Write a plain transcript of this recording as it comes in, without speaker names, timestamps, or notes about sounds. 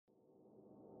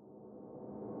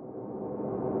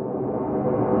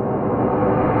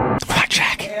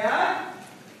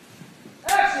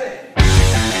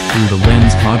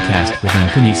podcast with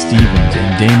Anthony Stevens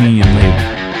and Damian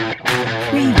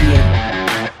Labor.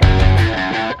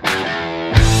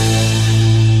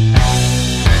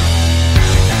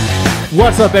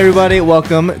 What's up, everybody?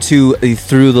 Welcome to the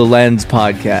Through the Lens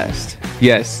podcast.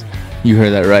 Yes, you heard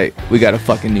that right. We got a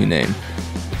fucking new name.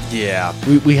 Yeah,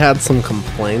 we had some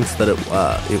complaints that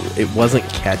it wasn't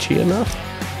catchy enough.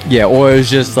 Yeah, or it was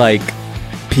just like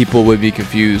people would be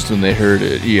confused when they heard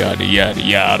it. Yada, yada,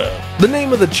 yada. The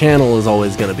name of the channel is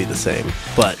always going to be the same,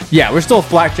 but Yeah, we're still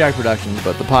Blackjack Productions,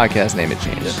 but the podcast name had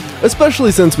changed.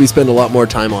 especially since we spend a lot more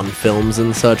time on films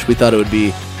and such, we thought it would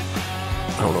be,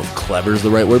 I don't know if clever is the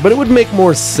right word, but it would make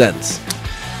more sense.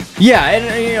 Yeah,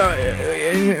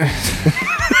 and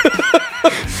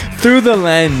through the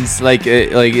lens,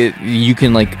 you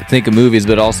can like think of movies,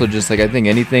 but also just like I think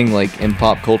anything like in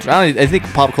pop culture. I think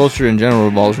pop culture in general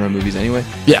revolves around movies anyway.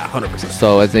 Yeah, 100%.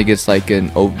 So I think it's like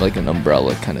an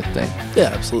umbrella kind of thing.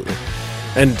 Yeah, absolutely.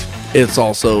 And it's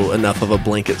also enough of a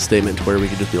blanket statement to where we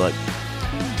could just be like,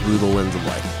 through the lens of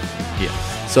life. Yeah.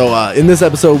 So in this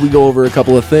episode, we go over a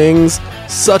couple of things,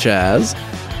 such as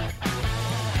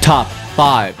Top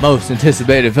 5 most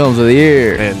anticipated films of the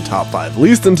year. and top 5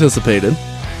 least anticipated.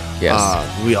 Yes.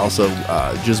 We also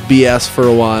just BS for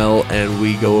a while, and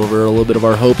we go over a little bit of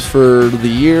our hopes for the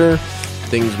year,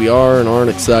 things we are and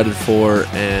aren't excited for,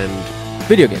 and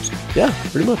Video games. yeah,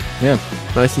 pretty much. Yeah.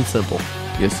 Nice and simple.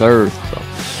 Yes, sir. So,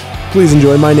 please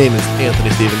enjoy. My name is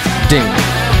Anthony Stevens. Ding.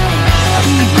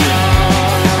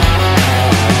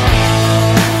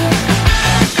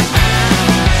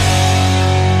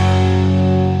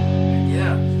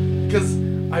 Yeah, because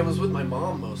I was with my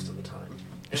mom most of the time,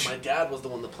 and my dad was the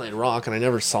one that played rock, and I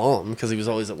never saw him because he was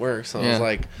always at work. So Yeah.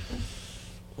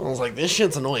 I was like, this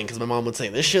shit's annoying, because my mom would say,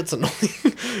 this shit's annoying.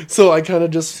 So I kind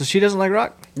of just, So she doesn't like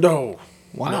rock? no.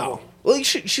 Wow. No. Well,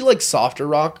 she likes softer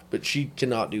rock, but she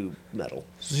cannot do metal.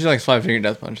 So she likes Five Finger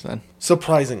Death Punch then,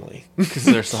 Surprisingly. because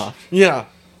they're soft. Yeah.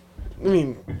 I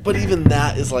mean, but even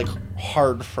that is, like,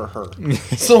 hard for her.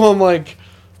 So I'm like,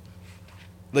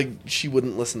 she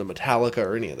wouldn't listen to Metallica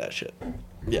or any of that shit.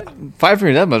 Yeah. Five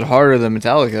Finger Death Punch harder than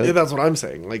Metallica. Yeah, that's what I'm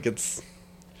saying. Like, it's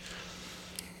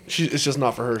just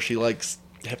not for her. She likes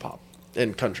hip-hop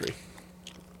and country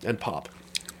and pop.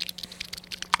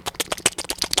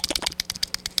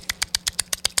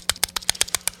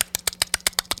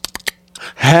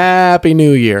 Happy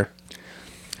New Year.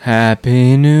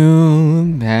 Happy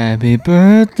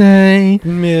birthday,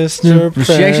 Mr.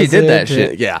 She actually did that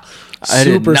shit. Yeah. I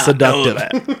did Super not seductive.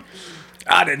 know that.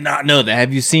 I did not know that.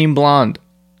 Have you seen Blonde?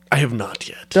 I have not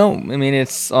yet. Don't. I mean,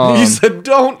 it's You said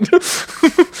don't.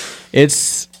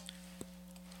 it's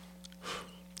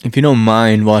if you don't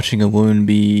mind watching a woman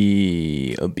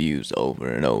be abused over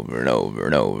and over and over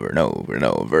and over and over and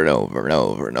over and over and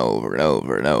over and over and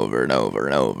over and over and over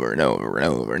and over and over and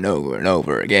over and over and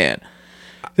over again,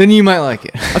 then you might like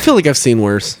it. I feel like I've seen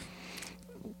worse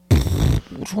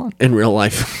Which one? in real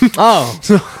life. Oh,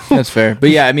 that's fair. But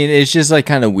yeah, I mean, it's just like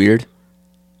kind of weird.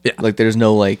 Yeah. Like there's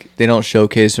no like they don't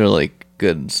showcase her like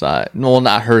good side. Well,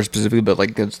 not her specifically, but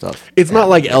like good stuff. It's not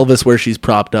like Elvis where she's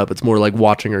propped up. It's more like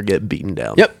watching her get beaten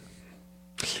down. Yep.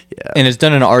 Yeah. And it's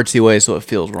done in an artsy way, so it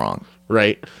feels wrong.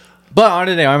 Right. But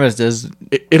Ana de Armas does.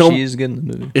 It al- She's good in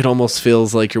the movie. It almost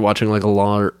feels like you're watching like a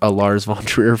Lars von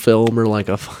Trier film or like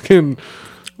a fucking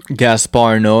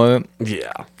Gaspar Noé.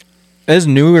 yeah. His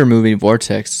newer movie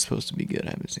Vortex is supposed to be good. I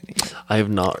haven't seen it yet. I have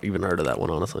not even heard of that one,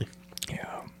 honestly. Yeah.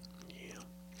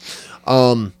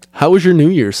 How was your New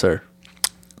Year, sir?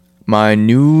 My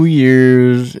New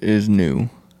Year's is new.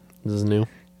 This is new.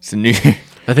 It's a new year.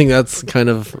 I think that's kind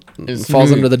of It's falls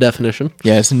new. under the definition.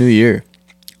 Yeah, it's a new year.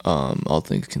 All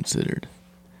things considered.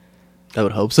 I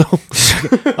would hope so.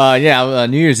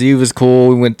 New Year's Eve was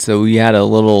cool. We had a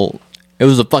little. It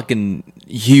was a fucking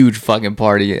huge fucking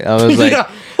party. I was like, Yeah.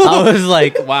 I was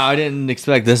like, wow, I didn't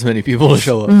expect this many people to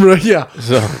show up. Right, yeah.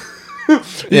 So,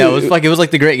 yeah, it was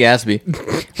like the Great Gatsby.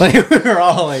 Like we were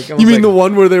all like, You mean the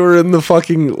one where they were in the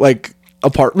fucking like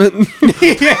apartment?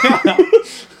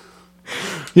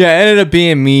 Yeah, it ended up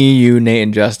being me, you, Nate,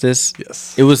 and Justice.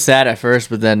 Yes. It was sad at first,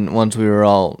 but then once we were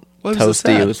all Why was it toasty,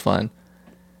 sad? it was fun.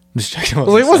 I'm just checking.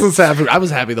 Well, it wasn't sad. I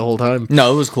was happy the whole time.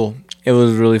 No, it was cool. It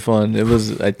was really fun. It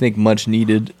was, I think, much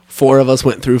needed. 4 of us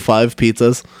went through 5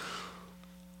 pizzas.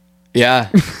 Yeah.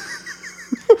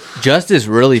 Justice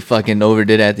really fucking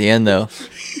overdid at the end, though.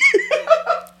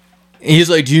 He's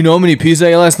like, "Do you know how many pizzas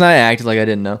I ate last night?" I acted like I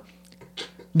didn't know.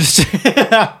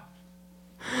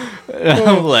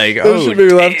 I'm like, That oh, should make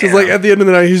me laugh because, like, damn. at the end of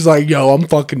the night, he's like, "Yo, I'm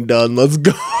fucking done. Let's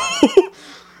go."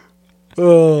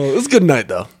 Oh, it was a good night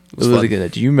though. It was really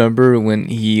good. Do you remember when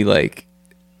he like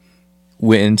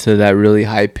went into that really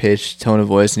high pitched tone of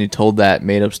voice and he told that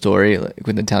made up story like,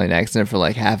 with an Italian accent for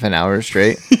like half an hour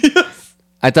straight. Yes.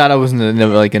 I thought I was in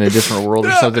a different world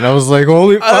or something. I was like,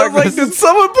 holy fuck. I was like, did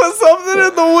someone put something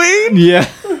in the weed? Yeah.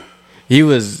 He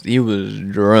was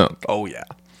drunk. Oh, yeah.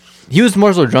 He was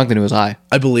more so drunk than he was high.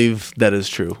 I believe that is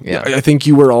true. Yeah. I think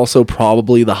you were also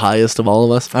probably the highest of all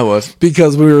of us. I was.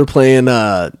 Because we were playing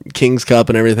King's Cup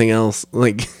and everything else.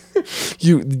 Like,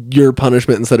 your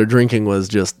punishment instead of drinking was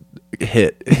just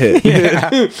hit.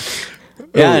 Yeah.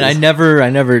 Yeah, and I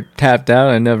never tapped out.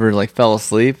 I never like fell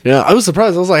asleep. Yeah, I was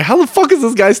surprised. I was like, how the fuck is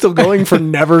this guy still going for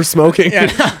never smoking?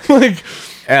 Yeah. Like,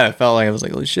 yeah, I felt like I was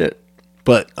like, holy shit.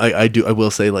 But I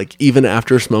will say, like, even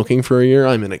after smoking for a year,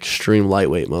 I'm an extreme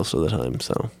lightweight most of the time.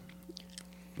 So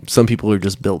some people are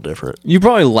just built different. You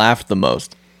probably laughed the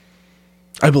most.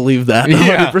 I believe that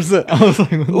 100%. I was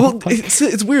like, well,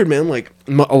 it's weird, man. Like,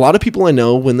 a lot of people I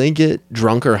know, when they get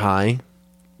drunk or high,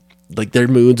 like, their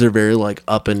moods are very, like,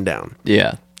 up and down.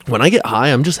 Yeah. When I get high,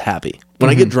 I'm just happy. When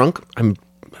I get drunk, I'm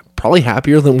probably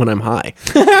happier than when I'm high.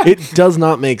 It does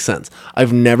not make sense.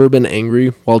 I've never been angry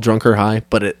while drunk or high,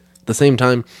 but at the same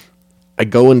time, I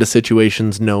go into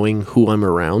situations knowing who I'm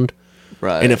around.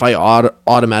 Right. And if I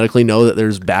automatically know that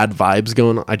there's bad vibes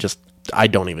going on, I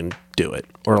don't even do it.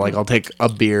 Or, like, I'll take a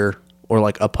beer or,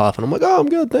 like, a puff, and I'm like, oh, I'm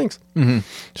good, thanks.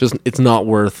 Mm-hmm. It's not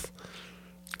worth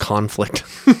conflict.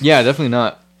 Yeah, definitely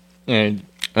not. And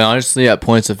honestly, at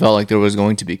points, it felt like there was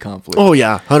going to be conflict. Oh,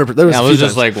 yeah, 100%. I was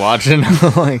just like watching,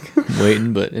 like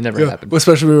waiting, but it never happened.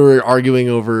 Especially when we were arguing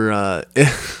over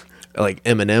like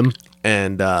Eminem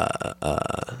and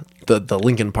the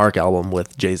Linkin Park album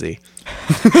with Jay-Z.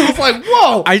 I was like,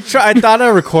 whoa! I thought I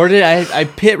recorded. I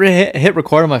hit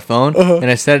record on my phone, and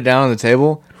I set it down on the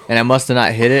table. And I must have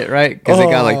not hit it right because it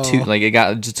got like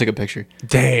just took a picture.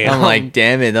 Damn. I'm like,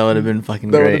 damn it, that would have been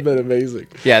fucking That great. would have been amazing.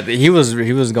 Yeah, he was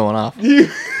going off.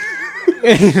 That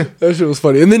shit was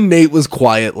funny. And then Nate was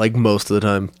quiet like most of the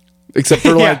time, except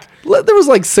for like there was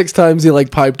like 6 times he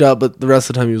like piped up, but the rest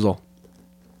of the time he was all.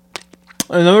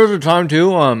 And there was a time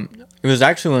too. It was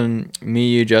actually when me,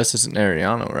 you, Justice, and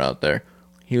Ariana were out there.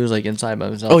 He was like inside by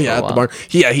himself. Oh yeah, at the bar.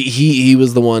 Yeah, he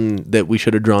was the one that we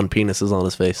should have drawn penises on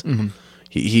his face. Mm-hmm.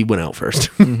 He went out first.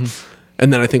 Mm-hmm.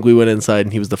 And then I think we went inside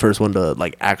and he was the first one to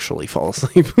like actually fall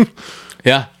asleep.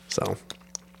 Yeah. So.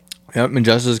 Yep, and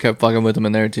Justice kept fucking with him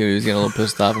in there too. He was getting a little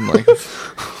pissed off. I'm like,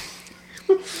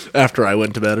 after I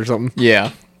went to bed or something.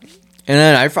 Yeah. And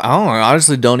then I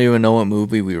honestly don't even know what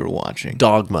movie we were watching.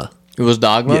 Dogma. It was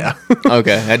Dogma? Yeah.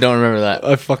 Okay, I don't remember that.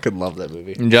 I fucking love that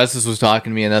movie. And Justice was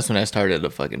talking to me, and that's when I started to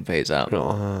fucking phase out.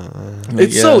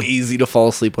 It's so easy to fall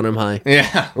asleep when I'm high.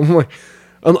 Yeah. I'm like,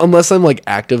 unless I'm like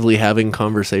actively having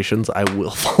conversations, I will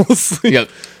fall asleep. Yep.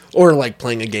 Or like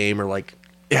playing a game, or like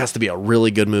it has to be a really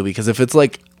good movie. Because if it's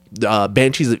like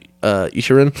Banshees of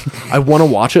Inisherin, I want to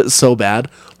watch it so bad,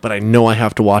 but I know I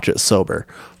have to watch it sober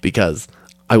because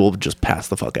I will just pass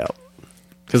the fuck out.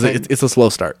 Because it's a slow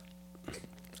start.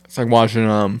 It's like watching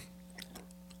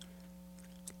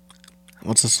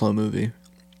what's a slow movie?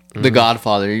 Mm-hmm. The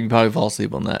Godfather. You can probably fall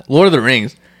asleep on that. Lord of the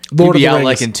Rings. You'd be out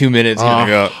like in 2 minutes.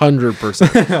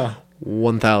 100%.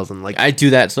 1,000. Like I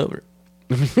do that sober.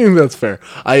 That's fair.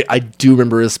 I do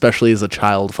remember, especially as a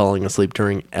child, falling asleep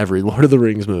during every Lord of the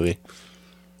Rings movie.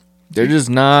 They're just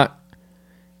not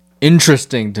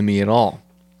interesting to me at all.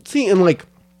 See, and like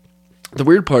the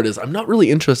weird part is I'm not really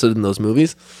interested in those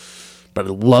movies, but I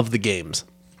love the games.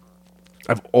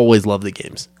 I've always loved the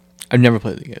games. I've never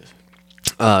played the games.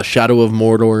 Shadow of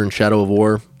Mordor and Shadow of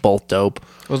War, both dope.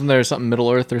 Wasn't there something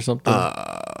Middle Earth or something?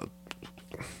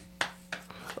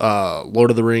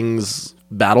 Lord of the Rings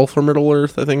Battle for Middle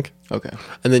Earth, I think. Okay.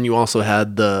 And then you also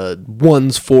had the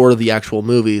ones for the actual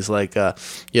movies, like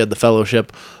you had The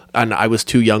Fellowship, and I was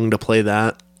too young to play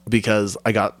that because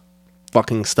I got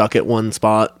fucking stuck at one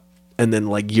spot, and then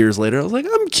like years later I was like,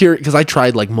 I'm curious, because I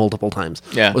tried like multiple times.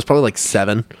 Yeah. I was probably like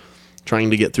 7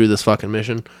 trying to get through this fucking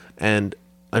mission, and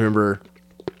I remember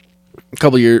a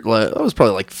couple years, like, I was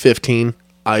probably like 15,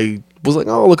 I was like,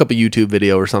 oh, I'll look up a YouTube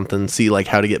video or something, see like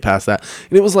how to get past that.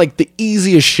 And it was like the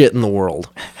easiest shit in the world.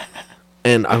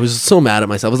 And I was so mad at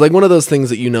myself. It was like one of those things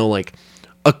that, you know, like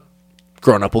a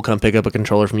grown up will come pick up a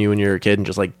controller from you when you're a kid and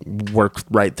just like work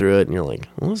right through it. And you're like,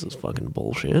 well, this is fucking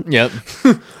bullshit. Yep.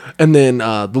 And then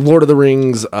the Lord of the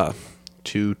Rings,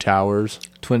 Two Towers.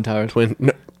 Twin Towers.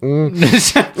 The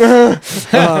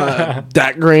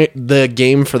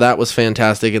game for that was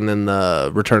fantastic. And then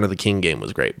the Return of the King game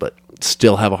was great, but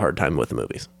still have a hard time with the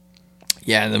movies.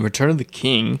 Yeah, and the Return of the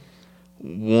King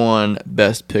won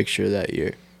Best Picture that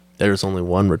year. There's only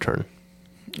one return.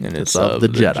 And it's of the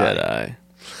Jedi.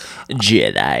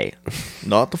 Jedi.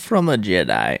 Not from a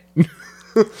Jedi.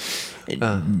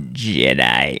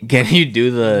 Jedi. Can you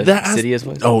do the Sidious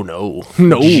voice? Oh no,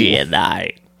 no,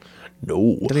 Jedi.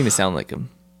 no. Doesn't even sound like him.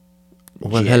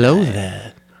 Well, hello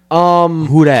there.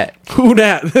 Who that? Who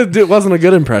dat? It wasn't a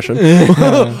good impression. I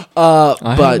have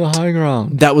But the high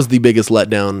ground. that was the biggest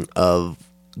letdown of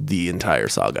the entire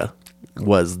saga.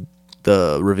 Was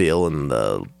the reveal and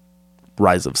the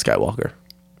rise of Skywalker.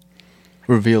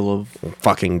 Reveal of.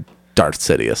 Fucking Darth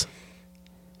Sidious.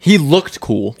 He looked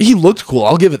cool. He looked cool.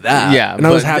 I'll give it that. Yeah, and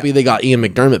I was but happy they got Ian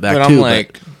McDermott back But too. I'm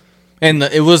like, and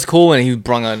it was cool when he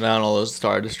brung down all those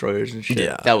Star Destroyers and shit.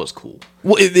 Yeah. That was cool.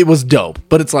 well, it was dope.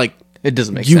 But it's like It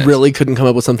doesn't make you sense. really couldn't come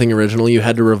up with something original. You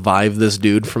had to revive this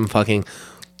dude from fucking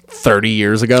 30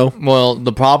 years ago. Well,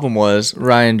 the problem was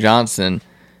Ryan Johnson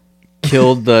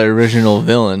killed the original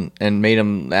villain and made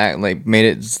him act made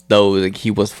it as though like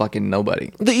he was fucking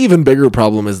nobody. The even bigger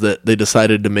problem is that they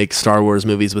decided to make Star Wars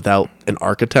movies without an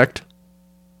architect.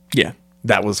 Yeah.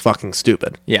 That was fucking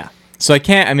stupid. Yeah. So I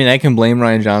can blame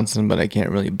Ryan Johnson, but I can't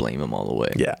really blame him all the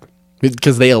way. Yeah.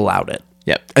 Because they allowed it.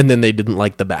 Yep. And then they didn't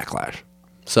like the backlash.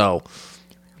 So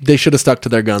they should have stuck to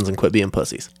their guns and quit being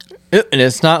pussies. And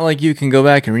it's not like you can go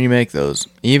back and remake those.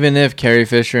 Even if Carrie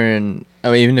Fisher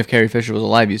was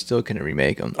alive, you still couldn't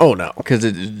remake them. Oh, no. Because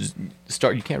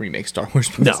you can't remake Star Wars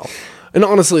movies. No. And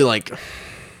honestly, like,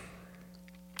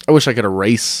 I wish I could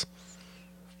erase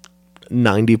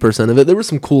 90% of it. There were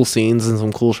some cool scenes and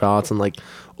some cool shots, and like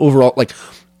overall, like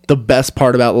the best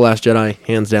part about The Last Jedi,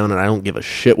 hands down, and I don't give a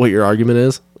shit what your argument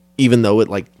is, even though it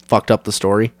like fucked up the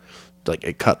story, like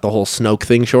it cut the whole Snoke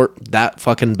thing short. That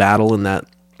fucking battle in that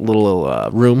little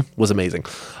room was amazing.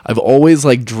 I've always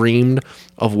like dreamed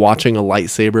of watching a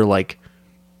lightsaber like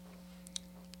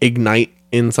ignite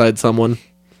inside someone.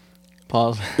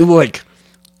 Pause. Like,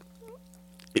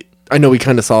 I know we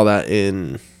kind of saw that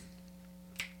in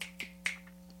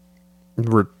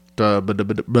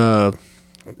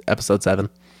episode 7.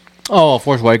 Oh,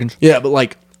 Force Awakens. Yeah, but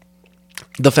like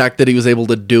the fact that he was able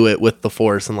to do it with the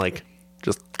Force and like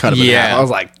just cut him in half, I was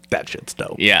like, that shit's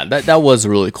dope. Yeah, that was a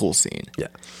really cool scene. Yeah.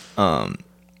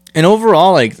 And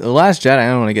overall, like The Last Jedi, I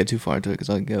don't want to get too far into it because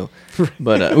I'll go.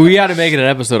 But we got to make it an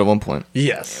episode at one point.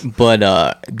 Yes.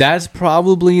 But that's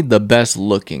probably the best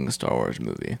looking Star Wars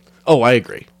movie. Oh, I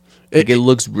agree. Like, it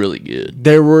looks really good.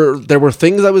 There were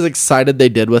things I was excited they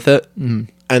did with it, and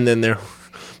then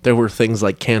there were things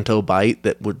like Canto Bight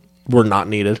that were not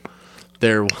needed.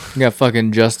 You got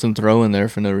fucking Justin Theroux in there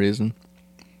for no reason.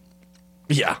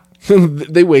 Yeah.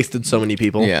 They wasted so many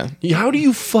people. Yeah. How do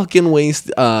you fucking waste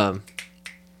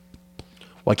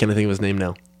why can't I think of his name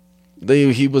now?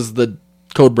 He was the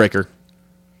code breaker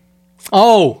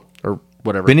Oh, or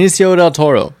whatever. Benicio del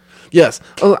Toro. Yes.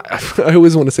 Oh, I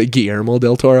always want to say Guillermo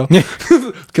del Toro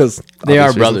because They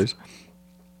are brothers.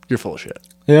 You're full of shit.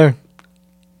 They are.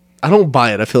 I don't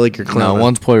buy it. I feel like you're No, clowning.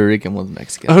 one's Puerto Rican, one's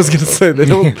Mexican. I was gonna say they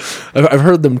don't. I've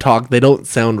heard them talk. They don't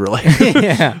sound related.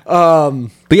 Yeah.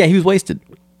 But yeah, he was wasted.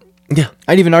 Yeah.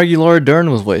 I'd even argue Laura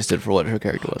Dern was wasted for what her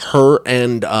character was. Her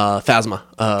and Phasma.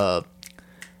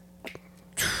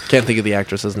 Can't think of the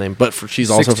actress's name, but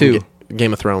she's also 6'2". from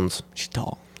Game of Thrones. She's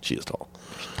tall. She is tall.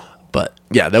 But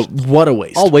yeah, what a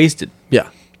waste. All wasted. Yeah.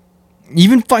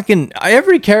 Even fucking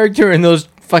every character in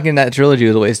that trilogy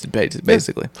was wasted,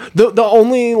 basically. The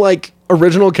only like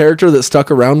original character that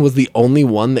stuck around was the only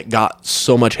one that got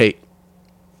so much hate.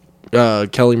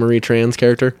 Kelly Marie Tran's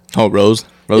character. Oh, Rose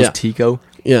Yeah. Tico.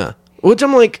 Yeah. Which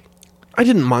I'm like, I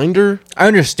didn't mind her. I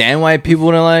understand why people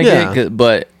wouldn't like Yeah. it,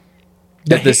 but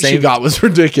The at the hate she same got was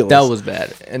ridiculous. that was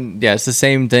bad. And yeah, it's the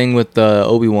same thing with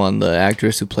Obi-Wan, the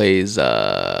actress who plays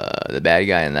the bad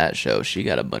guy in that show. She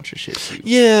got a bunch of shit too.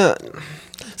 Yeah.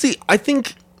 See, I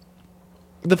think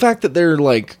the fact that they're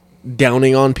like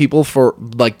downing on people for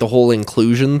like the whole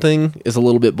inclusion thing is a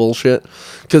little bit bullshit.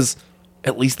 Because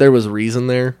at least there was reason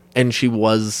there, and she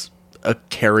was a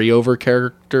carryover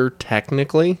character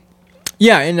technically.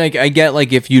 Yeah, and like I get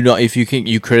like if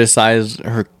you criticize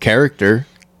her character,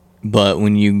 but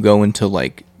when you go into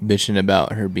like bitching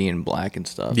about her being black and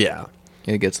stuff, Yeah.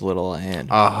 it gets a little out of hand.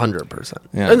 100%.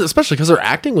 Yeah. And especially because her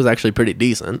acting was actually pretty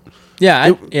decent.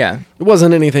 Yeah, It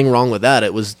wasn't anything wrong with that.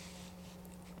 It was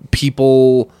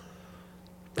people.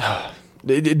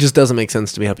 It just doesn't make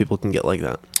sense to me how people can get like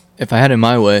that. If I had it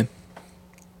my way,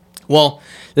 well,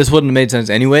 this wouldn't have made sense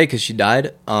anyway because she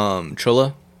died.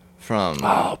 Trilla from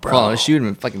Fallout, she would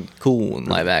have been fucking cool in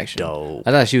live action. Dope.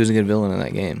 I thought she was a good villain in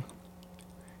that game.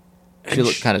 She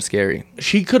looked kind of scary.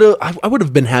 She could have. I would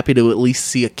have been happy to at least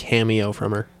see a cameo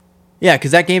from her. Yeah,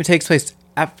 because that game takes place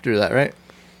after that, right?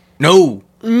 No,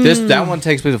 that one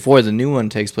takes place before. The new one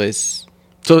takes place.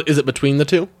 So is it between the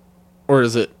two, or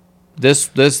is it?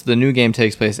 The new game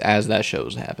takes place as that show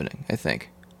is happening, I think.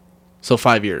 So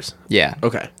 5 years. Yeah.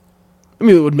 Okay. I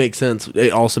mean, it would make sense.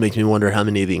 It also makes me wonder how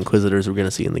many of the Inquisitors we're going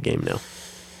to see in the game now.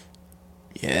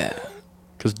 Yeah.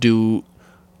 Because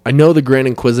I know the Grand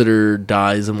Inquisitor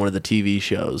dies in one of the TV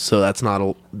shows, so that's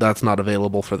not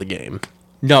available for the game.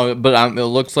 No, but it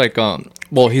looks like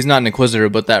well, he's not an Inquisitor,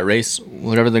 but that race,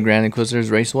 whatever the Grand Inquisitor's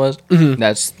race was,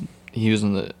 he was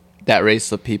in that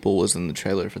race of people was in the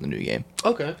trailer for the new game.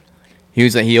 Okay.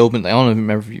 He opened. I don't even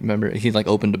remember. He like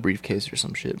opened a briefcase or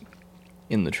some shit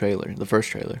in the trailer, the first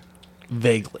trailer.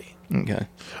 Vaguely. Okay.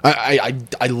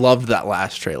 I loved that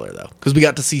last trailer though, because we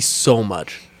got to see so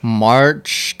much.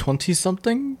 March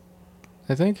 20-something,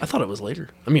 I think. I thought it was later.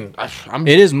 I mean,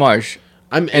 It is March.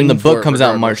 and the book comes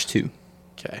out March 2.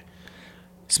 Okay.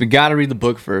 So we got to read the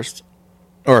book first,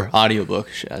 or audiobook,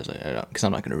 because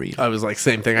I'm not going to read. I was like,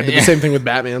 same thing. I did the same thing with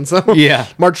Batman. So Yeah.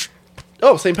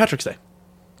 St. Patrick's Day,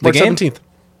 March game? 17th.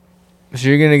 So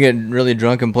you're going to get really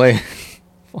drunk and play.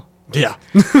 Yeah,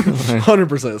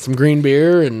 100%. Some green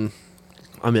beer and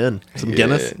I'm in. Some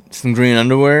Guinness. Some green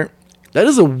underwear. That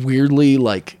is a weirdly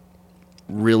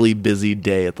really busy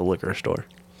day at the liquor store.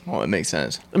 Oh, it makes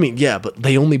sense. I mean, yeah, but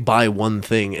they only buy one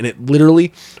thing, and it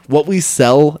literally what we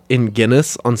sell in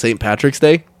Guinness on St. Patrick's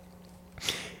Day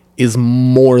is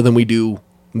more than we do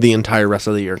the entire rest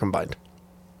of the year combined.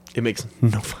 It makes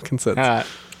no fucking sense,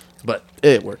 but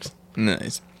it works.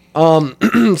 Nice.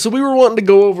 So we were wanting to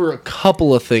go over a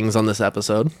couple of things on this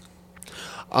episode.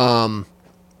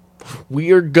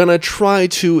 We are gonna try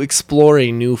to explore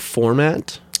a new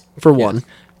format for one.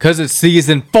 Because it's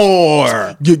season 4.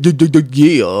 Yeah.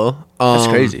 That's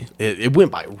crazy. It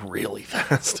went by really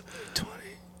fast. 20,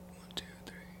 1, 2,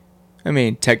 3. I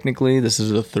mean, technically, this is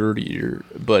the 3rd year,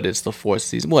 but it's the 4th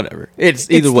season. Whatever.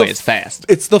 Either way, it's fast.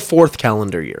 It's the 4th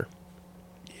calendar year.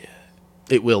 Yeah.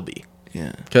 It will be.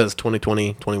 Yeah. Because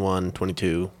 2020, 21,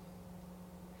 22,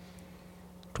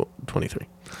 23.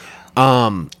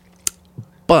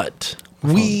 But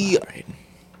we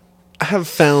have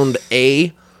found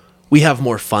we have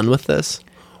more fun with this.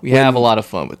 We have a lot of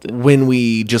fun with it. When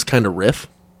we just kind of riff.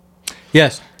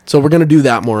 Yes. So we're going to do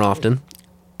that more often.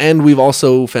 And we've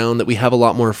also found that we have a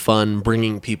lot more fun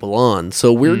bringing people on.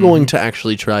 So we're going to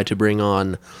actually try to bring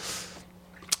on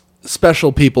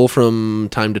special people from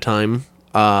time to time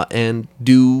and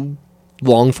do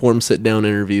long-form sit-down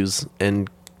interviews and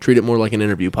treat it more like an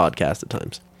interview podcast at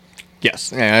times.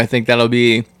 Yes. And I think that'll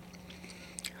be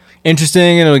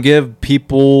interesting, and it'll give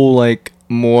people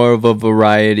more of a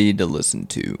variety to listen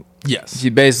to. Yes.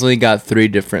 You basically got 3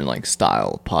 different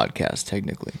style podcasts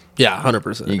technically. Yeah,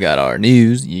 100%. You got our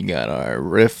news, you got our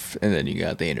riff, and then you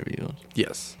got the interview.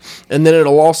 Yes. And then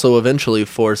it'll also eventually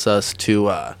force us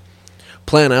to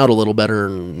plan out a little better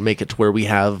and make it to where we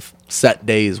have set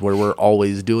days where we're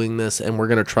always doing this, and we're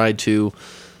going to try to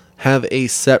have a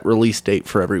set release date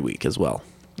for every week as well.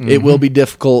 It will be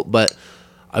difficult, but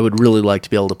I would really like to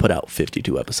be able to put out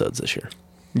 52 episodes this year.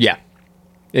 Yeah.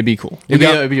 It'd be cool.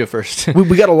 It'd be a first.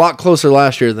 we got a lot closer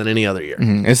last year than any other year.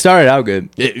 It started out good.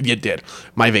 It did.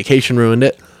 My vacation ruined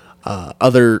it.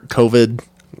 Other COVID,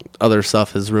 other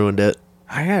stuff has ruined it.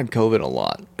 I had COVID a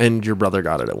lot. And your brother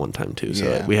got it at one time too, so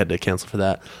Yeah. we had to cancel for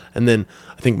that. And then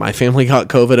I think my family got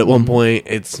COVID at one point.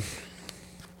 It's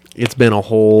been a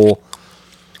whole...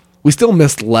 We still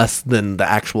missed less than the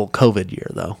actual COVID year,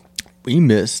 though. We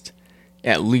missed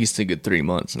at least a good 3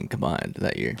 months in combined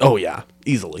that year. Oh yeah,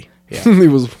 easily. Yeah. It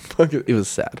was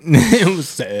sad. It was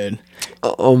sad.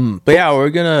 But yeah, we're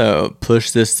gonna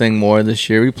push this thing more this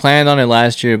year. We planned on it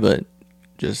last year, but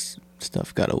just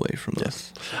stuff got away from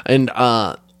us. And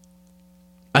I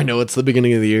know it's the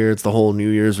beginning of the year. It's the whole New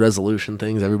Year's resolution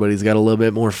things. Everybody's got a little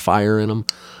bit more fire in them,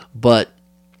 but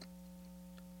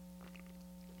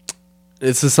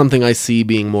this is something I see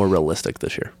being more realistic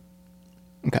this year.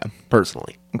 Okay.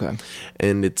 Personally. Okay.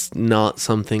 And it's not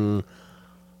something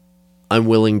I'm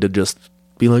willing to just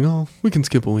be like, oh, we can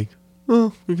skip a week.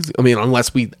 Oh, I mean,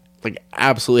 unless we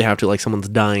absolutely have to, someone's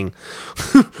dying,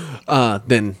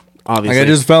 then obviously. I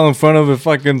just fell in front of a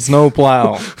fucking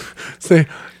snowplow. Say,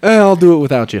 I'll do it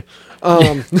without you.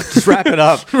 Just wrap it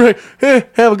up. Right.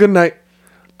 Have a good night.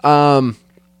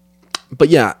 But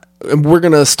yeah, we're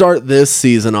going to start this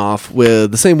season off with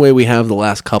the same way we have the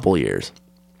last couple years.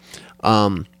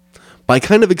 By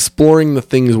kind of exploring the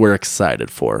things we're excited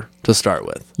for to start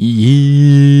with.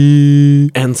 Yeah.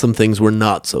 And some things we're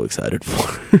not so excited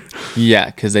for. Yeah,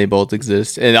 because they both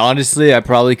exist. And honestly, I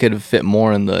probably could have fit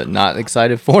more in the not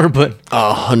excited for, but...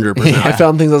 100%. Yeah. I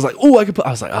found things I was like, oh, I could put...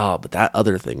 I was like, oh, but that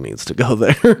other thing needs to go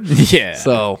there. Yeah.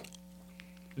 So,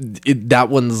 that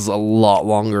one's a lot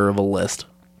longer of a list.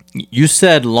 You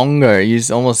said longer. You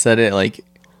just almost said it like,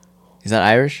 is that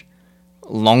Irish?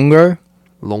 Longer?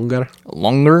 Longer.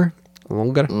 Longer?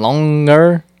 Longer.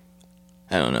 Longer?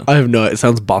 I don't know. I have no. It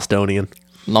sounds Bostonian.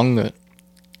 Longer.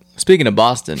 Speaking of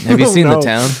Boston, have you seen No. The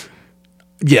Town?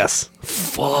 Yes.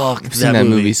 Fuck. I've seen that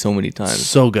movie so many times.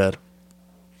 So good.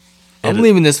 I'm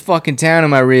leaving this fucking town in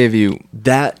my rear view.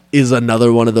 That is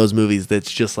another one of those movies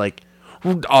that's just like,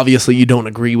 obviously you don't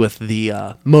agree with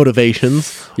the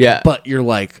motivations. Yeah. But you're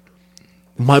like,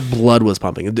 my blood was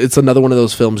pumping. It's another one of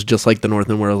those films just like The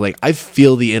Northman where I was like, I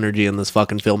feel the energy in this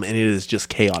fucking film and it is just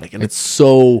chaotic. And it's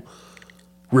so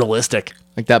realistic.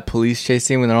 Like that police chase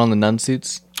scene when they're on the nun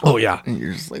suits. Oh, yeah. And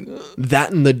you're just like, ugh.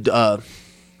 That and the...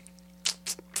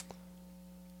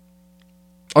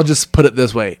 I'll just put it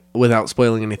this way without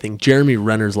spoiling anything. Jeremy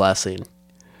Renner's last scene.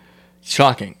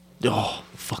 Shocking. Oh,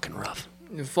 fucking rough.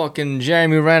 Fucking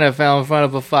Jeremy Renner fell in front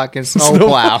of a fucking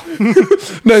snowplow.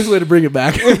 Nice way to bring it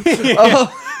back.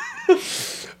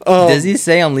 Does he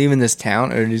say I'm leaving this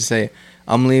town, or does he say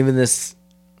I'm leaving this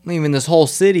whole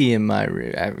city in my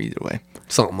rear? Either way,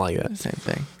 Something like that. same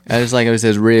thing. I just like how it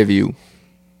says rear view.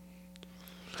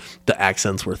 The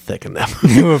accents were thick in that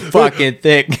They were fucking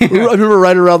thick. I remember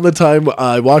right around the time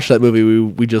I watched that movie,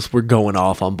 we just were going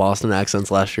off on Boston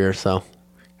accents last year. So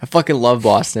I fucking love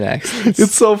Boston accents.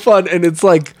 it's so fun, and it's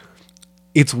like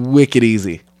it's wicked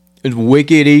easy. It's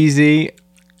wicked easy.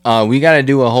 We got to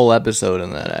do a whole episode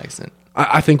on that accent.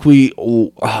 I think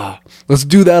let's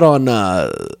do that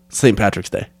on St. Patrick's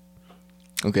Day.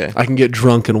 Okay. I can get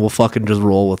drunk and we'll fucking just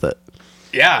roll with it.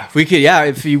 Yeah, we could. Yeah,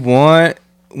 if you want.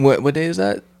 What day is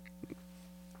that?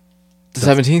 The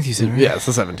 17th, you said, right? Yeah, it's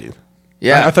the 17th.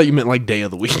 Yeah. I thought you meant like day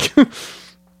of the week.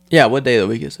 Yeah, what day of the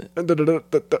week is it?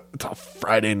 It's a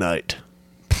Friday night.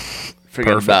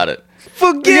 Forget about it.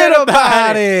 Forget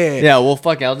about it. Yeah, well,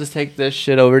 fuck it. I'll just take this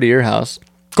shit over to your house,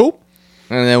 Cool.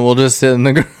 and then we'll just sit in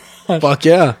the garage. Fuck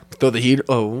yeah. Throw the heater.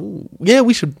 Oh, yeah,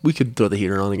 we could throw the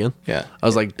heater on again. Yeah. I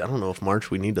was like, I don't know if March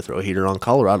we need to throw a heater on.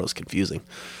 Colorado's confusing.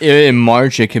 In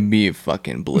March, it can be a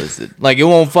fucking blizzard. Like, it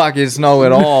won't fucking snow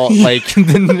at all, like,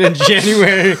 in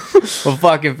January or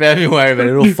fucking February, but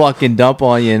it'll fucking dump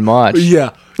on you in March.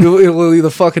 Yeah. It'll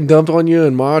either fucking dump on you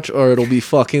in March or it'll be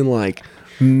fucking like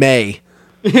May.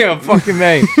 Yeah, fucking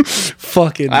May.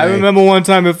 Fucking May. I remember one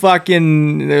time it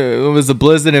fucking, it was a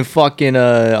blizzard in fucking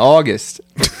August.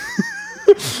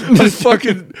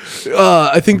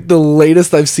 I think the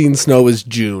latest I've seen snow is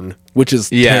June, which is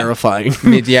terrifying.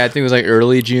 Yeah, I think it was like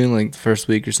early June, like the first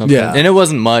week or something. Yeah. And it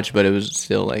wasn't much, but it was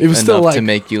still like enough still, to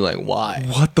make you like, why?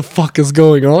 What the fuck is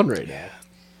going on right now?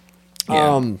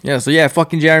 Yeah. So yeah,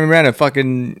 fucking Jeremy Renner,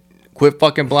 fucking quit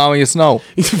fucking plowing your snow.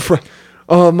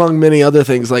 Among many other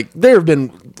things, like there have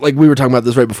been, like we were talking about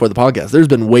this right before the podcast. There's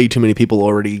been way too many people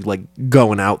already like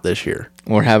going out this year.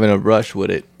 Or having a brush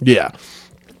with it. Yeah,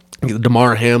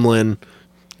 Damar Hamlin,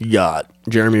 you got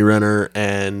Jeremy Renner,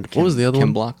 and what was the other Ken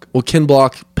one? Block. Well, Ken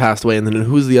Block passed away, and then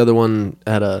who's the other one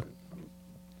had a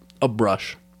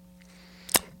brush?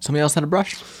 Somebody else had a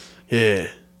brush? Yeah,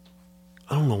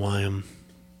 I don't know why I'm.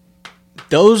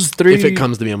 Those three. If it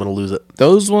comes to me, I'm gonna lose it.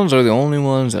 Those ones are the only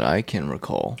ones that I can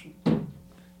recall.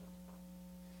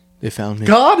 They found me.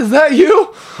 God, is that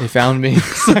you? They found me.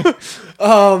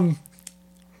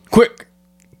 Quick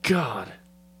God.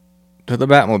 to the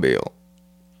Batmobile.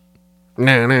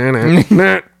 Nah, nah, nah,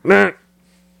 nah, nah.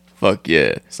 Fuck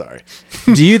yeah. Sorry.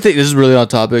 Do you think this is really on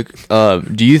topic?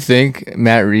 Do you think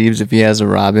Matt Reeves, if he has a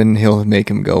Robin, he'll make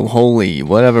him go holy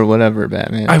whatever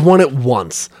Batman? I want it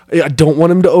once. I don't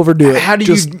want him to overdo it. How do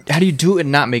you do it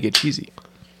and not make it cheesy?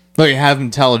 Like have him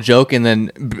tell a joke and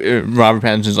then Robert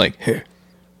Pattinson's like, here.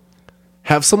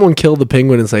 Have someone kill the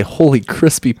penguin and say, "Holy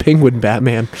crispy penguin,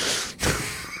 Batman."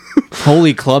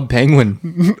 Holy Club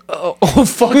Penguin. Oh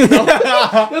fuck no.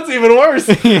 That's even worse.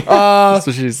 That's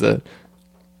what she said.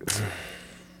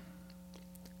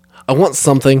 I want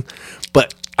something,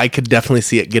 but I could definitely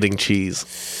see it getting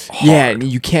cheese. Yeah, and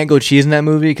you can't go cheese in that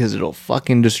movie because it'll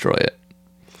fucking destroy it.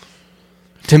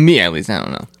 To me, at least, I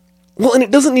don't know. Well, and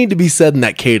it doesn't need to be said in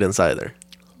that cadence either.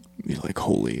 You're like,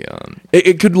 holy,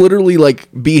 It could literally like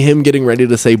be him getting ready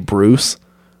to say Bruce,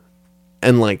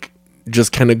 and like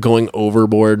just kind of going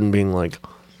overboard and being like,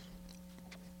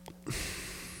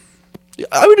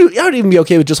 I would even be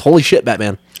okay with just holy shit,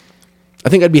 Batman. I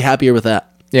think I'd be happier with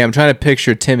that. Yeah, I'm trying to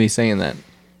picture Timmy saying that.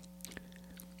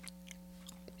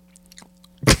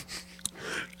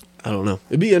 I don't know.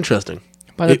 It'd be interesting.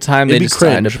 By the time they it'd be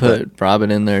decide to cringe, put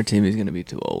Robin in there, Timmy's going to be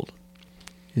too old.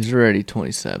 He's already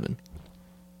 27.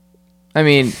 I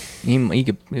mean, he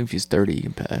could, if he's 30, he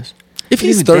can pass. If But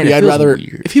he's even then, 30, it I'd feels rather.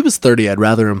 weird. If he was 30, I'd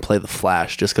rather him play the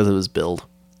Flash just because of his build.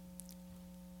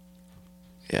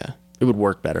 Yeah. It would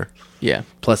work better. Yeah.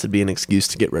 Plus, it'd be an excuse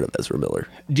to get rid of Ezra Miller.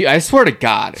 Dude, I swear to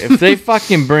God, if they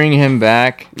fucking bring him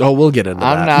back, Oh, we'll get into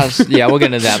that. Yeah, we'll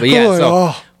get into that. But yeah,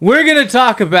 so we're gonna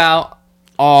talk about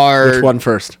our Which one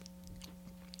first?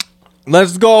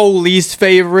 Let's go least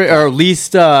favorite or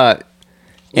least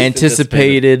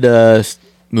anticipated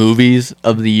movies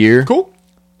of the year. Cool.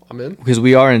 I'm in. Because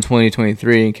we are in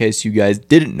 2023, in case you guys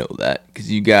didn't know that.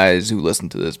 Because you guys who listen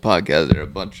to this podcast are a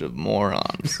bunch of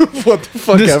morons. What the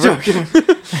fuck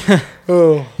ever?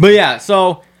 Oh. But yeah,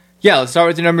 so, yeah, let's start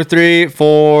with your number 3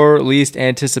 for least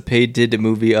anticipated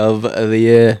movie of the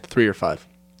year. 3 or 5?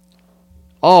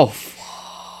 Oh,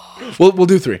 We'll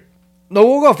do 3. no,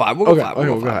 we'll go 5. We'll go 5. Okay,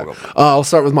 We'll go go 5. ahead. We'll go 5. I'll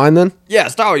start with mine then. Yeah,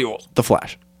 start with yours. The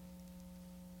Flash.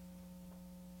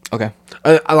 Okay.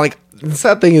 I like. The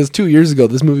sad thing is, 2 years ago,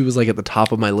 this movie was like at the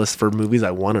top of my list for movies I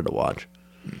wanted to watch.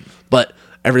 But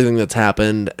everything that's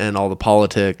happened and all the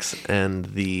politics and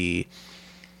the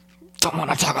Don't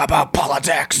want to talk about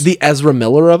politics. the Ezra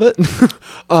Miller of it,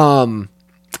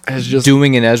 has just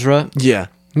Doing an Ezra. yeah.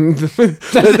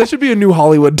 That should be a new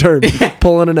Hollywood term.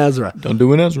 Pulling an Ezra. Don't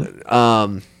do an Ezra.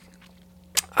 I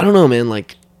don't know, man.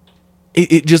 Like,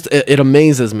 it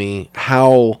amazes me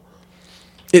how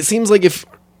it seems like if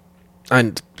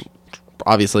I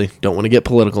obviously don't want to get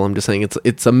political. I'm just saying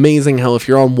it's amazing how if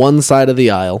you're on one side of the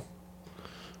aisle,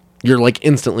 you're like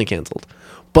instantly canceled.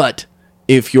 But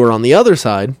if you're on the other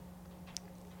side,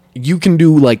 you can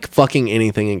do like fucking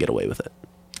anything and get away with it.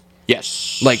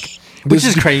 Yes. Like, Which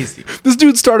is crazy. This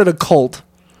dude started a cult.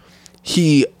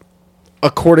 He,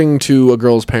 according to a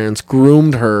girl's parents,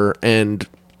 groomed her and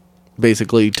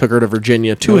basically took her to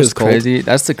Virginia to his cult. Crazy.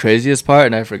 That's the craziest part,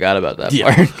 and I forgot about that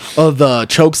part. Of the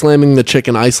choke slamming the chick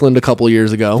in Iceland a couple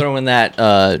years ago. Throwing that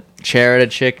chair at a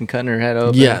chick and cutting her head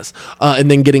open. Yes. And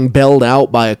then getting bailed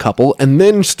out by a couple, and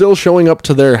then still showing up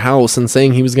to their house and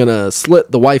saying he was going to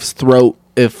slit the wife's throat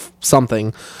if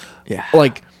something. Yeah.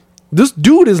 Like, this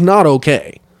dude is not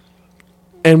okay.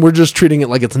 And we're just treating it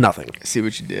like it's nothing. See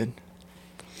what you did.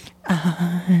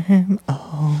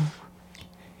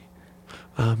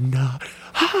 I'm not.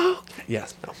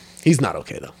 Yes, no. He's not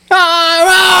okay, though.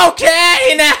 I'm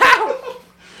okay now.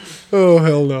 Oh,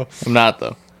 hell no. I'm not,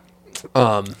 though.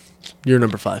 You're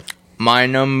number 5. My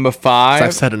number I've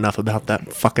 5. said enough about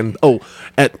that fucking... Oh,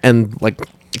 and like,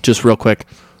 just real quick.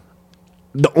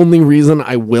 The only reason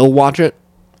I will watch it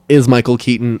is Michael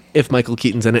Keaton, if Michael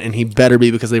Keaton's in it, and he better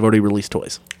be because they've already released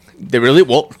toys. They really...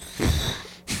 Well...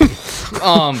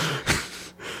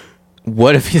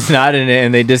 What if he's not in it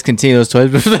and they discontinue those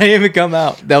toys before they even come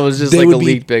out? That was just like a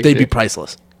leaked picture. They'd be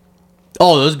priceless.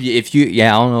 Oh, those be... If you...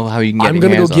 Yeah, I don't know how you can get I'm your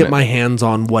going to go hands on get it. my hands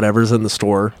on whatever's in the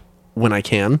store when I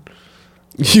can.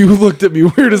 You looked at me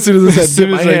weird as soon as I said,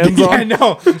 get my hands on. I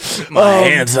know. My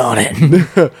hands on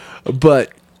it.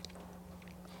 But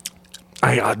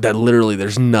that literally,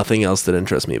 there's nothing else that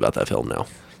interests me about that film now.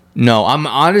 No, I'm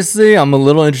a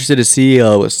little interested to see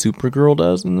what Supergirl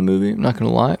does in the movie. I'm not going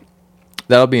to lie.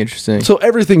 That'll be interesting. So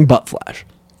everything but Flash.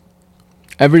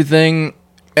 Everything,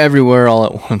 everywhere, all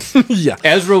at once. Yeah.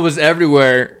 Ezra was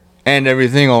everywhere and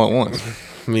everything all at once.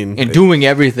 I mean, And doing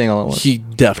everything all at once. he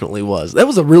definitely was. That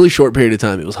was a really short period of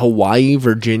time. It was Hawaii,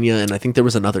 Virginia, and I think there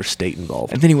was another state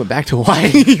involved. And then he went back to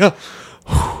Hawaii. Yeah.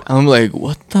 I'm like,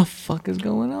 what the fuck is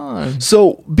going on?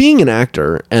 So being an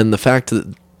actor and the fact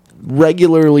that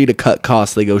regularly to cut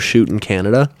costs they go shoot in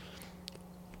Canada,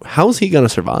 how's he going to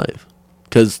survive?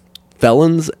 Because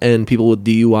felons and people with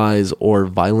DUIs or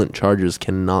violent charges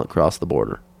cannot cross the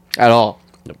border. At all.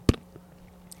 Nope.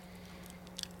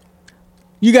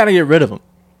 You got to get rid of him.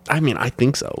 I mean, I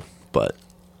think so, but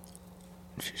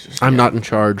I'm not in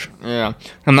charge. Yeah.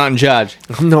 I'm not in charge.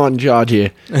 I'm not in charge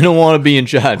here. I don't want to be in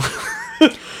charge.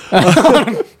 Fuck.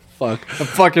 I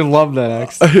fucking love that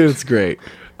accent. It's great.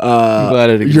 I'm glad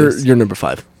it exists. You're number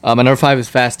 5. My number 5 is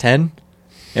Fast 10.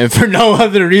 And for no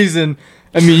other reason,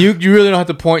 I mean, you really don't have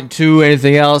to point to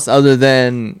anything else other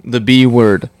than the B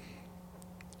word.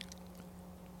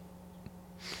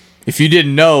 If you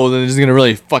didn't know, then it's going to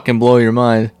really fucking blow your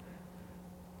mind.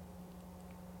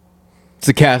 It's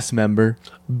a cast member.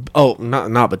 Oh,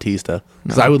 not Batista.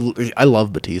 Because I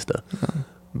love Batista.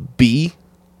 B.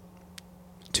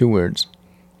 2 words.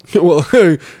 Well,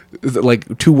 is it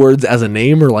like 2 words as a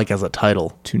name or like as a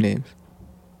title? 2 names.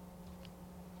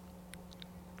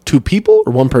 2 people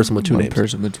or 1 person with 2 One names?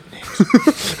 person with 2 names.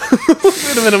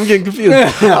 Wait a minute, I'm getting confused.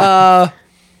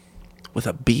 With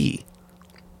a B.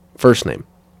 First name.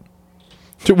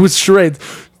 With charades.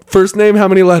 First name, how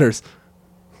many letters?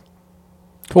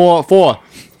 4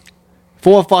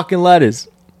 fucking letters.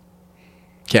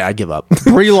 Okay, I give up.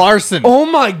 Brie Larson. Oh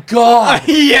my god!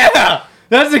 Yeah.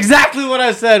 That's exactly what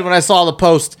I said when I saw the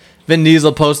post. Vin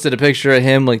Diesel posted a picture of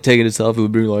him like taking a selfie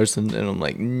with Brie Larson, and I'm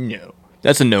like, no,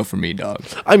 that's a no for me, dog.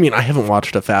 I mean, I haven't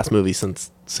watched a Fast movie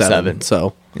since 7.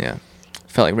 So Yeah,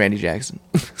 felt like Randy Jackson.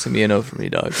 It's gonna be a no for me,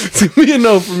 dog. you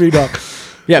know, for me, dog.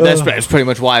 Yeah, that's pretty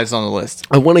much why it's on the list.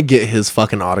 I want to get his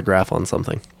fucking autograph on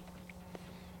something.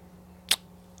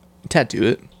 Tattoo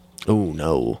it. Oh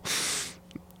no.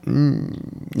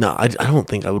 No, I don't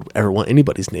think I would ever want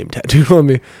anybody's name tattooed on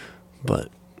me. But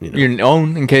you know. Your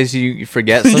own, in case you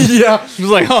forget something. Yeah. It was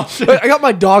like, oh shit. I got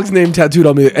my dog's name tattooed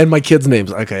on me and my kid's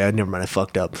names. Okay, never mind. I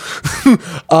fucked up.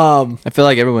 I feel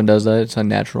like everyone does that. It's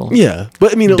unnatural. Yeah,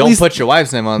 but I mean, at Don't least put your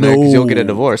wife's name on there because you'll get a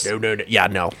divorce. No. Yeah,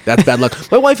 no, that's bad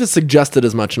luck. My wife has suggested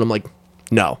as much, and I'm like,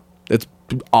 no, it's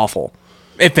awful.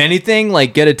 If anything,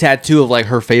 like get a tattoo of like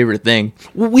her favorite thing.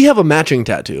 Well, we have a matching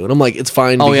tattoo, and I'm like, it's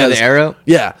fine. Oh, yeah, because- the arrow?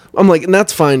 Yeah, I'm like, and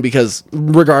that's fine because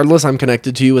regardless, I'm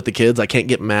connected to you with the kids. I can't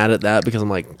get mad at that because I'm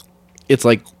like, it's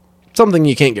like something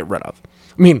you can't get rid of.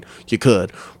 I mean, you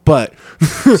could, but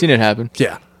Seen it happen.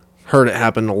 yeah, heard it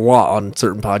happen a lot on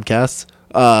certain podcasts.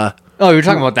 Oh, you're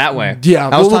talking about that way. Yeah,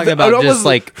 I was well, talking I about was- just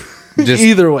like just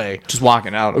Either way, just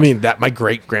walking out. I mean that my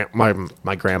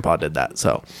grandpa did that.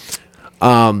 So,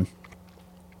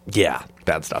 yeah,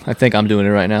 bad stuff. I think I'm doing it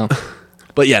right now.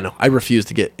 But yeah, no, I refuse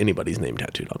to get anybody's name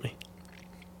tattooed on me.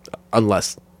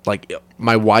 Unless, like,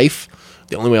 my wife,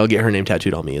 the only way I'll get her name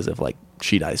tattooed on me is if, like,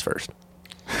 she dies first.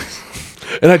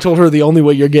 And I told her the only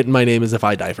way you're getting my name is if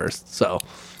I die first. So,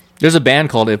 There's a band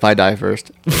called If I Die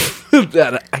First.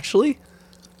 that actually,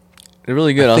 They're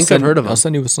really good. I think I've heard of I'll them.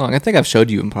 send you a song. I think I've showed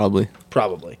you them probably.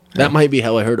 probably. That might be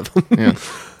how I heard of them.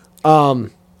 Yeah.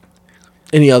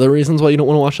 Any other reasons why you don't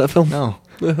want to watch that film? No.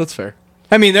 Yeah, that's fair.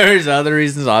 I mean, there's other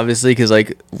reasons, obviously, because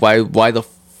like, why the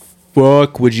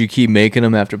fuck would you keep making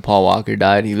them after Paul Walker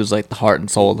died? He was like the heart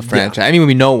and soul of the franchise. I mean,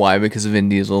 we know why because of Vin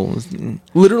Diesel.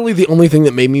 Literally, the only thing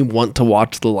that made me want to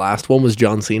watch the last one was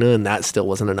John Cena, and that still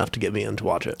wasn't enough to get me in to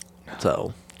watch it.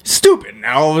 So, Stupid.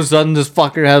 Now all of a sudden, this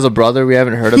fucker has a brother. We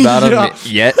haven't heard about Yeah. him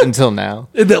yet until now.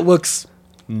 that looks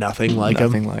nothing like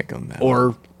Nothing him. like him.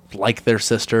 Or like their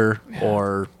sister,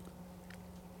 or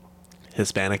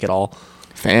Hispanic at all.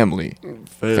 Family.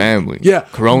 Family. Yeah.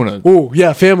 Corona. Oh,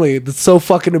 yeah, family. That's so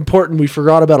fucking important. We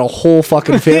forgot about a whole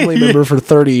fucking family member for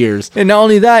 30 years. And not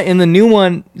only that, in the new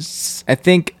one, I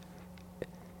think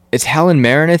it's Helen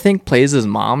Mirren, I think, plays his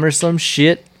mom or some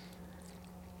shit.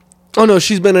 Oh, no,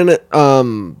 she's been in it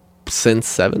since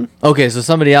 7. Okay, so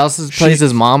somebody else plays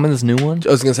his mom in this new one? I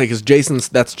was going to say, because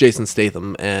that's Jason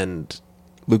Statham and,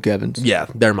 Luke Evans. yeah,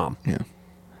 their mom.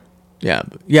 But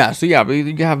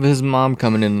you have his mom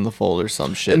coming in the fold or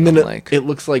some shit. And then I'm like, it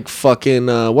looks like fucking,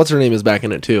 what's her name is back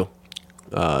in it too?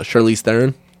 Charlize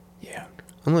Theron. yeah,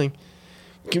 I'm like,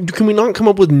 can we not come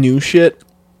up with new shit?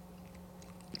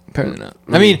 apparently not.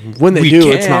 I mean, When they we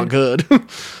do, it's can. not good.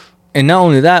 And not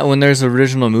only that, when there's an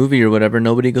original movie or whatever,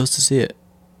 nobody goes to see it.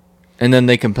 And then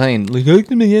they complain, like, how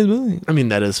come they can't buy it? I mean,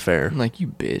 that is fair. I'm like, you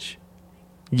bitch.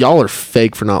 Y'all are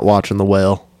fake for not watching The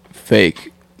Whale.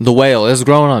 Fake. The Whale is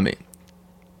growing on me.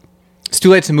 It's too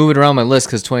late to move it around my list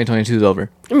because 2022 is over.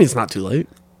 I mean, it's not too late.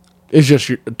 It's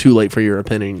just too late for your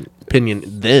opinion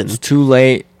then. It's too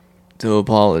late to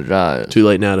apologize. Too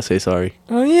late now to say sorry.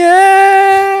 Oh,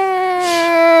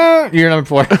 yeah. You're number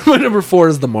 4. My number 4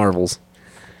 is The Marvels.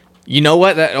 You know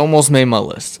what? That almost made my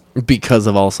list. Because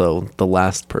of also the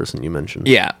last person you mentioned.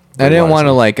 Yeah. Brie I didn't want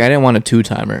to, Larson. I didn't want a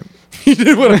 2-timer.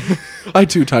 I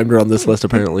 2-timed her on this list,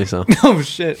 apparently, so. Oh,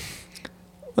 shit.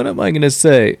 What am I going to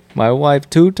say? My wife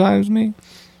 2 times me?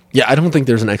 Yeah, I don't think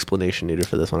there's an explanation needed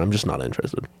for this one. I'm just not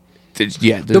interested.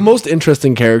 Yeah. The most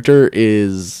interesting character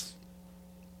is...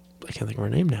 I can't think of her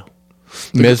name now.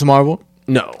 Ms. Marvel?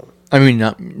 No. I mean,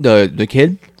 not the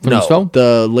kid from No, this film?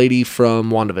 the lady from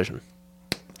WandaVision.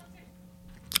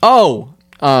 Oh,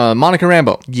 Monica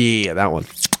Rambeau. Yeah, that one.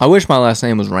 I wish my last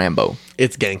name was Rambo.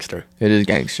 It's gangster. It is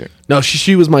gangster. No,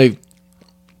 she was my...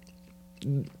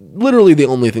 Literally the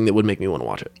only thing that would make me want to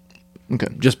watch it. Okay.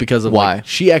 Just because of Why? like,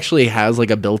 she actually has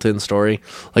like a built-in story,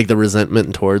 like the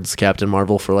resentment towards Captain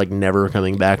Marvel for like never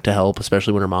coming back to help,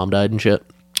 especially when her mom died and shit.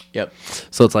 Yep.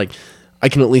 So it's like I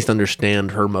can at least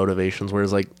understand her motivations.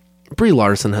 Whereas like Brie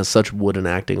Larson has such wooden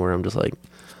acting, where I'm just like,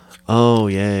 oh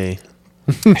yay,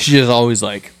 She's just always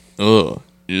like, ugh.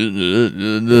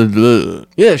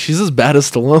 yeah, she's as bad as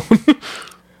Stallone.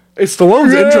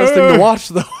 Stallone's interesting to watch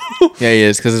though. Yeah, he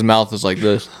is, because his mouth is like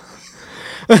this.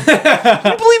 Can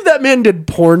you believe that man did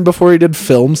porn before he did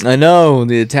films? I know,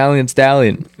 the Italian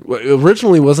Stallion.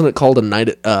 Originally, wasn't it called A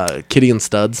Night at Kitty and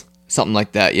Studs? Something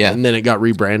like that, yeah. And then it got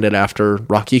rebranded after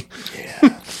Rocky.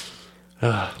 Yeah.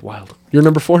 Wild. Your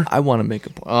number 4? I want to make a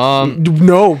point.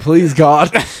 No, please,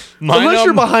 God. My Unless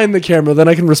you're num- behind the camera, then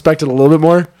I can respect it a little bit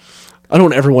more. I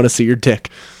don't ever want to see your dick.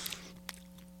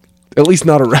 At least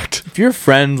not erect. If you're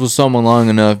friends with someone long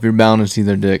enough, you're bound to see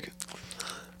their dick.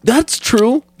 That's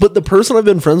true, but the person I've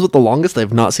been friends with the longest,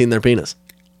 I've not seen their penis.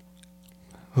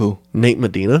 Who? Nate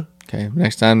Medina? Okay,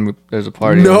 next time there's a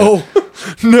party. No.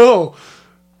 No.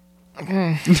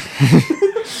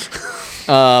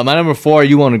 My number 4,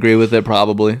 you won't agree with it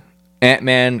probably.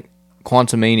 Ant-Man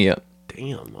Quantumania.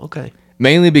 Damn, okay.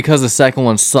 Mainly because the second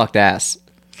one sucked ass.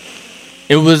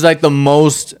 It was like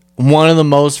one of the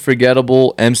most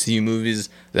forgettable MCU movies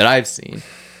that I've seen.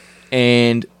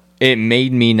 And it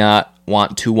made me not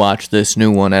want to watch this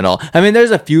new one at all. I mean,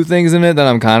 there's a few things in it that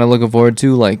I'm kind of looking forward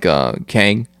to, like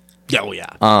Kang. Oh, yeah.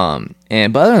 But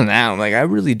other than that, I'm like, I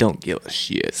really don't give a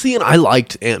shit. See, and I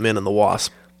liked Ant-Man and the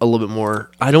Wasp a little bit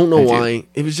more. I don't know why.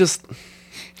 It was just...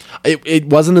 It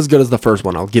wasn't as good as the first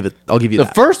one. I'll give you The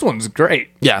that. first one's great.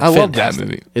 Yeah, I love that fantastic.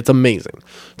 movie. It's amazing.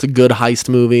 It's a good heist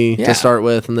movie Yeah. to start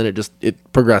with, and then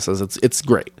it progresses. It's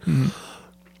great.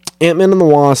 Ant-Man and the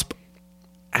Wasp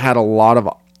had a lot of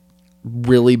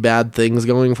really bad things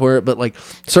going for it, but like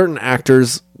certain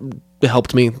actors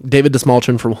helped me. David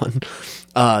Desmalchin for one.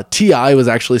 T.I. was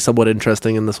actually somewhat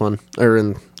interesting in this one, or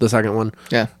in the second one.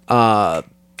 Yeah. I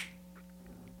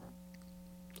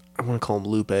want to call him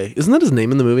Lupe. Isn't that his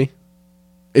name in the movie?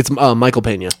 It's Michael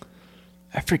Pena.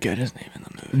 I forget his name in the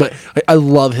movie. But I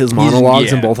love his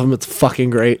monologues in yeah. both of them. It's fucking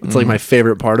great. It's like my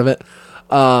favorite part of it.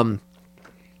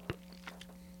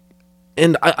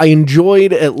 And I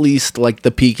enjoyed at least like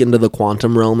the peek into the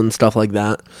quantum realm and stuff like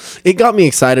that. It got me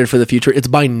excited for the future. It's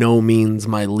by no means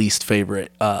my least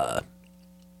favorite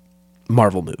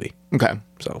Marvel movie. Okay.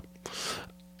 So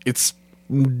it's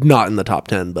not in the top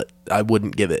 10, but I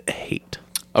wouldn't give it hate.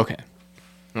 Okay.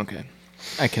 I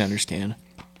can understand.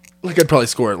 Like I'd probably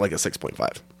score it like a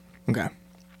 6.5,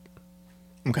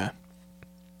 Okay.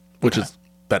 which is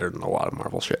better than a lot of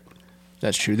Marvel shit.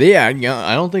 That's true. I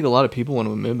don't think a lot of people want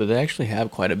to admit, but they actually have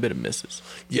quite a bit of misses.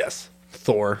 Yes.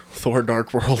 Thor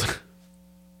Dark World.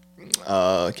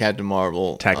 Captain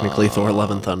Marvel. Technically Thor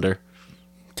Love and Thunder.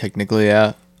 Technically,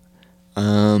 yeah.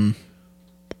 Iron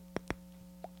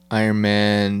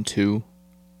Man 2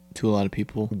 to a lot of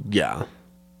people. Yeah.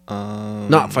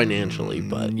 Not financially,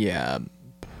 but Yeah.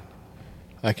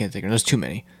 I can't think of it. There's too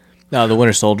many. No, The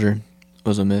Winter Soldier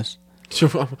was a miss.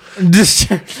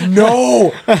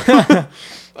 no.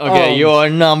 Okay, you're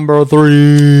number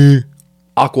 3.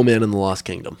 Aquaman and the Lost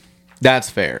Kingdom. That's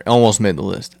fair. Almost made the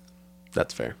list.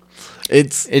 That's fair.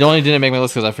 It only didn't make my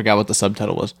list because I forgot what the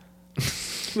subtitle was.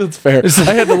 That's fair.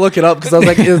 I had to look it up because I was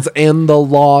like, it's and the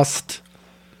Lost.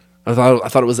 I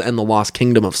thought it was and the Lost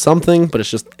Kingdom of something, but it's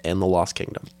just and the Lost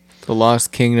Kingdom. The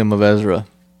Lost Kingdom of Ezra.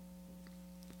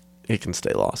 It can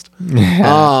stay lost.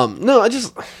 No,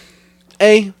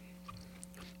 I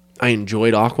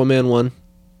enjoyed Aquaman 1.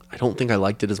 I don't think I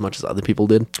liked it as much as other people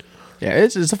did. Yeah,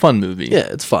 it's a fun movie. Yeah,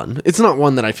 it's fun. It's not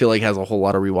one that I feel like has a whole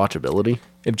lot of rewatchability.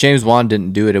 If James Wan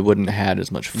didn't do it, it wouldn't have had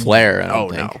as much flair, I don't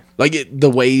think. No. Like the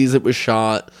ways it was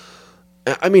shot.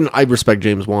 I mean, I respect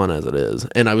James Wan as it is.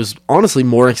 And I was honestly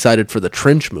more excited for the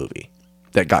Trench movie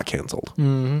that got canceled.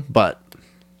 Mm-hmm. But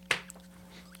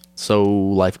so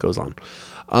life goes on.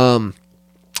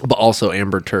 But also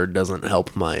Amber Turd doesn't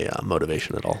help my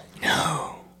motivation at all.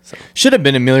 No. Should have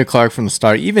been Emilia Clarke from the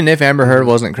start. Even if Amber Heard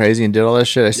wasn't crazy and did all that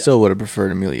shit, I still would have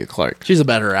preferred Emilia Clarke. She's a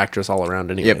better actress all around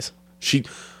anyways. Yep.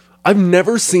 I've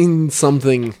never seen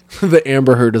something that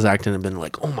Amber Heard has acted and been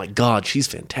like, oh my God, she's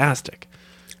fantastic.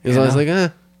 Because I was like,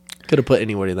 could have put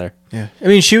anybody there. Yeah. I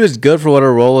mean, she was good for what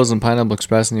her role was in Pineapple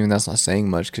Express, and even that's not saying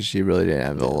much because she really didn't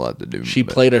have a whole lot to do. She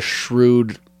played a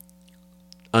shrewd,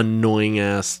 annoying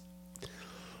ass,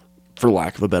 for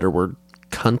lack of a better word,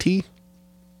 cunty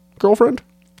girlfriend.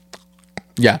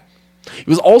 Yeah. It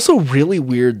was also really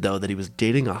weird, though, that he was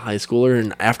dating a high schooler.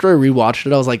 And after I rewatched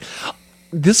it, I was like,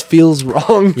 this feels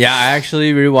wrong. Yeah, I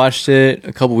actually rewatched it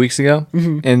a couple weeks ago.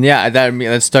 Mm-hmm. And yeah,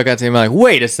 that stuck out to me. I'm like,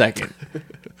 wait a second.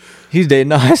 He's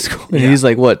dating a high school. And he's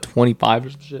like, what, 25 or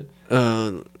some shit?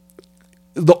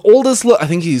 The oldest I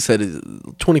think he said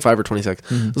 25 or 26.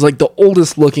 Mm-hmm. It was like the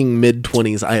oldest looking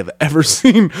mid-20s I have ever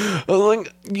seen. I was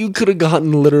like, you could have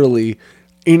gotten literally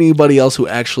anybody else who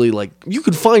actually, like, you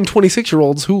could find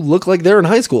 26-year-olds who look like they're in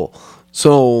high school.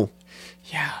 So,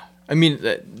 yeah. I mean,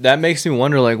 that makes me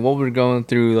wonder, like, what was going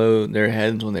through their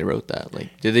heads when they wrote that?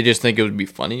 Like, did they just think it would be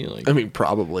funny? Like, I mean,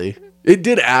 probably. It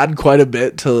did add quite a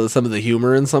bit to some of the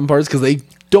humor in some parts because they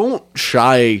don't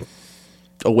shy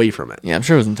away from it. Yeah, I'm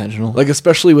sure it was intentional. Like,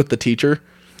 especially with the teacher.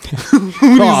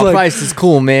 Price is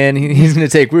cool, man. He's going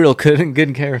to take real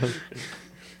good care of it.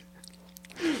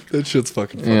 That shit's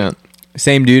fucking funny. Yeah.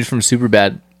 Same dude from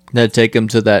Superbad that take him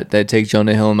to that take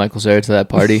Jonah Hill and Michael Cera to that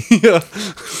party. Yeah.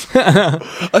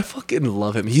 I fucking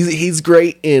love him. He's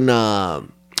great in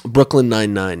Brooklyn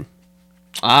Nine-Nine.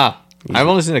 I've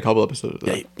only seen a couple episodes of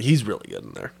that. Yeah, he's really good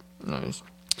in there. Nice.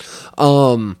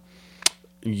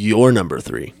 Your number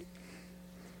 3.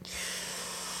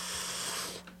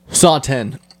 Saw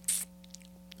 10.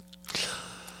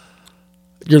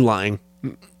 You're lying.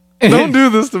 Don't do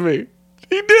this to me.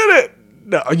 He did it.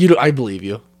 No, I believe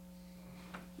you.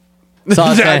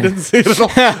 Saw I 10. didn't see it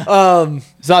at all.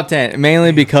 Saw 10.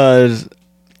 Mainly because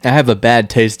I have a bad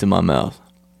taste in my mouth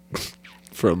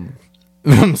From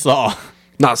from Saw.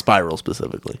 not Spiral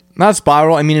specifically. Not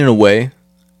Spiral. I mean, in a way.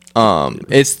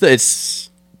 It's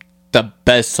the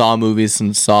best Saw movie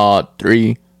since Saw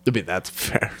 3. I mean, that's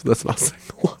fair. That's not saying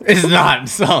a lot. It's not.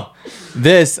 So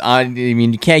this, I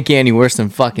mean, you can't get any worse than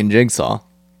fucking Jigsaw.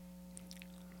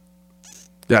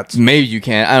 That's Maybe you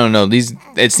can. I don't know.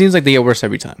 It seems like they get worse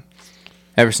every time.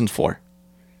 Ever since 4.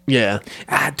 yeah.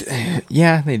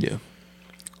 Yeah, they do.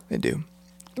 They do.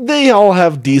 They all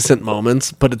have decent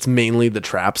moments, but it's mainly the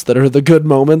traps that are the good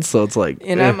moments. So it's like,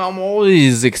 And I'm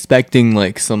always expecting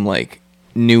like some like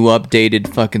new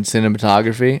updated fucking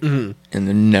cinematography, and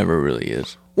there never really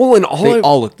is. well, and They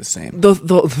all look the same.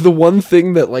 the one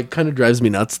thing that like kind of drives me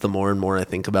nuts the more and more I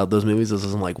think about those movies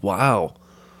is I'm like, wow,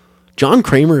 John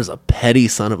Kramer is a petty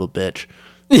son of a bitch.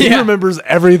 He Yeah. remembers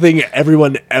everything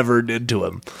everyone ever did to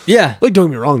him. Yeah. Like, don't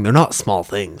get me wrong, they're not small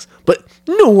things, but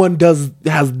no one has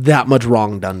that much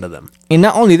wrong done to them And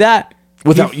not only that,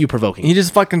 without you provoking. he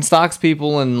just fucking stalks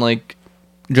people and like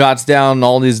jots down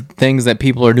all these things that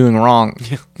people are doing wrong.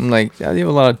 I'm like, yeah, you have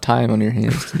a lot of time on your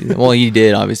hands to do that. Well, he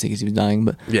did, obviously, because he was dying,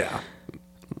 but Yeah.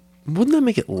 Wouldn't that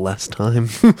make it less time?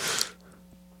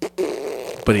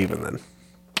 But even then.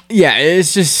 yeah,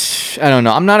 it's just, I don't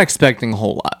know. I'm not expecting a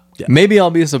whole lot. Yeah. Maybe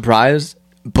I'll be surprised,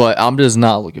 but I'm just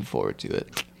not looking forward to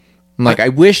it. I'm like, I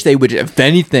wish they would, if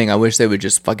anything, I wish they would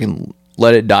just fucking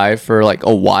let it die for like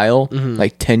a while,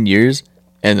 like 10 years,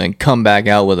 and then come back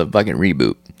out with a fucking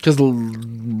reboot. Because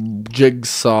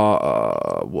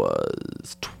Jigsaw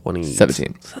was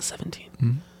 17.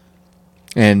 17.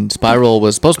 And Spiral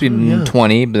was supposed to be yeah.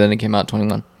 20, but then it came out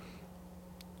 21.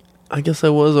 I guess I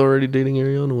was already dating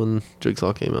Ariana when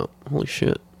Jigsaw came out. Holy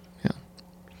shit. Yeah.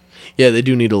 Yeah, they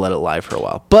do need to let it lie for a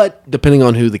while. But depending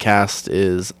on who the cast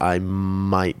is, I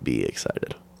might be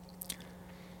excited.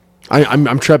 I'm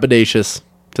trepidatious,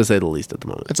 to say the least, at the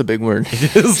moment. That's a big word.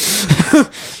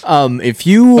 If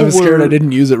you I was scared I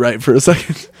didn't use it right for a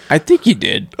second. I think you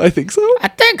did. I think so. I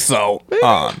think so.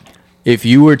 If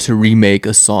you were to remake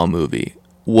a Saw movie,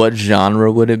 what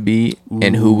genre would it be,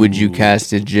 and who would you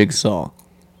cast as Jigsaw?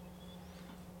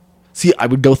 See, I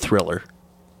would go thriller.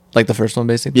 Like the first one,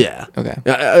 basically? Yeah. Okay.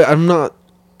 I'm not...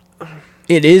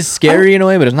 It is scary in a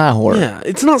way, but it's not horror. Yeah,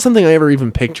 it's not something I ever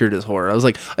even pictured as horror. I was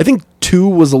like, I think 2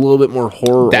 was a little bit more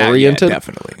horror-oriented. Yeah,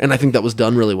 definitely. And I think that was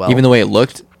done really well. Even the way it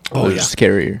looked, Oh, was yeah.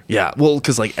 scarier. Yeah, well,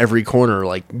 because like every corner,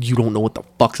 like you don't know what the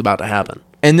fuck's about to happen.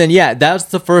 And then, yeah, that's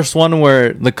the first one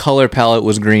where the color palette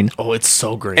was green. Oh, it's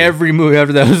so green. Every movie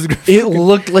after that was green. It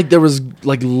looked like there was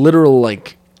like literal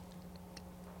like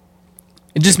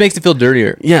It just makes it feel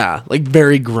dirtier. yeah, like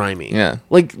very grimy. Yeah.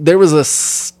 like there was a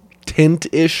tint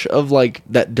ish of like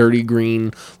that dirty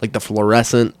green, like the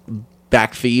fluorescent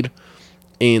backfeed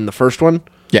in the first one,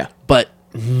 Yeah. but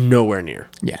nowhere near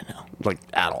Yeah, no. like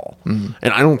at all. And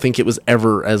I don't think it was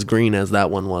ever as green as that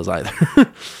one was either.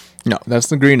 No, that's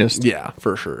the greenest. Yeah,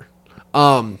 for sure.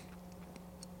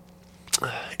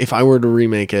 If I were to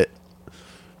remake it,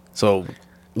 so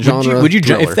genre, Would you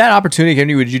thriller. if that opportunity came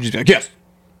to you, would you just be like, yes?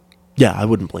 Yeah, I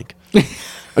wouldn't blink.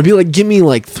 I'd be like, give me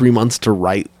like 3 months to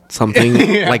write something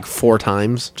Yeah. like 4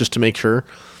 times just to make sure.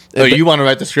 Oh, you want to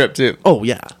write the script too? Oh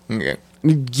yeah, Okay.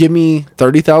 give me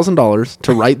 $30,000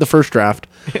 to write the first draft,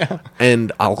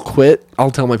 and I'll quit.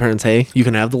 I'll tell my parents, hey, you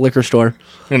can have the liquor store.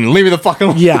 And leave me the fuck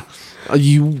alone. Yeah,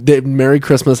 Merry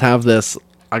Christmas. Have this.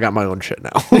 I got my own shit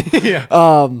now. Yeah.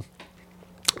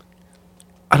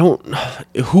 I don't.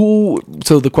 Who?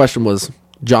 So the question was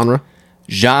genre.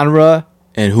 Genre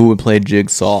and who would play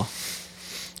Jigsaw?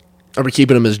 Are we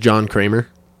keeping him as John Kramer?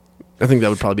 I think that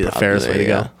would probably be the fairest way to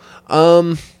yeah.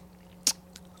 go.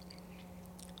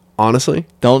 Honestly,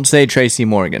 Don't say Tracy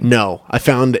Morgan. no. I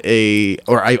found I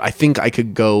think I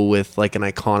could go with like an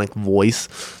iconic voice.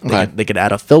 Okay. They could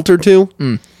add a filter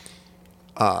to.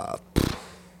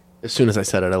 As soon as I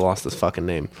said it, I lost this fucking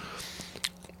name.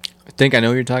 I think I know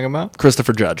who you're talking about.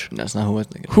 Christopher Judge. That's not who I was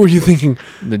thinking. Who are you thinking?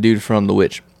 The dude from The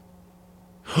Witch.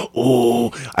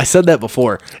 Oh, I said that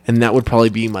before, and that would probably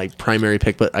be my primary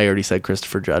pick, but I already said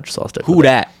Christopher Judge, so I'll stick Who with it.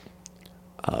 that?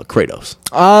 Kratos.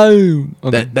 Oh,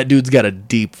 okay. That dude's got a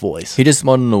deep voice. He just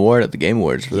won an award at the Game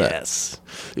Awards for that. Yes,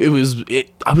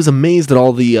 I was amazed at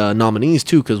all the nominees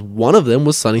too, because one of them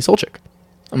was Sonny Solchik.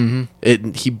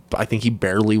 I think he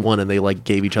barely won, and they like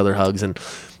gave each other hugs, and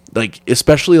like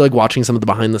especially like watching some of the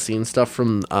behind the scenes stuff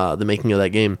from the making of that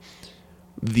game.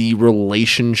 The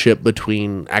relationship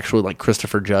between actually like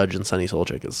Christopher Judge and Sonny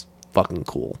Solchik is fucking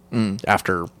cool.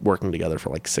 After working together for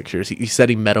like 6 years, he said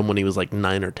he met him when he was like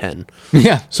 9 or 10.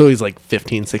 Yeah. So he's like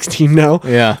 15, 16 now.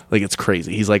 Yeah. Like it's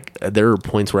crazy. He's like, there are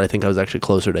points where I think I was actually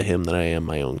closer to him than I am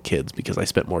my own kids because I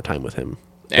spent more time with him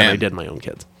than I did my own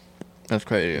kids. That's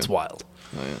crazy. It's wild.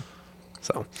 Oh, yeah.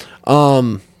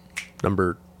 So,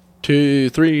 number 2,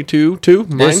 3, 2.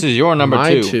 This is your number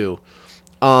my 2.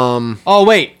 Oh,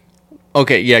 wait.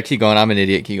 Okay, yeah, keep going. I'm an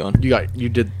idiot. Keep going. You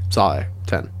did Saw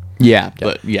 10. Yeah,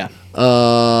 but yeah.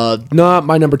 No,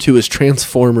 my number 2 is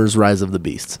Transformers: Rise of the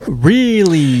Beasts.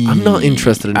 Really? I'm not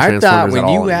interested in Transformers I thought when at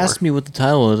all you anymore. asked me what the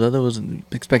title was, I was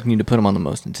expecting you to put them on the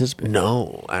most anticipated.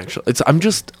 No, actually,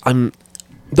 I'm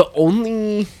the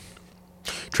only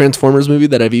Transformers movie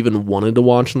that I've even wanted to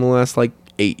watch in the last like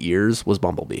 8 years was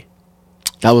Bumblebee.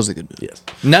 That was a good movie. Yes.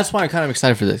 And that's why I'm kind of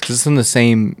excited for this, because it's in the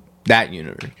same, that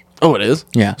universe. Oh, it is?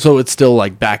 Yeah. So it's still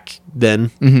like back then,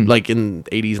 like in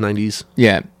 80s, 90s?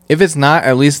 Yeah. If it's not,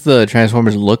 at least the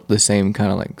Transformers look the same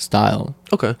kind of like style.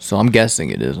 Okay. So I'm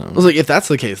guessing it is. I was like, if that's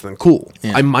the case, then cool.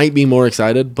 Yeah. I might be more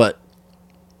excited, but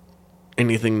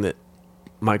anything that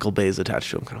Michael Bay is attached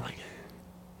to, I'm kind of like,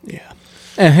 Yeah.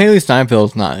 And Haley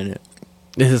Steinfeld's not in it.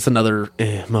 this is another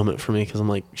moment for me because I'm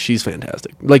like, she's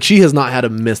fantastic. Like, she has not had a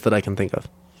miss that I can think of.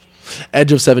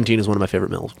 Edge of 17 is one of my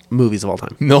favorite movies of all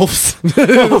time. MILFs?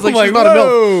 I was like, she's not a MILF.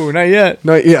 Whoa, not yet.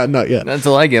 Not yet.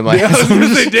 Until I get my I was going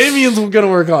to say, Damien's going to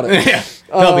work on it. Yeah.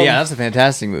 No, but yeah, that's a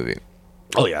fantastic movie.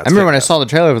 Oh, yeah. I remember when I saw the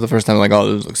trailer for the first time, like,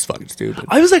 oh, this looks fucking stupid.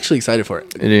 I was actually excited for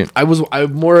it. It is. I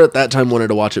more at that time wanted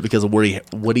to watch it because of Woody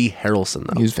Harrelson,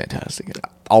 though. He was fantastic.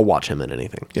 I'll watch him in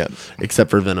anything. Yeah. Except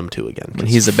for Venom 2 again. When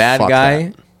he's a bad Fuck guy,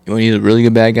 that. when he's a really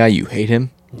good bad guy, you hate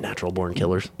him. Natural born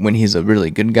killers. When he's a really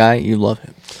good guy, you love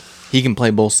him. He can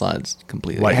play both sides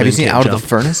completely. White Have you Man seen Can't Out Jump. of the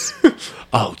Furnace?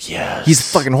 Oh, yes.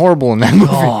 He's fucking horrible in that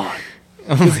movie. God.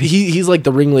 He's like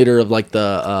the ringleader of like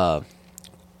the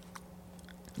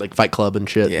like Fight Club and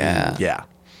shit. Yeah. And yeah.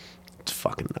 It's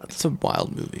fucking nuts. It's a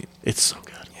wild movie. It's so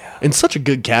good. Yeah. And such a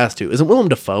good cast too. Isn't Willem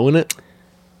Dafoe in it?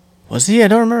 Was he? I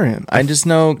don't remember him. I just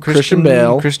know Christian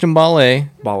Bale. Christian Ballet,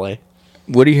 Ballet.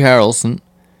 Woody Harrelson,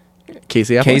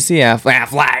 Casey Affleck. Casey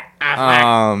Affleck.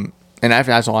 And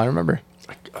after that's all I remember.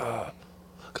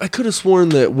 I could have sworn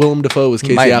that Willem Dafoe was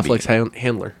Casey might be. Affleck's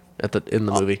handler in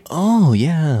the movie. Oh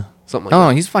yeah. Something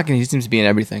like that. He seems to be in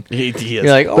everything. He is.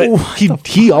 You're like, But oh,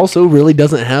 he also really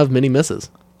doesn't have many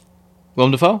misses.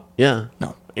 Willem Dafoe? Yeah.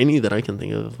 No. Any that I can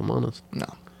think of, if I'm honest. No.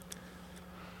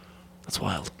 That's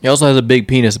wild. He also has a big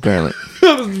penis, apparently.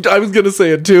 I was going to say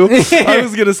it too. I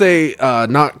was going to say,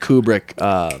 not Kubrick,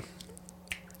 The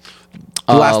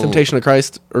Last Temptation of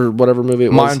Christ, or whatever movie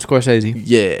it Martin was. Scorsese.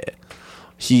 Yeah.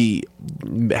 He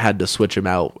had to switch him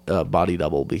out, body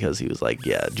double, because he was like,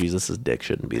 yeah, Jesus' dick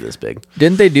shouldn't be this big.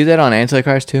 Didn't they do that on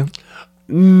Antichrist too?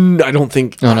 I don't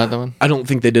think. No, not that one. I don't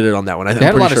think they did it on that one. They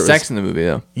had a lot of sex in the movie,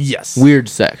 though. Yes. Weird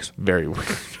sex. Very weird.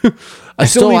 I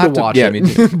still need have to watch yeah, it.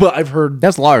 me too. But I've heard.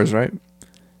 That's Lars, right?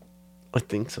 I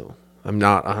think so. I'm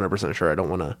not 100% sure. I don't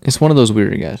want to. It's one of those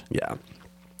weird guys. Yeah.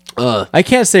 I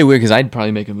can't say weird because I'd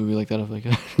probably make a movie like that if I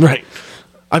could. Right.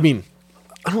 I mean,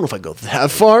 I don't know if I go that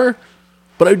far,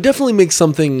 but I would definitely make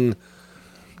something.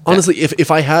 Honestly, if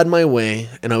I had my way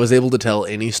and I was able to tell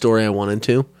any story I wanted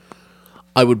to,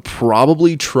 I would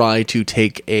probably try to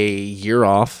take a year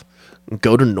off,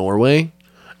 go to Norway,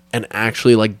 and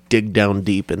actually like dig down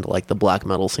deep into like the black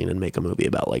metal scene and make a movie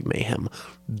about like mayhem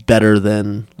better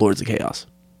than Lords of Chaos.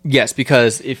 Yes,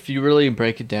 because if you really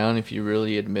break it down, if you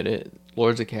really admit it,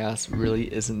 Lords of Chaos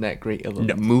really isn't that great of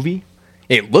a movie.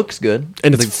 It looks good,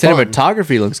 And the it's fun.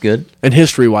 cinematography looks good. And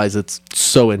history-wise, it's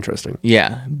so interesting.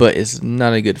 Yeah, but it's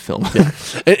not a good film.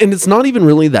 And it's not even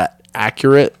really that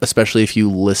accurate, especially if you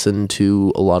listen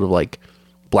to a lot of like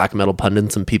black metal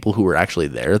pundits and people who were actually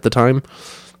there at the time.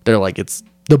 They're like,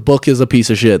 the book is a piece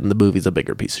of shit and the movie's a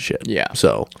bigger piece of shit. Yeah.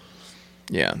 So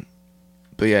Yeah,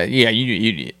 but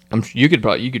you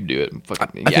could do it.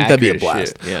 Fucking, I think that'd be a accurate as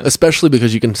blast. shit. Yeah. Especially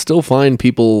because you can still find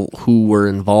people who were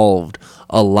involved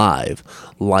alive,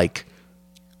 like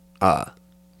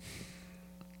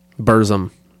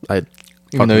Burzum.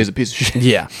 Even though he's a piece of shit.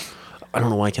 Yeah. I don't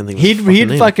know why I can't think of He'd his fucking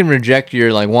name. fucking reject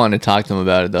your like wanting to talk to him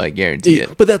about it. Though I guarantee Yeah,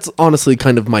 it. but that's honestly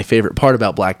kind of my favorite part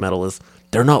about black metal is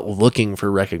they're not looking for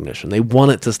recognition. They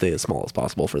want it to stay as small as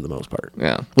possible for the most part.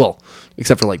 Yeah. Well,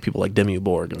 except for like people like Demi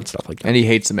Borg and stuff like that. And he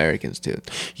hates Americans too.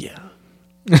 Yeah.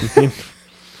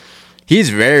 He's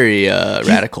very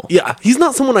radical. Yeah, he's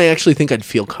not someone I actually think I'd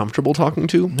feel comfortable talking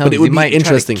to. No, but it would he be might try to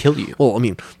interesting. kill you. Well, I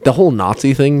mean, the whole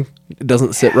Nazi thing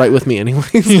doesn't sit right with me,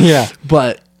 anyways. Yeah.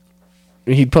 But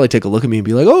he'd probably take a look at me and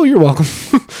be like, "Oh, you're welcome."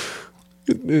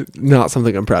 Not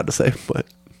something I'm proud to say, but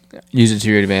Use it to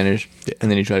your advantage, and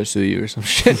then he try to sue you or some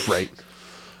shit. right.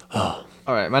 All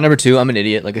right, my number 2. I'm an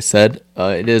idiot. Like I said,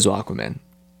 it is Aquaman.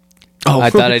 Oh, I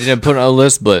thought I didn't put it on a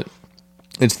list, but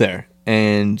it's there,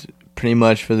 and pretty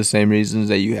much for the same reasons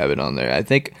that you have it on there. I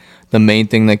think the main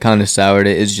thing that kind of soured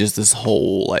it is just this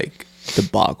whole like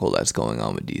debacle that's going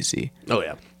on with DC. Oh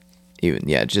yeah. Even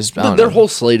just I Their don't know. whole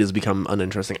slate has become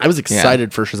uninteresting. I was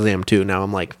excited for Shazam 2. Now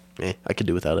I'm like, I could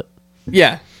do without it.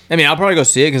 Yeah, I mean, I'll probably go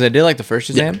see it because I did like the first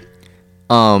Shazam.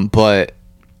 But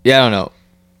yeah, I don't know.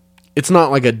 It's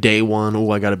not like a day one. Oh,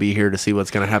 I got to be here to see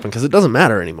what's going to happen because it doesn't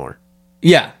matter anymore.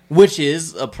 Yeah, which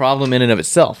is a problem in and of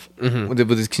itself with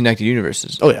these connected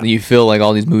universes. Oh, yeah. You feel like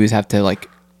all these movies have to like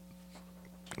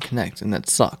connect, and that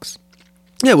sucks.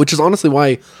 Yeah, which is honestly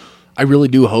why I really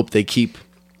do hope they keep,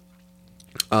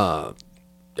 and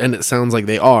it sounds like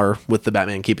they are with the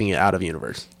Batman keeping it out of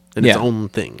universe and its Yeah. own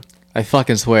thing. I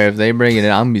fucking swear, if they bring it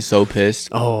in, I'm gonna be so pissed.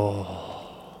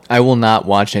 Oh, I will not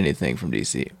watch anything from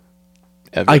DC.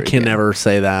 Ever I can again. never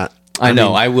say that. I know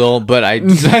mean, I will, but I'd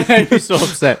be so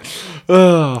upset.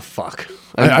 oh fuck.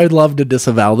 I'd love to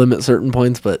disavow them at certain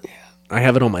points, but I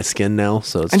have it on my skin now,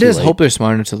 so it's I too just late. hope they're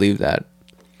smart enough to leave that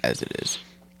as it is,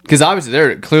 because obviously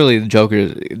they're clearly the Joker.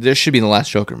 This should be the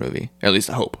last Joker movie, or at least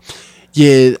I hope.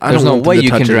 Yeah, I There's don't no want them way to you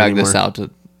can touch it drag this anymore. out to.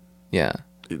 Yeah.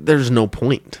 There's no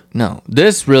point. No,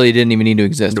 this really didn't even need to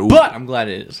exist. No. But I'm glad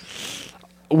it is.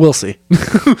 We'll see.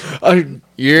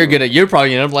 You're probably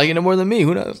gonna end up liking it more than me.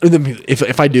 Who knows?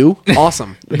 If I do,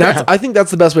 awesome. I think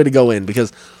that's the best way to go in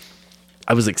because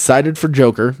I was excited for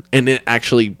Joker and it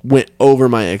actually went over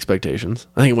my expectations.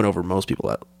 I think it went over most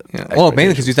people. Yeah. Well,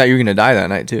 mainly because you thought you were gonna die that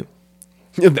night too.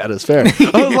 That is fair.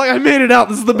 I was like, I made it out.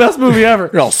 This is the best movie ever.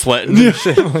 You're all sweating. And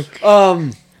shit. Like,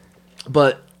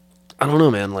 But I don't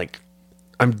know, man. Like,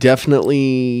 I'm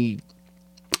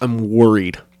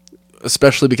worried,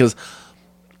 especially because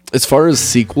as far as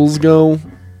sequels go,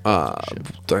 I'm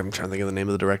trying to think of the name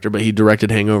of the director, but he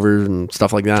directed Hangover and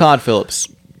stuff like that. Todd Phillips.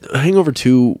 Hangover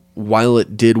 2, while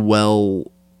it did well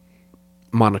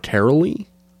monetarily,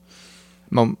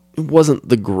 it wasn't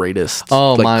the greatest.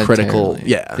 Monetarily. Critical.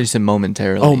 Yeah. They said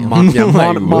momentarily. Oh, Yeah,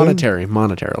 like,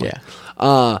 monetarily.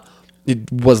 Yeah.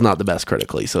 It was not the best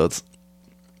critically, so it's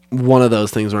one of those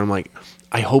things where I'm like,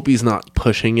 I hope he's not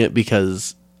pushing it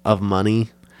because of money.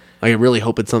 Like, I really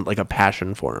hope it's something like a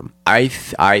passion for him. I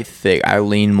think I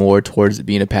lean more towards it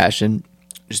being a passion,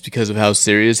 just because of how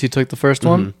serious he took the first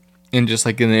one, and just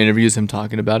like in the interviews, him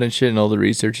talking about it and shit, and all the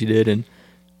research he did, and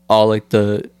all like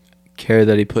the care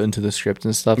that he put into the script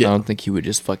and stuff. Yeah. I don't think he would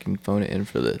just fucking phone it in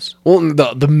for this. Well,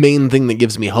 the main thing that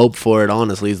gives me hope for it,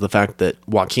 honestly, is the fact that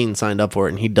Joaquin signed up for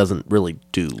it, and he doesn't really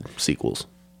do sequels.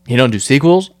 He don't do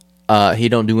sequels. He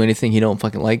don't do anything he don't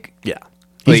fucking like. Yeah.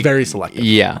 He's Like, very selective.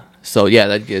 Yeah. So yeah,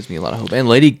 that gives me a lot of hope. And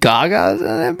Lady Gaga's in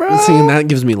it, bro. Seeing that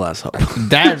gives me less hope.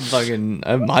 That fucking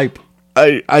I'm hype.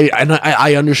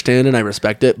 I understand and I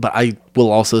respect it, but I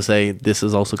will also say this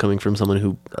is also coming from someone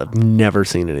who I've never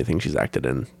seen anything she's acted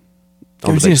in. You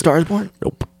ever seen A Star Is Born?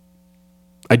 Nope.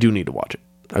 I do need to watch it.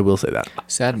 I will say that.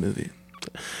 Sad movie.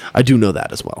 I do know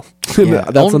that as well. Yeah.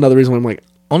 That's another reason why I'm like,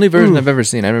 Only version I've ever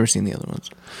seen. I've never seen the other ones.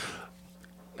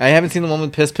 I haven't seen the one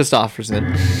with Pissed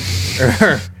Offerson.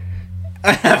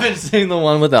 I haven't seen the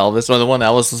one with Elvis, or the one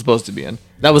Elvis was supposed to be in.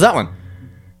 That was that one.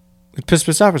 With Pissed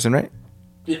Offerson, right?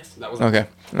 yes, that was Okay.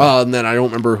 And then I don't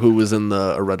remember who was in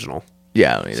the original.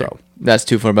 Yeah, I don't either. So. That's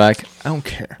too far back. I don't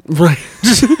care. Right.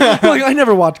 Like, I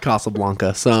never watched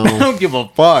Casablanca, so I don't give a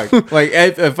fuck. Like,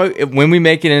 if when we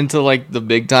make it into like the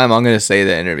big time, I'm gonna say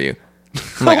the interview.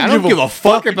 I'm like, I don't give a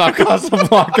fuck about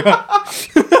Casablanca.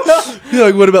 you're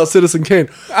like, what about Citizen Kane?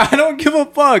 I don't give a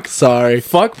fuck. Sorry.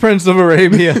 Fuck Prince of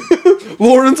Arabia.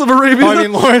 Lawrence of Arabia. I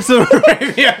mean Lawrence of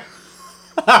Arabia.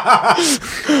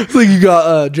 It's like you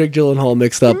got Jake Gyllenhaal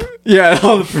mixed up. Yeah,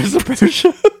 all the Prince of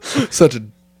Persia. Such a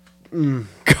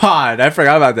God, I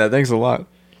forgot about that. Thanks a lot.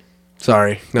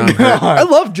 sorry. No, I'm hurt. I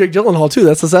love Jake Gyllenhaal too.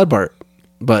 That's the sad part,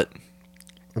 but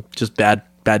just bad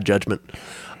judgment.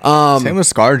 Same with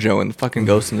ScarJo and fucking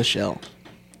Ghost in the Shell.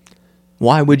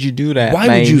 Why would you do that? Why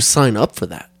man? would you sign up for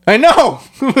that? I know.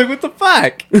 Like, what the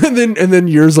fuck? And then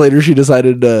years later, she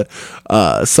decided to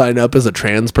sign up as a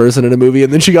trans person in a movie,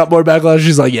 and then she got more backlash.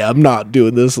 She's like, "Yeah, I'm not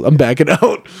doing this. I'm backing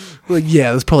out." Like,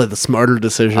 yeah, that's probably the smarter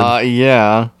decision.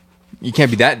 Yeah. You can't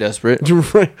be that desperate.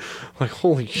 Right? Like,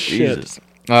 holy shit! Jesus.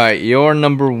 All right, your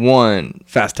number 1.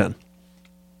 Fast 10.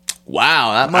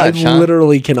 Wow, that I much, huh?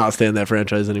 literally cannot stand that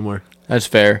franchise anymore. That's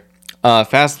fair.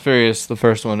 Fast and Furious, the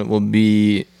first one, it will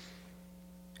be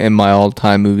in my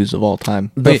all-time movies of all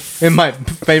time. In my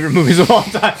favorite movies of all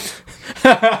time.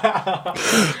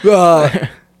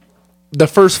 The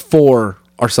first 4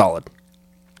 are solid,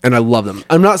 and I love them.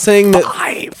 I'm not saying that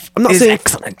 5 I'm not is saying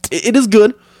excellent. It is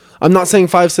good. I'm not saying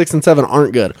 5, 6, and 7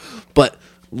 aren't good, but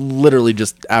literally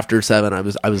just after 7, I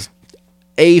was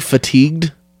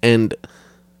fatigued and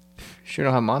Sure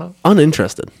don't have mono?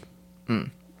 uninterested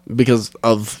because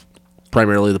of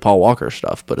primarily the Paul Walker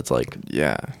stuff. But it's like,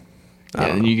 Yeah. Yeah,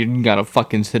 and you gotta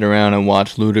fucking sit around and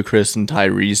watch Ludacris and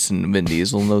Tyrese and Vin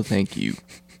Diesel. No, thank you.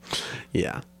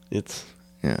 yeah, it's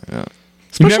Yeah.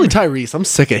 especially Tyrese. I'm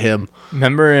sick of him.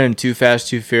 Remember in Too Fast,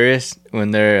 Too Furious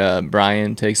when they're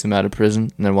Brian takes him out of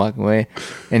prison and they're walking away,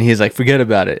 and he's like, "Forget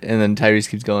about it," and then Tyrese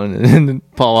keeps going, and then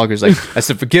Paul Walker's like, "I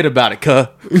said, forget about it, cuh."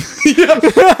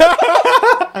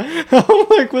 I'm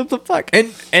like, what the fuck?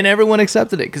 And everyone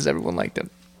accepted it because everyone liked him.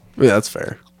 Yeah, that's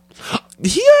fair.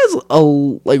 He has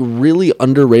a really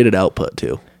underrated output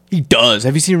too. He does.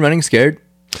 Have you seen Running Scared?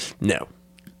 No.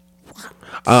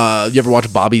 You ever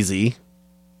watch Bobby Z?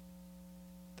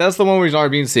 That's the one where he's an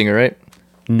R&B singer, right?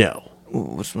 No. Ooh,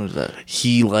 which one is that?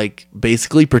 He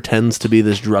basically pretends to be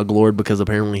this drug lord because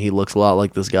apparently he looks a lot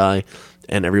like this guy,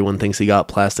 and everyone thinks he got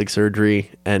plastic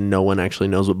surgery, and no one actually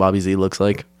knows what Bobby Z looks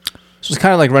like. So it's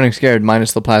kind of like Running Scared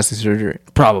minus the plastic surgery.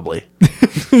 Probably.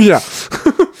 Yeah.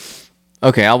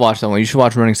 Okay, I'll watch that one. You should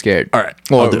watch Running Scared. All right,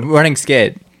 Well, I'll do it. Running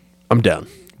Scared. I'm down.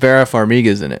 Vera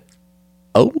Farmiga's in it.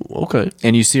 Oh, okay.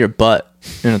 And you see her butt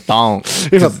in a thong.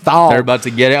 It's a thong. They're about to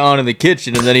get it on in the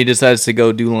kitchen, and then he decides to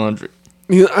go do laundry.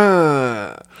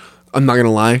 I'm not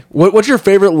gonna lie. What's your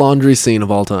favorite laundry scene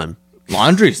of all time?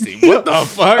 Laundry scene? What the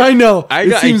fuck? I know.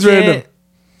 It seems random.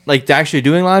 Like actually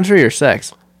doing laundry or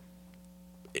sex?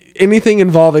 Anything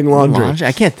involving laundry.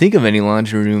 I can't think of any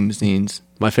laundry room scenes.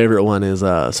 My favorite one is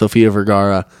Sofia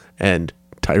Vergara and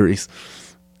Tyrese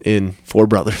in Four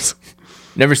Brothers.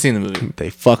 Never seen the movie. They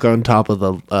fuck on top of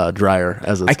the dryer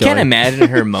as it's I can't going. imagine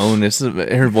her moan.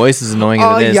 Her voice is annoying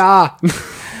as it is. yeah.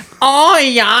 Oh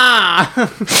yeah.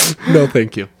 No,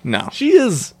 thank you. No, She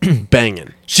is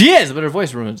banging. she is, but her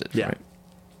voice ruins it. Yeah. Right?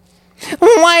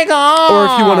 Oh my god.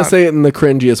 Or if you want to say it in the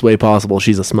cringiest way possible,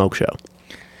 she's a smoke show.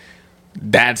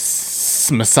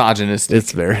 That's misogynist.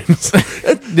 It's very.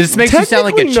 This makes you sound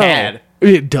like a Technically, no. Chad.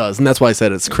 It does, and that's why I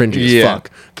said it's cringy as Yeah.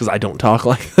 fuck, because I don't talk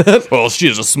like that. Well, she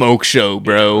is a smoke show,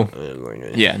 bro.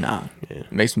 Yeah. Yeah, nah.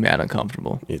 It makes me mad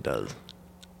uncomfortable. It does.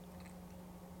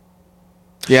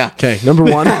 Yeah. Okay, number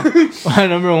one. My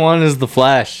number 1 is The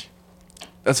Flash.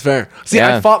 That's fair. See,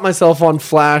 Yeah. I fought myself on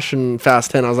Flash and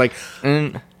Fast 10. I was like,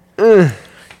 And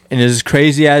as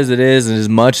crazy as it is, and as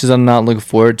much as I'm not looking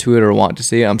forward to it or want to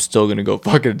see it, I'm still gonna go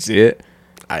fucking see it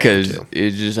I am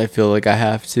because too. I feel like I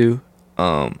have to.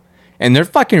 And they're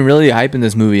fucking really hyping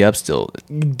this movie up still.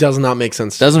 It does not make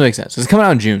sense. doesn't make sense. It's coming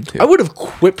out in June too. I would have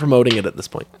quit promoting it at this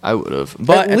point. I would have,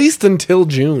 but At least until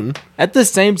June. at the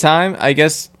same time, I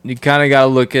guess you kind of gotta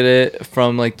look at it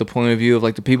from like the point of view of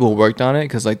like the people who worked on it,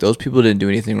 because like those people didn't do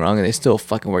anything wrong and they still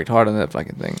fucking worked hard on that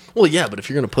fucking thing. Well, yeah, but if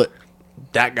you're going to put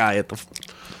that guy at the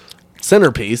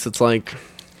centerpiece, it's like,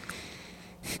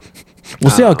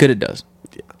 We'll see how good it does.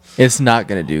 It's not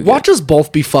gonna do good. watch us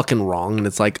both be fucking wrong, and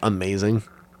it's like amazing.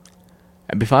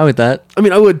 I'd be fine with that. I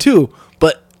mean, I would too,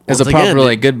 but As once a proper again,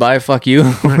 like goodbye, fuck you.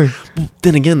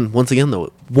 then again, once again, though,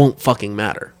 it won't fucking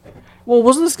matter. Well,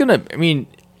 wasn't this gonna? I mean,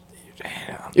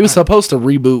 It was supposed to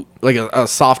reboot, like a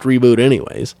soft reboot,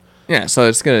 anyways. yeah. So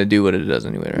it's gonna do what it does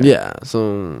anyway, right? Yeah,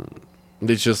 so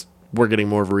it's just we're getting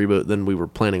more of a reboot than we were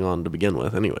planning on to begin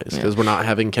with, anyways, because we're not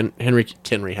having Henry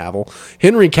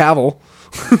Cavill,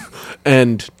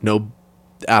 and no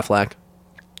Affleck.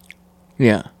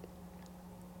 Yeah.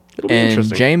 It'll be And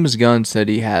interesting. James Gunn said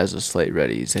he has a slate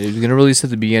ready. He said he was gonna release at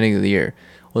the beginning of the year.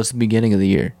 Well, it's the beginning of the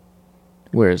year.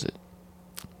 Where is it?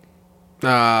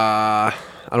 I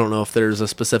don't know if there's a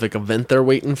specific event they're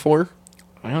waiting for.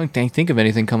 I don't think of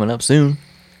anything coming up soon.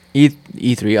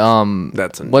 E3.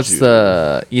 That's in what's June.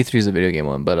 the E3 is a video game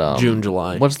one, but June,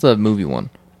 July. What's the movie one?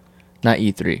 Not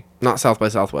E3. Not South by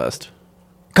Southwest.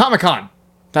 Comic-Con.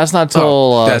 That's not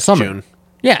till That's summer. June.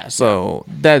 Yeah, so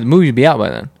that movie would be out by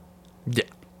then. Yeah.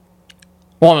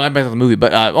 Well, not by the movie,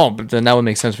 but but then that would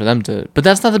make sense for them to. But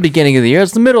that's not the beginning of the year;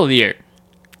 it's the middle of the year.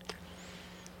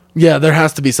 Yeah, there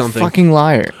has to be something. Fucking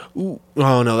liar. Ooh,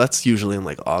 oh no, that's usually in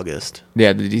like August.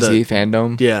 Yeah, the DC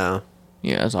fandom. Yeah,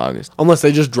 Yeah, it's August. unless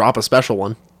they just drop a special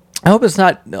one. I hope it's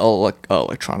not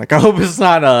electronic. I hope it's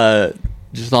not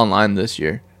just online this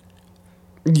year.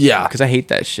 Yeah, Because I hate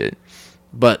that shit.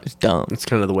 but It's dumb. it's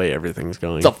kind of the way everything's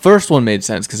going. The first one made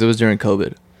sense because it was during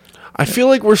COVID. I feel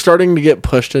like we're starting to get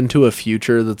pushed into a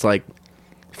future that's like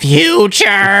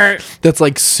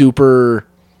super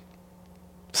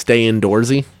stay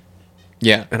indoorsy,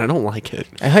 Yeah. and I don't like it.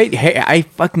 I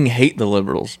fucking hate the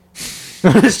liberals.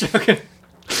 I'm just joking.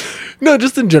 No,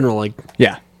 just in general, like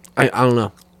Yeah. I don't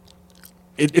know.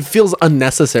 It feels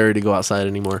unnecessary to go outside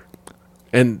anymore,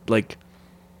 and like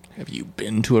Have you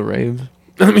been to a rave?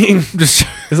 I mean, Just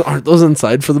aren't those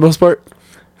inside for the most part?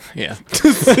 yeah.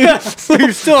 So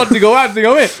you still have to go out to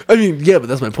go in. I mean, yeah, but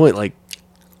that's my point. Like,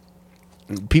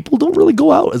 people don't really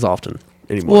go out as often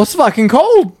anymore. Well, it's fucking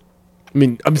cold. I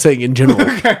mean, I'm saying in general,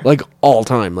 like all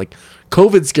time. Like,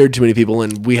 COVID scared too many people,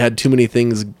 and we had too many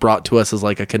things brought to us as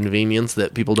like a convenience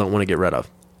that people don't want to get rid of.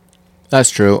 That's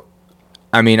true.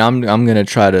 I mean, I'm gonna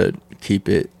try to keep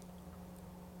it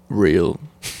real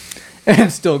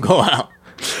and still go out.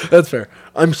 That's fair.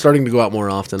 I'm starting to go out more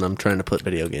often. I'm trying to put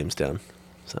video games down.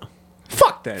 So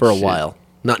Fuck that for a shit. while,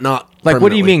 not Like, what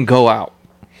do you permanently. mean go out?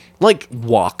 Like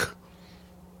walk,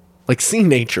 like see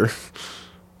nature,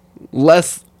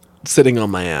 less sitting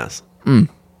on my ass.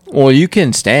 Well, you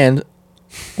can stand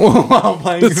while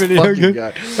playing a This video fucking game.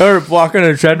 guy. Or walk on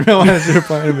a treadmill as you're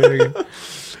playing a video game.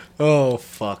 Oh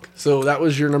fuck! So that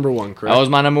was your number one, correct? That was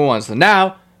my number one. So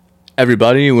now,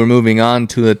 everybody, we're moving on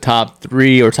to the top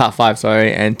 5,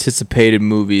 anticipated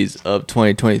movies of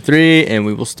 2023. And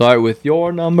we will start with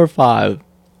your number 5,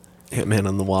 Hitman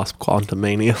and the Wasp: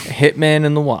 Quantumania. Hitman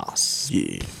and the Wasp.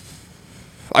 Yeah.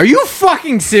 Are you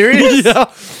fucking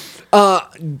serious?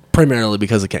 Primarily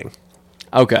because of King.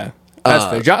 Okay. That's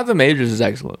fair. Jonathan Majors is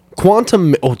excellent.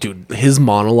 Oh, dude, his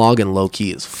monologue in Low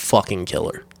Key is fucking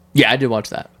killer. Yeah, I did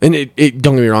watch that. And it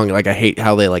don't get me wrong, like I hate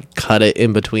how they like cut it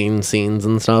in between scenes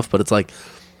and stuff, but it's like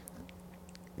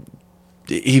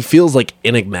he feels like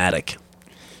enigmatic.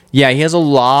 Yeah, he has a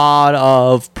lot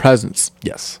of presence.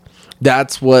 Yes.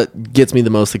 That's what gets me the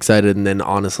most excited, and then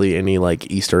honestly any like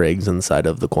Easter eggs inside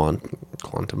of the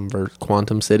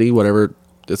Quantum City, whatever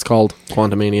it's called,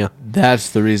 Quantumania.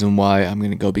 That's the reason why I'm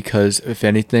going to go, because if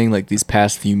anything, like these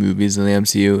past few movies in the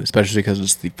MCU, especially because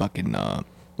it's the fucking,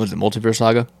 what is it, Multiverse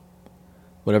Saga?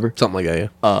 Whatever. Something like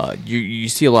that, yeah. You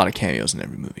see a lot of cameos in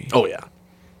every movie. Oh yeah.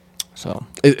 So,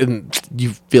 And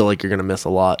you feel like you're going to miss a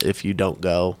lot if you don't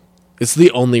go. It's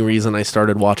the only reason I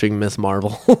started watching Miss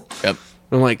Marvel. yep.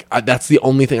 I'm like, that's the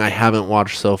only thing I haven't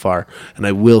watched so far. And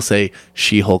I will say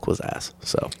She-Hulk was ass.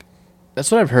 So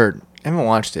That's what I've heard. I haven't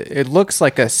watched it. It looks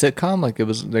like a sitcom, like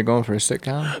they're going for a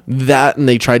sitcom. that, and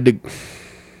they tried to...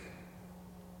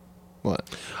 What?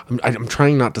 I'm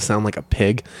trying not to sound like a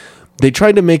pig. They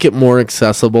tried to make it more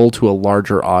accessible to a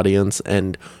larger audience,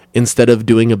 and instead of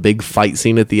doing a big fight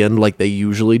scene at the end like they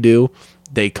usually do,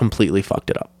 they completely fucked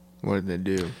it up. What did they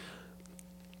do?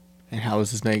 And how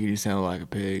is this making you sound like a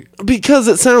pig? Because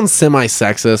it sounds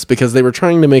semi-sexist, because they were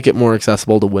trying to make it more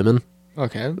accessible to women.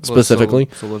 Okay. Specifically.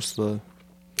 So what's the...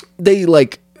 They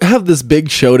like have this big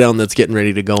showdown that's getting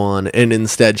ready to go on, and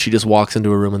instead she just walks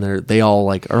into a room and they all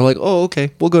like are like, oh,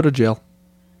 okay, we'll go to jail.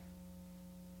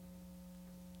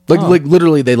 Like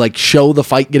literally they like show the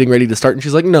fight getting ready to start, and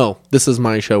she's like, no, this is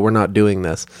my show, we're not doing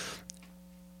this.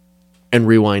 And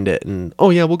rewind it, and oh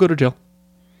yeah, we'll go to jail.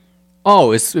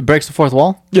 Oh, it breaks the fourth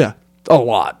wall? Yeah, a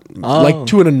lot. Oh. Like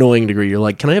to an annoying degree. You're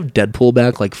like, can I have Deadpool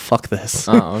back? Like, fuck this.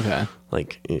 Oh, okay.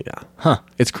 Like, yeah.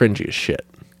 It's cringy as shit.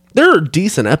 There are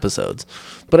decent episodes,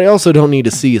 but I also don't need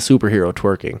to see a superhero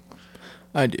twerking.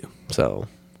 I do. So,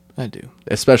 I do.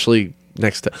 especially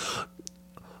next to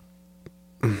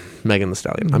Megan Thee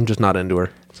Stallion. I'm just not into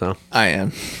her. So, I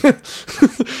am.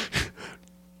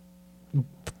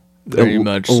 Very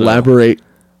much so. elaborate.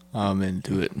 I'm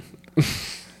into it.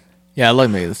 Yeah, I like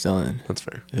Megan Thee Stallion. That's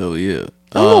fair. Hell yeah.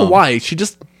 I don't know why.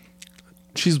 She's.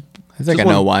 I think I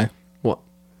know why. What?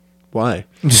 Why?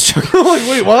 I'm just joking. Like,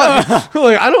 wait, what?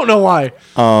 Like, I don't know why.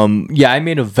 Yeah, I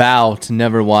made a vow to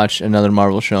never watch another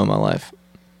Marvel show in my life.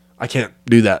 I can't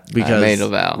do that because made a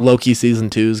vow. Loki season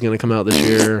 2 is going to come out this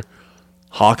year.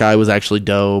 Hawkeye was actually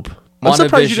dope. I'm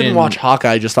surprised you didn't WandaVision- watch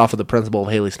Hawkeye just off of the principle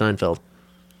of Haley Steinfeld.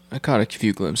 I caught a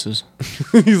few glimpses.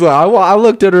 He's like, I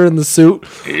looked at her in the suit.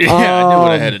 Yeah, I knew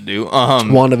what I had to do.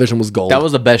 WandaVision was gold. That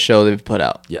was the best show they've put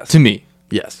out. Yes. To me.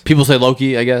 yes. People say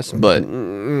Loki, I guess, but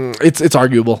It's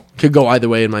arguable. Could go either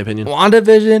way in my opinion.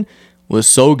 WandaVision was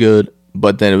so good.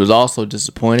 But then it was also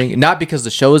disappointing. Not because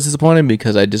the show was disappointing,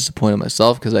 because I disappointed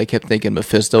myself because I kept thinking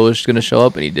Mephisto was going to show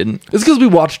up and he didn't. It's because we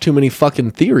watched too many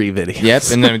fucking theory videos. Yep,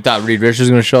 and then we thought Reed Richards was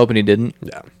going to show up and he didn't.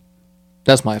 Yeah.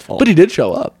 That's my fault. But he did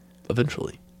show up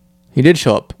eventually. He did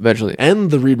show up eventually. And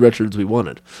the Reed Richards we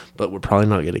wanted. But we're probably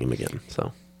not getting him again.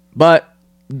 So. But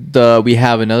we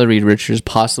have another Reed Richards,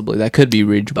 possibly. That could be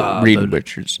Reed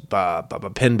Richards.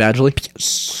 Penn Badgley?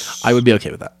 Yes. I would be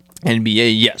okay with that.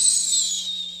 NBA, yes.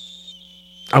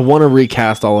 I want to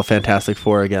recast all of Fantastic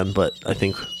Four again, but I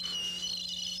think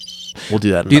we'll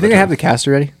do that. Do you think I have the cast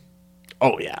already?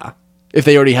 Oh, yeah. If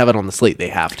they already have it on the slate, they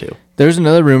have to. There's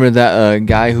another rumor that a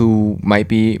guy who might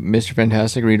be Mr.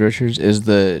 Fantastic, Reed Richards, is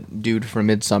the dude from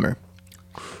Midsummer.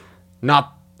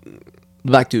 Not The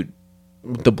black dude.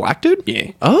 the black dude?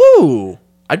 Yeah. Oh,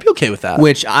 I'd be okay with that.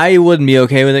 Which I wouldn't be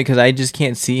okay with it because I just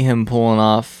can't see him pulling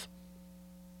off,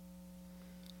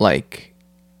 like...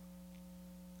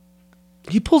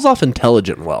 He pulls off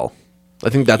intelligent well. I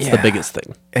think that's the Yeah. biggest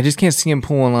thing. I just can't see him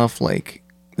pulling off, like,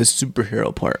 the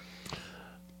superhero part.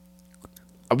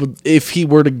 If he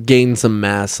were to gain some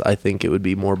mass, I think it would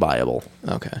be more viable.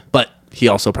 Okay. But he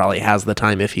also probably has the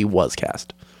time if he was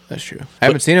cast. That's true. I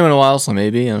haven't seen him in a while, so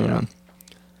maybe. I don't know.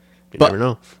 You But never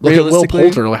know. Look at Will realistically-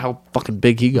 Poulter, look how fucking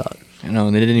big he got. I know,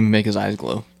 and they didn't even make his eyes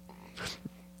glow.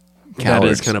 That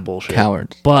is kind of bullshit.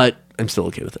 Cowards. But I'm still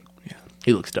okay with it. Yeah.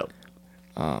 He looks dope.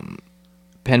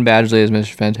 Penn Badgley as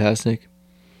Mr. Fantastic.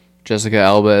 Jessica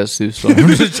Alba as Sue Storm.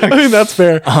 I mean, that's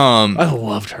fair. I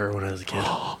loved her when I was a kid.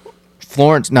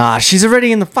 Florence, nah, she's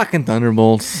already in the fucking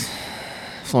Thunderbolts.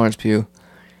 Florence Pugh.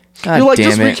 God You like damn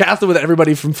just it. recast it with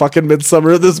everybody from fucking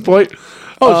Midsummer at this point.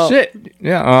 Oh shit.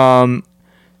 Yeah. And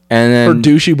Her then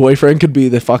douchey boyfriend could be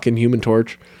the fucking Human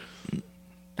Torch.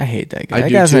 I hate that guy. I That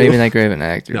do guy's not too. even that great of an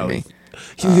actor No, to me.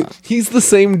 He's the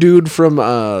same dude from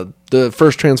the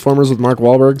first Transformers with Mark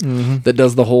Wahlberg that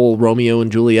does the whole Romeo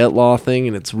and Juliet law thing,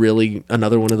 and it's really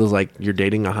another one of those, like, you're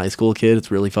dating a high school kid. It's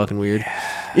really fucking weird.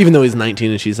 Even though he's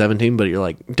 19 and she's 17, but you're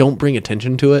like, don't bring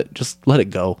attention to it. Just let it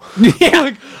go.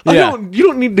 Yeah. You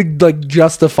don't need to, like,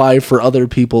 justify for other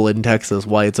people in Texas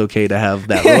why it's okay to have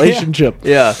that relationship.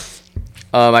 Yeah.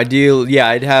 I'd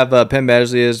have Penn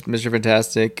Badgley as Mr.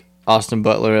 Fantastic, Austin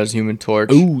Butler as Human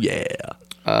Torch, Ooh, yeah.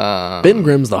 Ben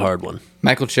Grimm's the hard one.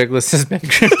 Michael Chiklis as Ben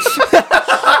Grimm.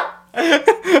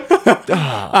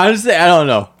 Honestly, I don't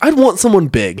know. I'd want someone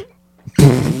big.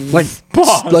 like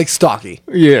stocky.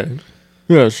 Yeah.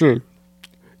 Yeah, sure.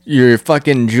 You're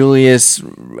fucking Julius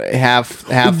half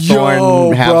Yo,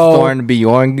 Thorn, half bro. Thorn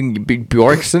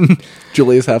Bjorkson.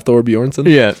 Julius Halfthor Bjornsson.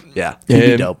 Yeah. Yeah, he'd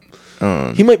be Him.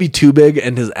 dope. He might be too big,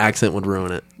 and his accent would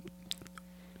ruin it.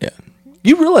 Yeah.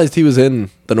 You realized he was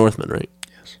in The Northman, right?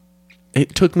 Yes.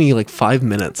 It took me like 5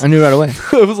 minutes. I knew right away.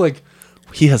 I was like,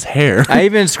 he has hair. I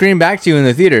even screamed back to you in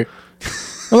the theater.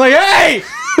 I'm like, hey,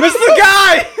 it's the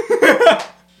guy.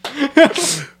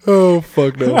 Oh,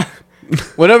 fuck no.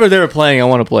 Whatever they were playing, I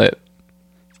want to play it.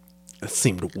 That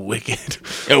seemed wicked.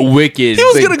 Wicked. He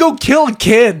was going to go kill a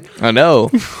kid. I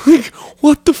know. Like,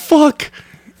 what the fuck?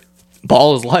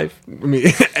 Ball is life. I mean,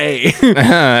 hey.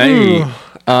 Hey.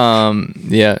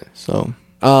 Yeah, so.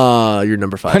 You're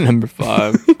number 5. Number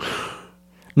 5.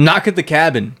 Knock at the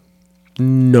Cabin.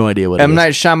 No idea what it M. is.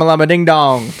 Night Shyamalan Ding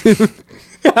Dong.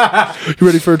 You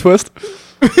ready for a twist?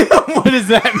 What does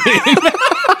that mean?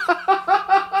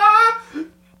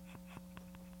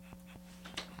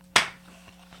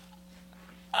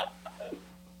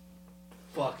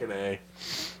 Fucking A.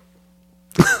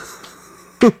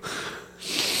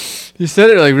 You said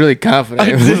it like really confident.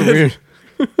 It was weird.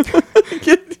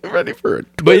 Get ready for it.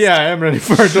 But yeah, I am ready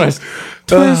for a twist.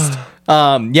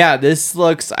 Yeah, this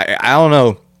looks, I don't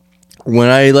know. When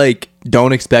I like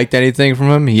don't expect anything from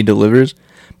him, he delivers.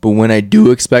 But when I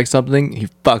do expect something, he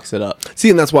fucks it up.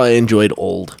 See, and that's why I enjoyed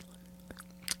Old.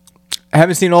 I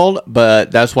haven't seen Old,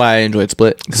 but that's why I enjoyed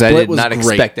Split. Because I Split did was not great.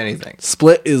 expect anything.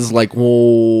 Split is like,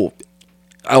 well,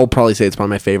 I'll probably say it's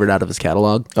probably my favorite out of his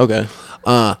catalog. Okay.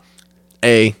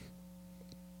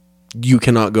 You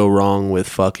cannot go wrong with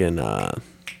fucking,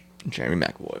 Jeremy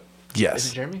McAvoy. yes.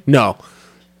 Is it Jeremy? No.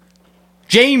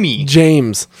 Jamie.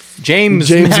 James James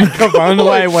McAvoy. I don't know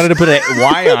why I wanted to put a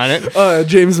Y on it.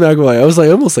 James McAvoy. I was like,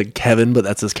 almost like Kevin, but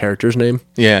that's his character's name.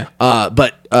 Yeah.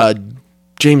 But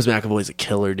James McAvoy is a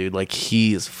killer, dude. Like,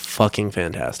 he is fucking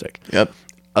fantastic. Yep.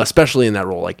 Especially in that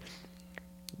role. Like,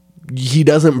 he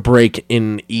doesn't break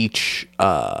in each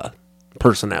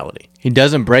personality. He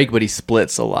doesn't break, but he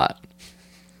splits a lot.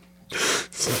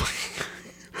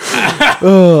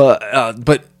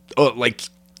 But like,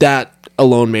 that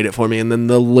alone made it for me. And then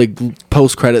the like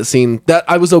post-credit scene, that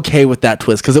I was okay with that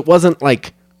twist because it wasn't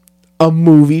like a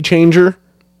movie changer.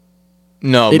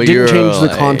 No, It but didn't you're change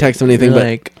the context of anything, you're but-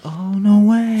 like, oh no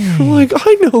way. I'm like,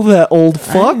 I know that old I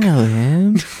fuck. know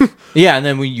him. Yeah, and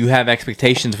then when you have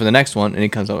expectations for the next one, and it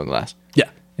comes out with glass, Yeah.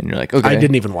 and you're like, okay. I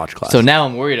didn't even watch Class. So now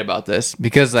I'm worried about this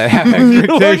because I have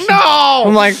expectations. no!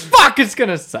 I'm like, fuck, it's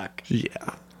gonna suck. Yeah.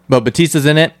 But Batista's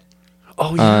in it,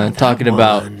 Oh, yeah. that talking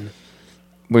about one.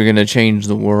 we're gonna change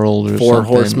the world or Four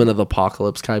something. Horsemen of the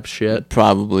Apocalypse type shit.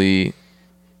 Probably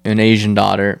an Asian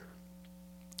daughter,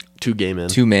 2 gay men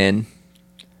 2 men.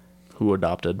 who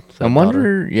adopted. I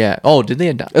wonder, yeah. Oh, did they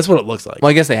adopt? That's what it looks like. Well,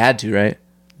 I guess they had to, right?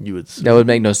 You would. That would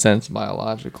make no sense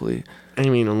biologically. I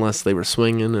mean, unless they were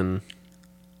swinging and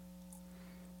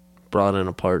brought in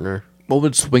a partner What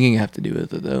would swinging have to do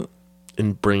with it, though?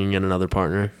 and bringing in another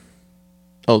partner.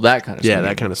 Oh, that kind of Yeah, swinging.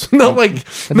 that kind of. Not like,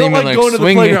 think not you like meant, like, going to the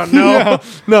swinging. playground. No, Yeah.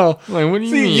 no. Like, what do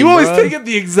you See, mean, you always bro? take it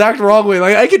the exact wrong way.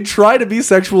 Like I could try to be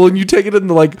sexual, and you take it in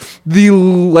the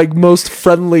like most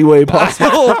friendly way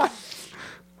possible.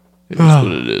 It is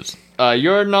what it is.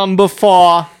 Your number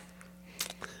 4.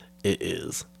 It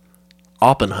is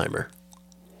Oppenheimer.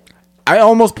 I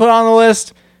almost put on the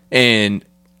list, and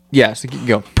yes,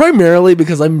 go. Primarily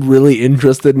because I'm really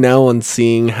interested now on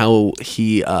seeing how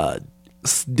he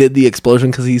did the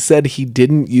explosion, because he said he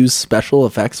didn't use special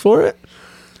effects for it.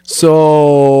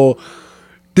 So,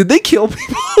 did they kill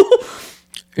people?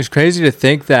 It's crazy to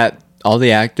think that all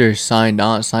the actors signed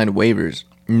waivers,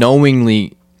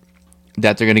 knowingly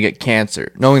that they're gonna get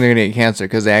cancer,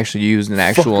 because they actually used an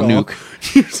actual nuke.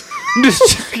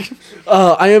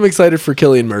 I am excited for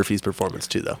Cillian Murphy's performance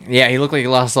too, though. Yeah, he looked like he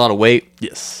lost a lot of weight.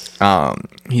 Yes.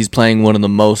 He's playing one of the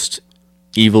most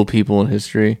evil people in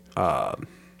history.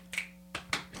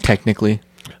 Technically,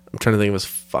 I'm trying to think of his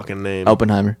fucking name.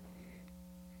 Oppenheimer.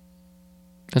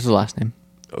 That's the last name.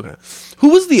 Okay. Who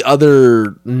was the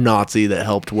other Nazi that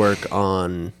helped work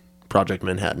on Project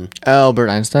Manhattan? Albert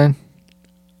Einstein.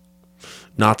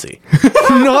 Nazi.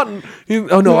 Not.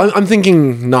 Oh no, I'm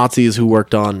thinking Nazis who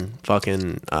worked on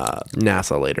fucking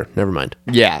NASA later. Never mind.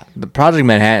 Yeah, the Project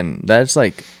Manhattan. That's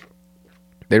like,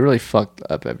 they really fucked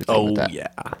up everything with that. Yeah.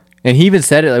 And he even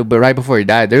said it, like, but right before he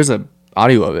died, there's a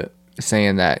audio of it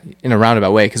saying that in a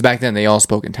roundabout way, because back then they all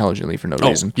spoke intelligently for no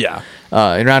reason. Yeah. In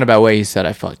a roundabout way, he said,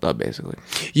 "I fucked up," basically.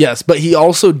 Yes, but he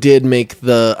also did make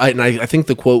I think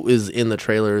the quote is in the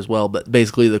trailer as well, but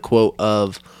basically the quote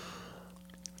of,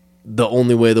 the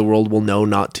only way the world will know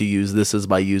not to use this is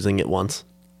by using it once.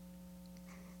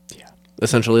 Yeah.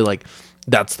 Essentially, like,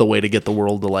 that's the way to get the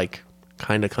world to, like,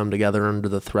 kind of come together under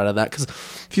the threat of that. Because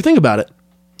if you think about it,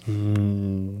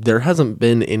 there hasn't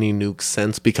been any nukes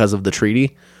since because of the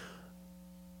treaty.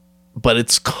 But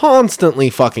it's constantly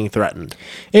fucking threatened.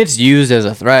 It's used as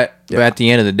a threat, but at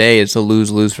the end of the day, it's a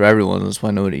lose-lose for everyone. That's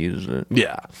why nobody uses it.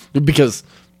 Yeah. Because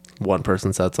one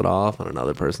person sets it off and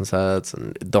another person sets,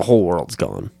 and the whole world's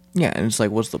gone. Yeah, and it's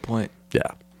like, what's the point? Yeah.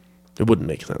 It wouldn't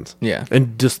make sense. Yeah.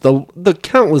 And just the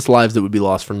countless lives that would be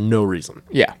lost for no reason.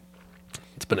 Yeah.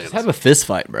 It's bananas. Let's have a fist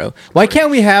fight, bro. Why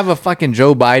can't we have a fucking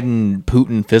Joe Biden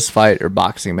Putin fist fight or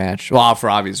boxing match? Well, for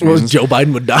obvious Well, reasons. Joe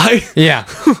Biden would die. Yeah.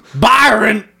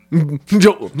 Byron!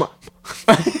 Joe,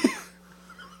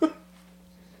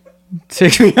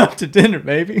 Take me out to dinner,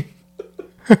 baby.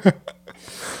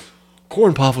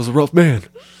 Corn Pop was a rough man.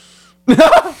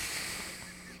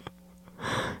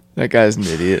 That guy's an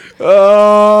idiot.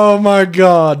 Oh my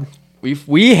god.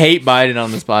 We hate Biden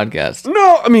on this podcast.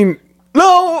 No,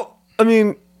 I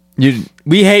mean,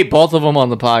 We hate both of them on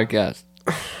the podcast.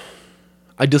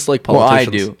 I dislike Well, I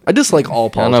politicians. do. I dislike all I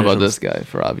don't politicians. know about this guy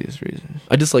for obvious reasons.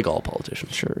 I dislike all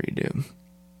politicians. Sure you do.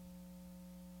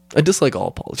 I dislike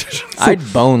all politicians.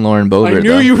 I'd bone Lauren Boebert, I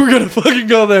knew though. you were gonna fucking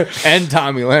go there. And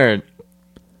Tommy Lahren.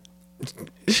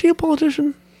 Is she a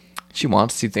politician? She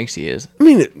wants to, thinks he is. I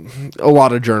mean, a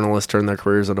lot of journalists turn their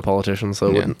careers into politicians, so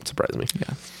it wouldn't surprise me.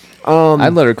 Yeah.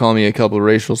 I'd let her call me a couple of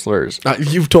racial slurs.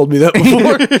 You've told me that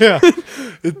before.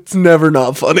 It's never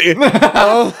not funny.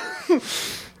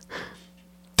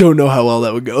 Don't know how well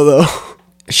that would go, though.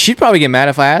 She'd probably get mad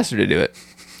if I asked her to do it.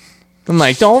 I'm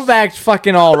like, don't act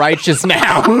fucking all righteous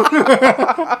now.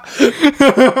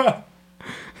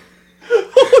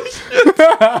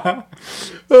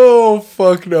 Oh,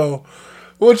 fuck no.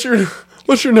 What's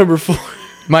your number 4?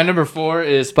 My number 4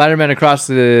 is Spider-Man Across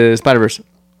the Spider-Verse.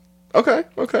 Okay.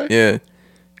 Yeah.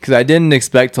 Because I didn't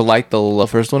expect to like the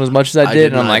first one as much as I did.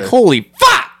 didn't And I'm like, either. holy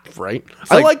fuck! Right?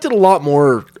 I like- liked it a lot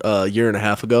more a year and a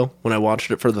half ago when I watched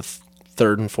it for the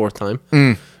third and fourth time.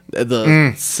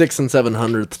 The 600th and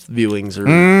 700th viewings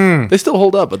are they still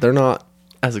hold up, but they're not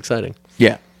as exciting.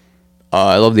 Yeah.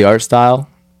 I love the art style.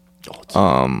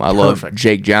 I love perfect.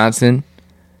 Jake Johnson.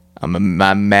 I'm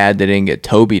mad they didn't get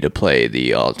Toby to play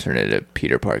the alternative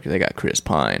Peter Parker. They got Chris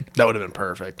Pine. That would have been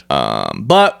perfect.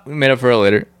 But we made up for it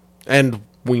later. And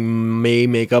we may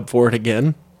make up for it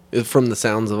again from the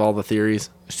sounds of all the theories.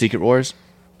 Secret Wars.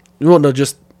 Well, no,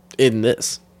 just in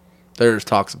this. There's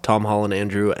talks of Tom Holland,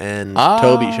 Andrew, and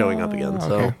Toby showing up again.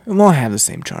 So It won't have the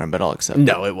same charm, but I'll accept it.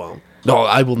 no, it won't. No,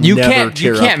 I will You never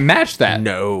tear up. can't match that.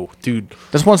 No, dude.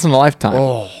 That's once in a lifetime.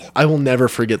 Oh, I will never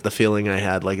forget the feeling I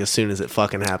had like as soon as it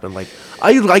fucking happened. Like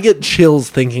I get chills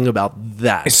thinking about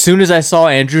that. As soon as I saw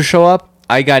Andrew show up,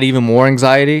 I got even more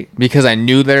anxiety because I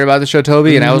knew they were about to show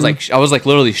Toby, and I was like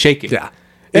literally shaking. Yeah.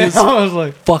 And I was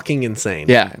like, Fucking insane.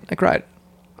 yeah, I cried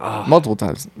multiple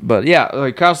times. But yeah,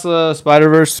 like Across the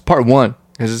Spider-Verse Part 1,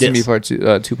 because it's gonna be Yes. part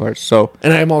 2, 2 parts. So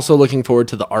And I'm also looking forward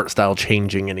to the art style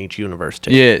changing in each universe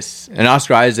too. yes, and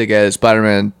Oscar Isaac as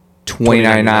Spider-Man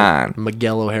 2099.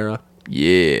 Miguel O'Hara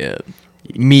Yeah,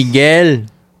 Miguel.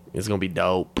 is gonna be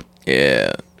dope.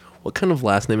 Yeah, What kind of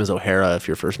last name is O'Hara if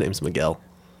your first name's Miguel?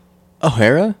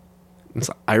 O'Hara. It's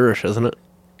Irish, isn't it?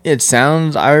 It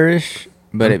sounds Irish,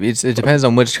 but it depends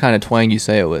on which kind of twang you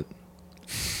say it with.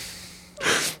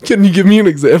 Can you give me an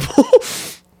example?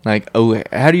 Like, oh,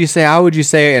 how would you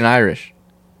say it in Irish?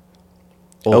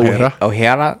 O'Hara.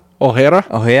 O'Hara. O'Hara.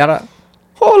 O'Hara.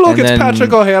 Oh, look, And it's then-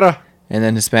 Patrick O'Hara. And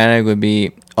then Hispanic would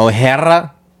be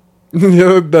O'Hara.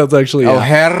 Yeah, that's actually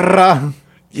O'Hara.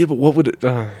 Yeah, but what would it?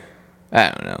 I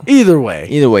don't know. Either way,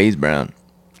 Either way, he's brown.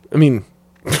 I mean,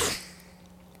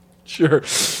 sure.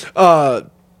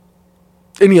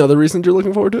 Any other reasons you're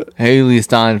looking forward to it? Haley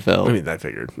Steinfeld. I mean, I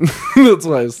figured. That's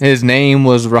why I was His name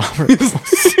was Robert.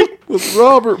 with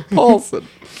Robert Paulson.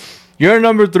 You're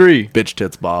number 3. Bitch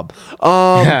tits Bob.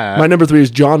 My number 3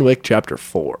 is John Wick Chapter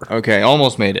 4. Okay,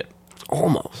 almost made it.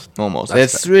 Almost. Almost.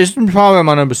 That's It's probably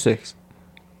my number 6.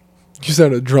 You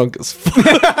sounded drunk as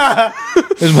fuck.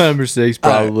 It's my number 6,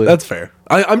 probably. That's fair.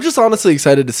 I'm just honestly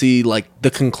excited to see like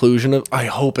the conclusion of. I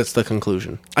hope it's the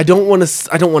conclusion. I don't want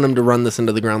him to run this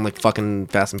into the ground like fucking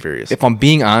Fast and Furious. If I'm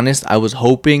being honest, I was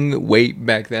hoping,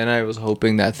 back then, I was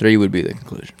hoping that 3 would be the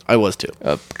conclusion. I was too.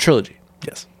 Trilogy.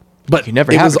 Yes, but You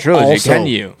never it have was a trilogy, also- can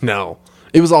you? No,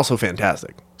 it was also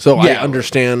fantastic. So I Yeah.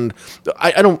 understand.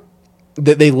 I don't.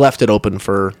 They left it open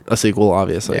for a sequel,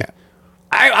 obviously. Yeah.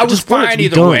 I was just want it to fine be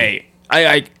either done. way.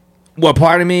 Well,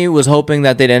 part of me was hoping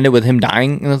that they'd end it with him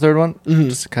dying in the third one,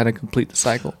 just to kind of complete the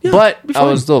cycle. Yeah, But be I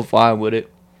was fine. still fine with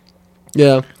it.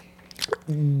 Yeah.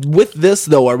 With this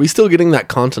though, are we still getting that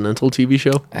Continental TV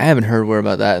show? I haven't heard word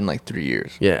about that in like 3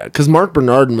 years. Yeah, because Mark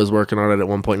Bernardin was working on it at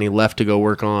one point, and he left to go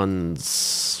work on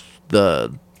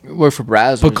the Worked for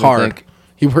Brazzers, I Picard. think.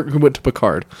 He went to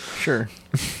Picard. Sure.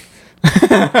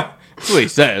 That's what he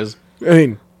says. I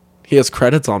mean, he has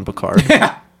credits on Picard.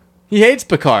 He hates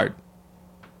Picard.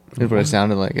 That's what it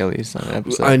sounded like, at least on an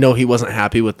episode. I know he wasn't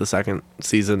happy with the second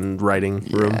season writing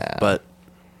room, Yeah. but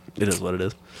it is what it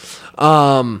is.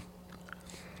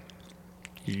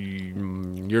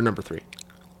 You're number 3.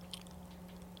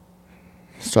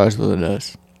 Starts with an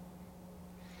S.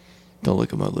 Don't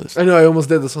look at my list. I know, I almost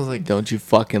did. This one's like, Don't you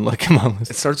fucking look at my it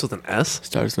list. starts with an S?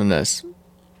 Starts with an S.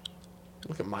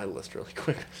 Look at my list really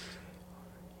quick.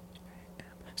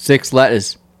 6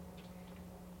 letters.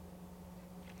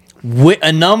 With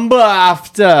a number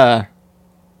after.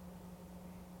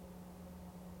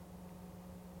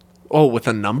 Oh, with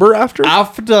a number after?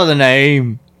 After the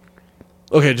name.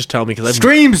 Okay, just tell me, because I've...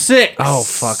 Scream 6. Oh,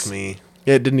 fuck me.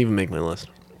 Yeah, it didn't even make my list.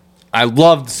 I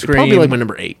loved Scream. Probably like my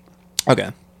number 8. Okay.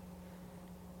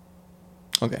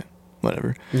 Okay.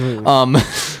 Whatever.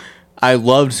 Mm. I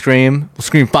loved Scream.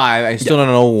 Scream 5. I still don't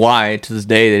know why to this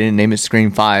day they didn't name it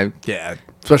Scream 5. Yeah,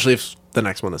 especially if the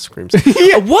next one is Screams.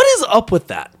 Yeah, what is up with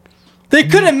that? They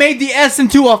could have made the S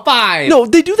into a 5. No,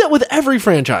 they do that with every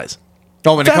franchise.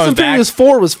 Oh, when it Fast comes and back. Furious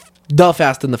 4 was the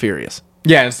Fast and the Furious.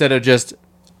 Yeah, instead of just.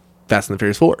 Fast and the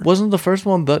Furious 4. Wasn't the first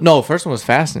one the. No, first one was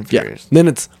Fast and Yeah. Furious. Then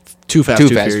it's Too Fast, Too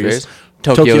Too Fast, Furious. Furious.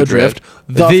 Tokyo Drift.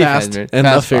 The Fast, Fast and the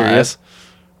Fast Furious.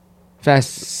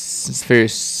 Fast and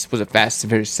Furious. Was it Fast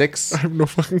and Furious 6? I have no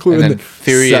fucking clue. And then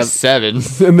Furious 7.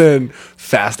 And then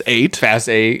Fast 8. Fast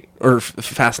 8. Or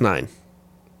Fast 9.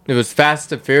 It was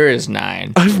Fast and Furious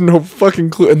 9. I have no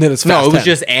fucking clue. And then it's Fast No, it was 10.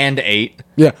 just and 8.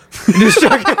 Yeah.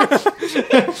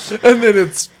 And then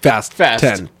it's Fast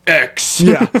 10. X.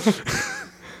 Yeah.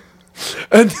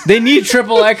 And They need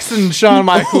Triple X and Shawn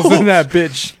Michaels in that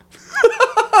bitch.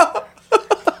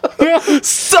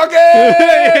 suck it!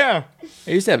 Yeah.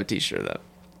 I used to have a t-shirt of that.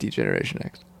 D-Generation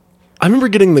X. I remember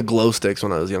getting the glow sticks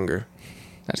when I was younger.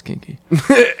 That's kinky.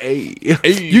 Hey.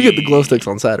 You get the glow sticks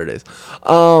on Saturdays.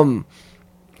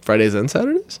 Fridays and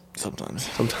Saturdays? Sometimes.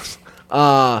 Sometimes.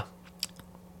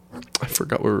 I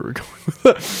forgot where we were going with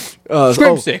that.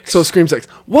 Scream 6. So Scream 6.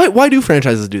 Why do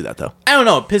franchises do that, though? I don't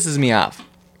know. It pisses me off.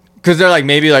 Because they're like,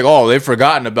 maybe like, oh, they've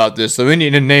forgotten about this, so we need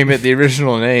to name it the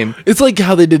original name. It's like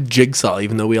how they did Jigsaw,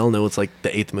 even though we all know it's like the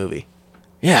 8th movie.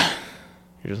 Yeah.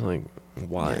 You're just like,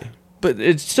 why? Yeah. But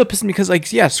it still pisses me because,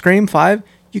 like, yeah, Scream 5,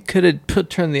 you could have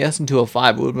turned the S into a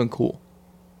 5. It would have been cool.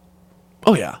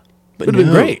 Oh, yeah. But would have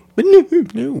been great. But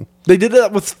no. They did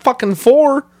that with fucking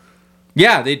 4.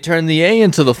 Yeah, they turned the A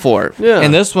into the 4. Yeah.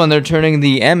 And this one, they're turning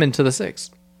the M into the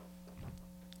 6.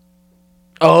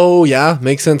 Oh, yeah.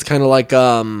 Makes sense. Kind of like,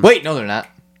 Wait, no, they're not.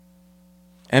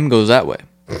 M goes that way.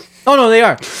 Oh, no, they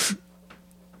are.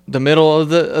 The middle of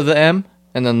the M,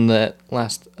 and then the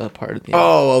last part of the M.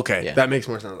 Oh, okay. Yeah. That makes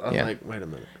more sense. I was Yeah. like, wait a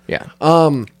minute. Yeah.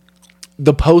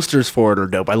 The posters for it are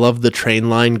dope. I love the train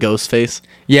line Ghostface.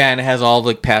 Yeah, and it has all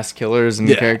the past killers and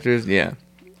Yeah. characters. Yeah.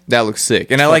 That looks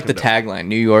sick. And I like the tagline,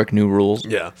 New York, New Rules.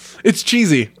 Yeah. It's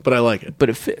cheesy, but I like it. But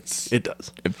it fits. It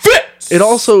does. It fits! It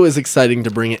also is exciting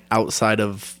to bring it outside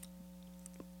of...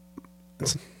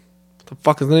 What the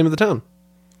fuck is the name of the town?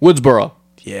 Woodsboro.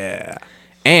 Yeah.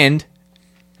 And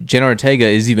Jenna Ortega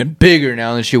is even bigger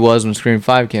now than she was when Scream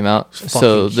 5 came out. So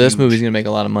fucking this huge. movie's going to make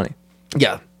a lot of money.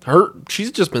 Yeah.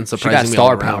 She's just been surprisingly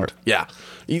star all around. power. Yeah.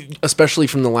 Especially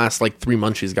from the last, 3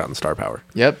 months she's gotten star power.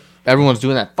 Yep. Everyone's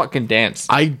doing that fucking dance.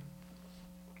 I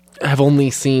have only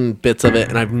seen bits of it,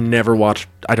 and I've never watched...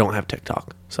 I don't have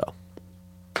TikTok, so...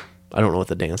 I don't know what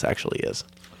the dance actually is.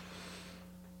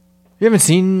 You haven't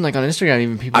seen, like, on Instagram,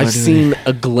 even people I've are doing seen it.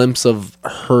 a glimpse of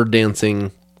her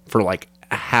dancing for, a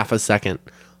half a second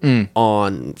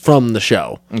from the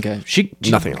show. Okay. She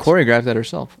Nothing else. choreographed that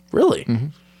herself. Really? Mm-hmm.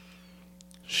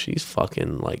 She's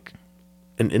fucking,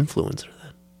 an influencer,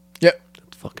 then. Yep.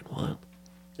 That's fucking wild.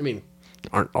 I mean,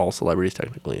 aren't all celebrities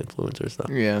technically influencers,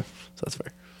 though? Yeah. So that's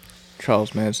fair.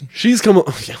 Charles Manson. She's come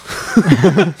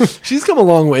she's come a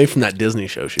long way from that Disney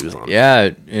show she was on. Yeah,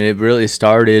 and it really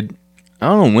started... I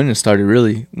don't know when it started,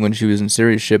 really, when she was in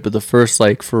serious shit, but the first,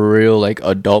 for real,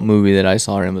 adult movie that I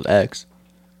saw her in was X.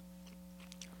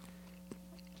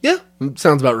 Yeah,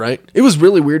 sounds about right. It was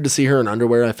really weird to see her in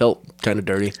underwear. I felt kind of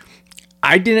dirty.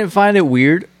 I didn't find it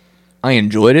weird. I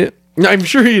enjoyed it. I'm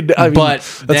sure you did. But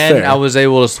then fair. I was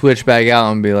able to switch back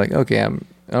out and be like, okay, I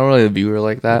don't really view her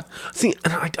like that. See,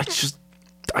 and I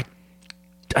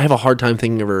have a hard time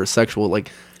thinking of her as sexual. It's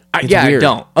I weird.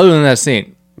 don't. Other than that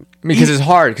scene. Because it's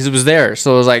hard, because it was there.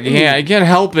 So I was like, yeah, I can't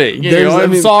help it.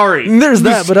 I'm sorry. There's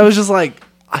that, but I was just like,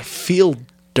 I feel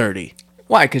dirty.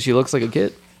 Why? Because she looks like a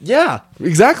kid. Yeah,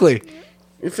 exactly.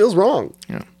 It feels wrong.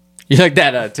 Yeah. You like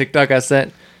that TikTok I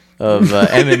sent of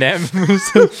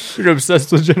Eminem? You're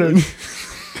obsessed with Jenna.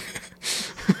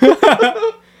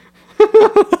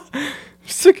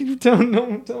 Sick of you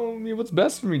telling me what's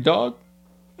best for me, dog.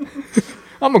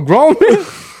 I'm a grown man.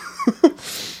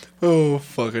 Oh,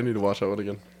 fuck. I need to watch that one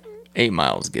again. 8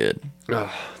 Mile's good.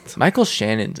 Michael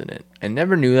Shannon's in it. I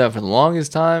never knew that for the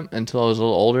longest time until I was a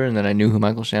little older, and then I knew who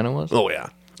Michael Shannon was. Oh, yeah.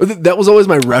 That was always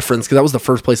my reference, because that was the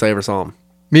first place I ever saw him.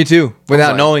 Me too,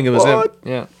 without like, knowing it was what? him.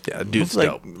 Yeah. Yeah, dude's It's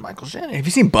dope. Michael Shannon. Have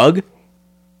you seen Bug?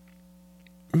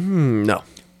 No.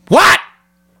 What?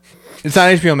 It's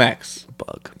on HBO Max.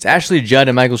 Bug. It's Ashley Judd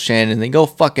and Michael Shannon. They go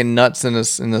fucking nuts in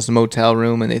this motel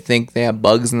room, and they think they have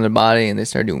bugs in their body, and they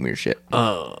start doing weird shit.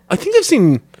 I think I've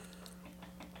seen...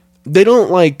 They don't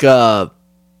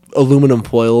aluminum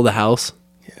foil the house.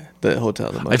 Yeah, the hotel.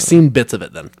 The motel. I've seen bits of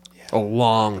it then. A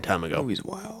long time ago. Movie's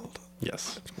wild.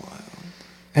 Yes.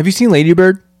 Have you seen Lady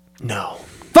Bird? No.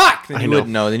 Fuck! Then I you know.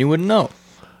 wouldn't know. Then you wouldn't know.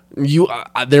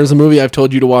 There's a movie I've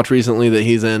told you to watch recently that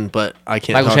he's in, but I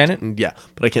can't. Michael Shannon? Yeah,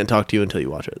 but I can't talk to you until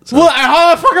you watch it. So. Well,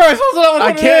 how the fuck am I supposed to know what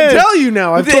I it can't is? tell you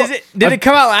now. Did it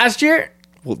come out last year?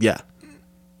 Well, yeah.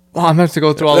 Well, I'm gonna have to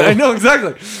go through all I of know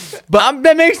exactly. But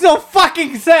that makes no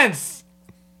fucking sense.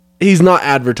 He's not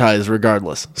advertised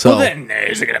regardless. So Well, then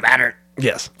is it gonna matter?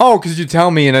 yes. Oh, because you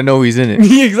tell me and I know he's in it.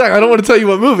 Exactly. I don't want to tell you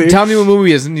what movie. Tell me what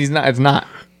movie is and he's not. It's not.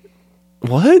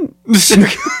 What?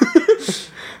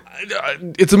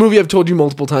 It's a movie I've told you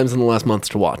multiple times in the last month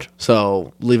to watch.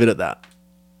 So leave it at that.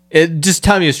 Just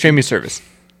tell me a streaming service.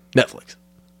 Netflix.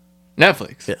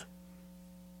 Netflix. Yeah.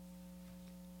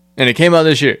 And it came out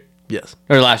this year Yes.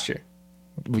 or last year.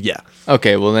 Yeah.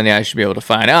 Okay, well then I should be able to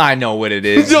find. I know what it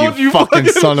is. Don't you you fucking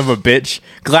fucking- son of a bitch.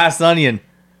 Glass Onion.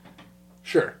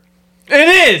 Sure.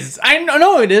 It is. I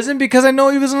know it isn't because I know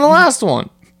he was in the last one.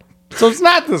 So it's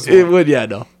not this one. It would. Yeah.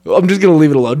 No. I'm just gonna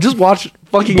leave it alone. Just watch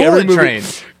fucking Bullet every movie. Train.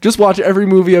 Just watch every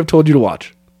movie I've told you to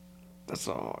watch. That's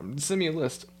all. Send me a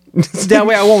list. That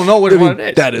way I won't know which one it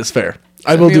is. That is fair.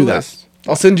 I Send will me a do that. list.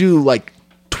 I'll send you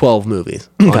 12 movies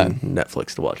on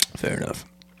Netflix to watch. Fair enough.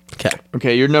 Okay.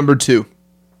 Okay, you're number 2.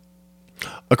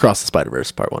 Across the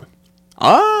Spider-Verse Part 1.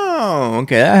 Oh,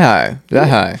 okay, that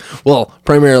high. Well,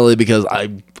 primarily because I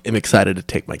am excited to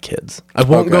take my kids. I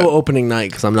won't Okay. go opening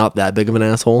night because I'm not that big of an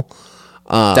asshole.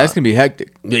 That's gonna be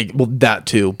hectic. Well, that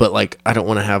too, but like I don't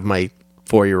want to have my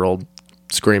 4-year-old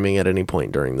screaming at any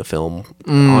point during the film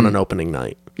on an opening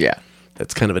night. Yeah,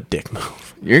 That's kind of a dick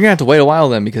move. you're gonna have to wait a while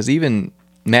then, because even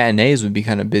matinees would be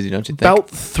kind of busy, don't you think? About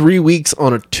 3 weeks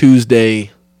on a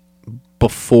Tuesday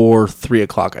before 3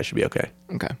 o'clock, I should be okay.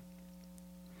 Okay.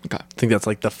 I think that's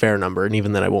like the fair number, and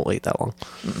even then I won't wait that long.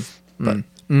 But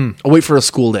I'll wait for a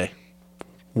school day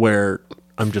where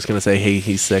I'm just gonna say, hey,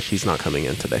 he's sick, he's not coming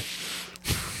in today.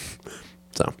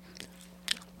 So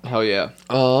Hell yeah.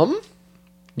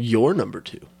 your number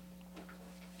 2.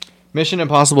 Mission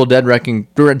Impossible: Dead Reckoning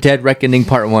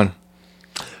Part 1.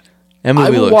 That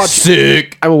movie will looks watch-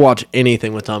 sick. I will watch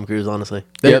anything with Tom Cruise, honestly.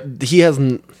 Yep. He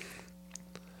hasn't.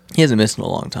 He hasn't missed in a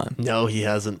long time. No, he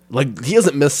hasn't. Like, he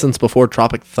hasn't missed since before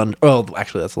Tropic Thunder. Oh,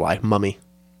 actually, that's a lie. Mummy.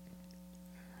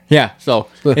 Yeah, so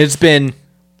it's been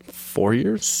 4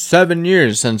 years? 7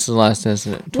 years since the last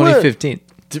incident.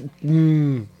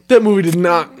 2015. That movie did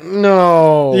not.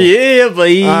 No. Yeah,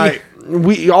 buddy.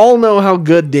 We all know how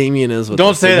good Damien is with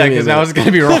Don't this, say so that, give me a because now minute. it's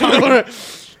gonna be wrong.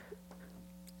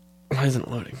 Why isn't it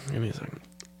loading? Give me a second.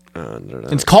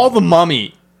 It's called The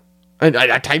Mummy.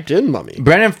 I typed in Mummy.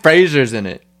 Brendan Fraser's in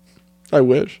it. I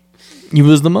wish. He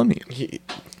was the Mummy. He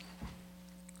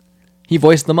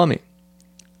voiced the Mummy.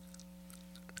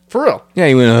 For real. Yeah,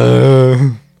 he went.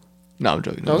 No, I'm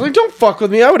joking. I was like, don't fuck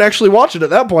with me. I would actually watch it at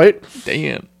that point.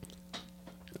 Damn.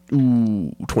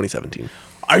 Ooh, 2017.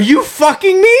 Are you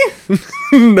fucking me?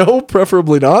 No,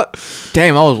 preferably not.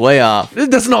 Damn, I was way off.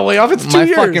 That's not way off. It's 2 My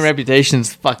years. fucking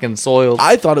reputation's fucking soiled.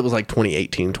 I thought it was like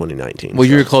 2018, 2019. Well,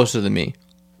 you're closer than me.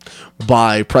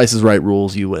 by Price is Right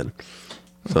rules, you win.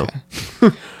 So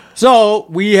So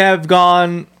we have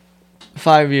gone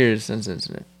 5 years since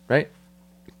incident, right?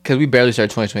 Because we barely started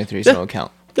 2023, so Yeah. no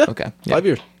count. yeah, Okay. 5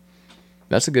 years.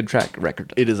 That's a good track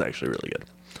record. It is actually really good,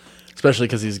 especially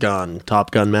because he's gone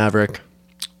Top Gun Maverick,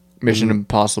 Mission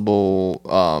Impossible.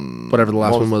 whatever the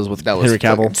last one was with Henry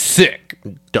Cavill. fucking sick.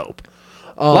 Dope.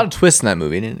 A lot of twists in that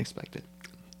movie. I didn't expect it.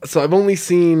 So I've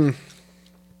seen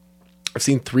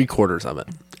 3/4 of it.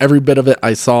 Every bit of it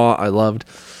I saw, I loved,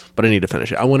 but I need to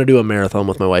finish it. I want to do a marathon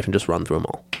with my wife and just run through them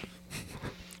all.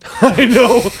 I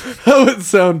know how it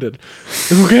sounded.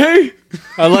 Okay.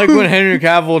 I like when Henry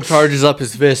Cavill charges up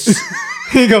his fists.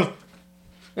 He goes,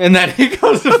 and then he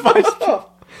goes to fight stuff.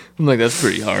 I'm like, that's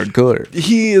pretty hardcore.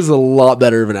 He is a lot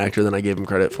better of an actor than I gave him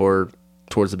credit for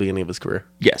towards the beginning of his career.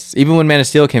 Yes, even when Man of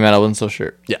Steel came out, I wasn't so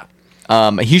sure.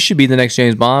 Yeah. He should be the next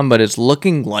James Bond, but it's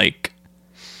looking like,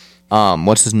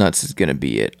 what's his nuts is gonna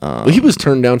be it. Well, he was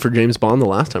turned down for James Bond the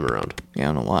last time around Yeah,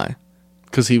 I don't know why.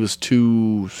 because he was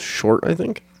too short, I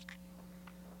think.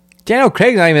 Daniel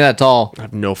Craig's not even that tall. I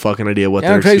have no fucking idea what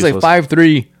Daniel their Craig's like excuse was.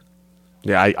 5'3".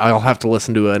 Yeah, I'll have to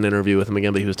listen to an interview with him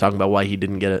again, but he was talking about why he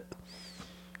didn't get it.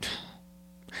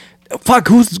 Fuck,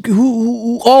 who?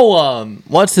 Oh,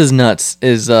 what's his nuts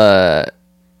is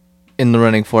in the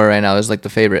running for it right now. Is like the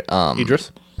favorite.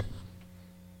 Idris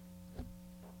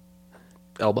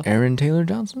Elba. Aaron Taylor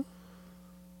Johnson.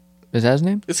 Is that his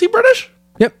name? Is he British?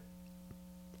 Yep.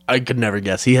 I could never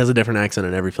guess. He has a different accent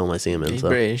in every film I see him in. He's So.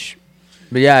 British.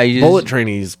 But yeah, he's Bullet Train,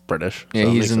 he's British. Yeah, so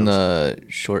it he's makes in sense. the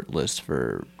short list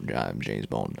for James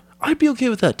Bond. I'd be okay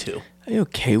with that too. I'm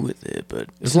okay with it, but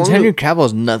As since long Henry as- Cavill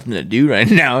has nothing to do right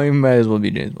now, he might as well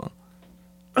be James Bond.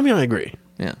 I mean, I agree.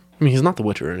 Yeah. I mean, he's not the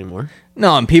Witcher anymore.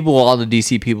 No, and all the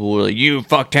DC people were like, "You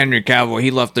fucked Henry Cavill.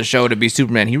 He left the show to be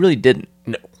Superman." He really didn't.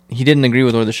 No. He didn't agree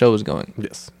with where the show was going.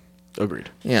 Yes. Agreed.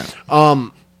 Yeah.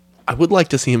 I would like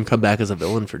to see him come back as a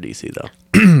villain for DC though.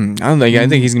 I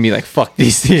think he's gonna be like, "Fuck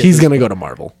DC." He's gonna go to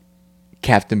Marvel.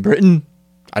 Captain Britain.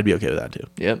 I'd be okay with that too.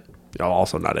 Yep. I'm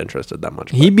also not interested that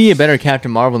much. He'd be a better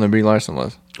Captain Marvel than Brie Larson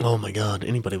was. but- oh my god,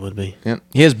 anybody would be. Yep.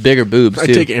 He has bigger boobs I'd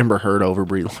too. take Amber Heard over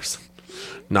Brie Larson.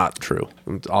 Not true.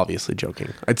 I'm obviously joking.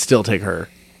 I'd still take her.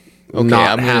 Okay,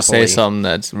 Not I'm gonna say happily. something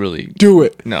that's really. Do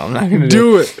it. No, I'm not gonna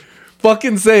Do it.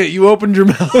 Fucking say it. You opened your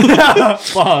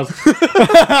mouth. Pause.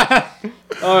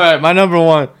 All right, my number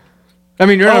one. I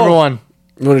mean, your number one.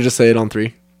 You want to just say it on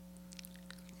 3,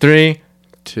 3,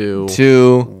 2,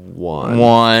 2, 1.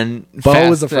 1.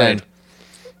 Bo is afraid.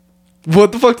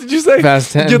 What the fuck did you say?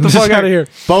 Fast 10. Get the fuck out of here.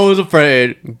 Bo is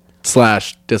afraid. /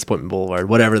 Disappointment Boulevard.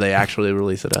 Whatever they actually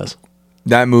release it as.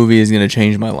 That movie is gonna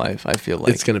change my life. I feel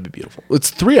like It's going to be beautiful. It's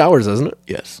 3 hours, isn't it?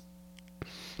 yes.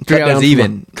 3 hours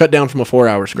even. Cut down from a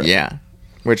 4-hour script. Yeah.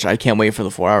 Which I can't wait for the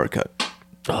 4-hour cut.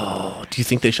 Oh, do you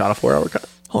think they shot a 4-hour cut?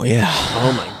 Oh yeah.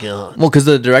 Oh my god. Well, because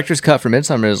the director's cut for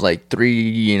Midsummer is like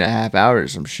 3.5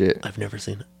 hours, some shit. I've never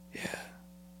seen it. Yeah.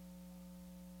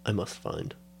 I must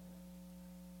find.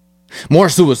 More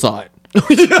suicide.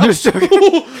 Just joking.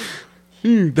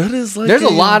 That is like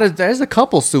there's a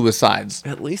couple suicides.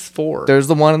 at least 4. There's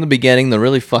the one in the beginning, the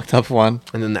really fucked up one.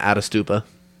 And then the Atastupa.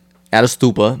 At a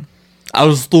stupa.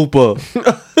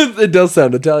 It does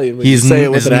sound Italian when He's you say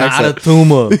it with an not accent. a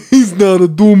tumor. He's not a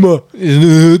Duma.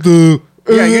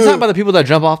 Yeah, you're talking about the people that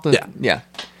jump off the... Yeah. Yeah.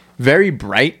 Very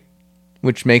bright,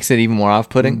 which makes it even more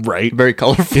off-putting. Right. Very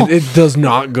colorful. It does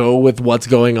not go with what's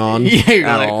going on yeah, you're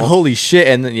at like, all. holy shit.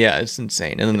 And then, yeah, it's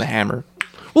insane. And then the hammer.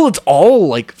 Well, it's all,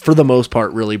 like, for the most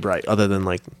part, really bright, other than,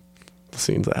 like, the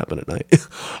scenes that happen at night.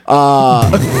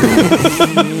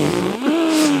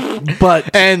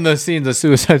 But, And the scenes of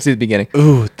suicide scene at the beginning.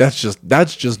 ooh, that's just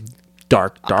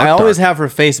dark. I always have her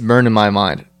face burned in my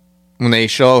mind. When they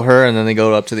show her and then they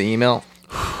go up to the email.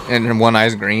 And her one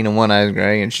eye's green and one eye's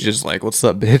gray. And she's just like, what's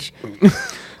up, bitch?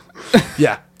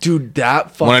 Yeah. Dude,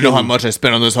 that fucking... Want to know how much I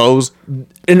spent on this hose?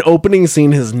 An opening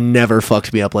scene has never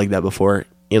fucked me up like that before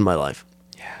in my life.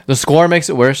 The score makes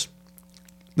it worse.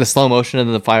 The slow motion of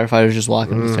the firefighters just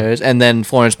walking up the stairs. And then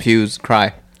Florence Pugh's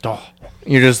cry. Oh,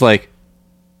 You're just like...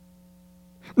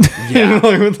 yeah.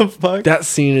 like, what the fuck? That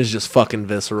scene is just fucking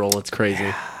visceral. It's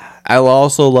crazy. I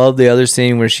also love the other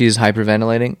scene where she's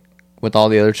hyperventilating with all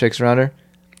the other chicks around her.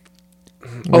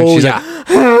 Where Oh, she's yeah.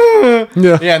 like,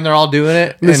 Yeah. yeah, and they're all doing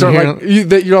it. They and start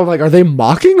you're- you're all like, are they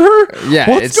mocking her? yeah,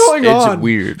 What's going on? It's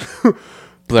weird. But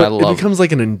I But love it becomes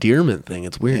like an endearment thing.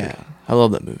 It's weird. Yeah, I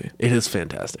love that movie. It is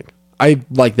fantastic. I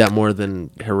like that more than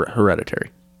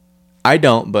Hereditary. I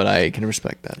don't, but I can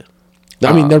respect that.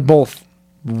 I mean, they're both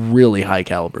really high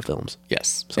caliber films.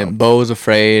 Yes. And Beau's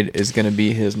Afraid is going to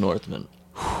be his Northman.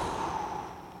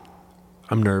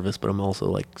 I'm nervous, but I'm also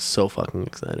like so fucking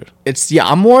excited.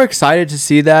 I'm more excited to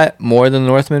see that more than the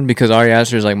Northman because Ari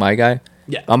Aster is like my guy.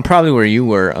 Yeah. I'm probably where you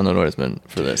were on the Northman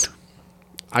for this.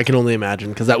 I can only imagine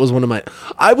because that was one of my.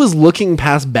 I was looking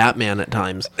past Batman at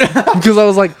times because I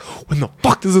was like, when the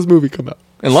fuck does this movie come out?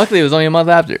 And luckily it was only a month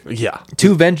after. Yeah.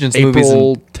 2 Vengeance movies.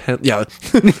 April 10th. Yeah.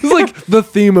 It's like the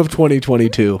theme of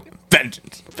 2022.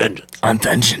 Vengeance. Vengeance. I'm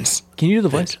vengeance. Can you do the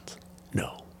voice? Vengeance.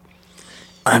 No.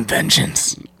 I'm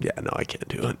vengeance. Yeah, no, I can't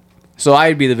do it. So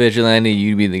I'd be the vigilante,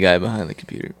 you'd be the guy behind the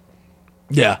computer.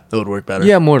 Yeah, that would work better.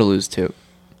 You have more to lose too.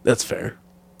 That's fair.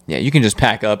 Yeah, you can just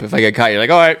pack up. If I get caught, you're like,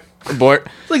 all right, abort.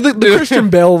 Like the Christian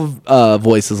Bale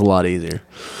voice is a lot easier.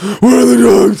 Where are the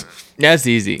drugs? That's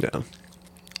easy. Yeah.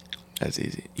 That's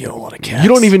easy. You don't want to catch. You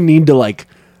don't even need to like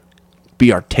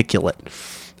be articulate.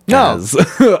 No. As,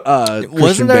 Wasn't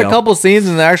Christian there Bale. a couple scenes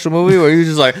in the actual movie where you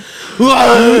just like,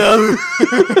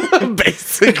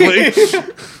 basically?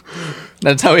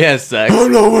 that's how he has sex.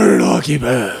 I'm not wearing hockey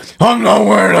pads. I'm not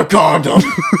wearing a condom.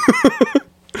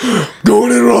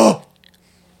 Going in raw.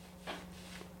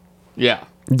 Yeah.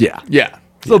 Yeah. Yeah.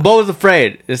 So Beau's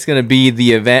Afraid. It's going to be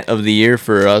the event of the year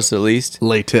for us, at least.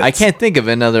 Lay tits. I can't think of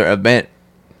another event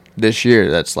this year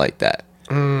that's like that.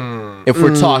 If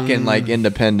we're talking like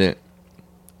independent,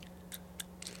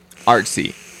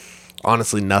 artsy.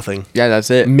 Honestly, nothing. Yeah, that's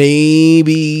it.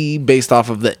 Maybe based off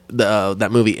of the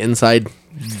that movie Inside.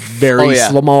 Very Oh, yeah.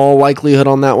 small likelihood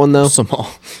on that one though.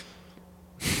 Small.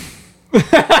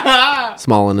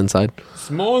 Small and inside.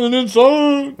 Small and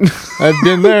inside. I've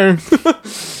been there.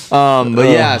 But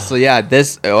yeah, so yeah,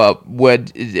 this when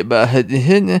do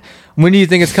you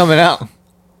think it's coming out?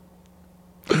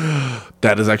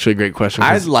 That is actually a great question.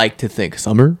 I'd like to think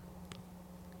summer,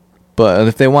 but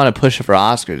if they want to push it for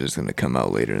Oscars, it's going to come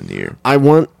out later in the year. I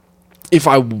want, if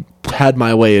I had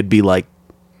my way, it'd be like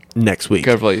next week.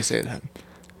 Careful how you say that.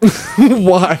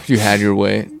 Why? If you had your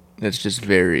way, it's just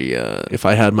very. If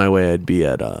I had my way, I'd be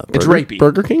at It's rapey.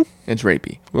 Burger King. It's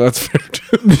rapey. Well, that's fair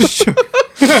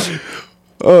too.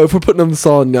 If we're putting this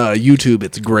on YouTube,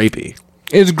 it's grapey.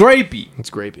 It's grapey. It's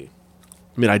grapey.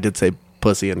 I mean, I did say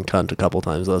pussy and cunt a couple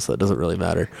times though, so it doesn't really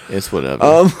matter. It's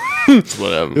whatever. It's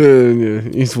whatever. Yeah,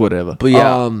 it's whatever. But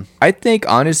yeah, I think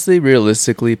honestly,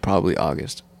 realistically, probably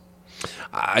August.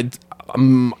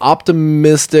 I'm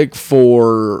optimistic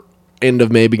for end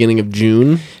of May, beginning of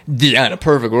June. Yeah, in a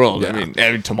perfect world. Yeah.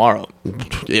 I mean, tomorrow.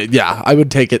 Yeah, I would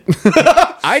take it.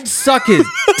 I'd suck his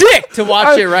dick to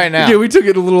watch it right now. Yeah, we took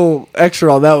it a little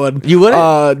extra on that one. You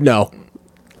wouldn't? No.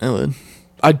 I would.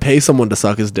 I'd pay someone to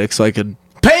suck his dick so I could.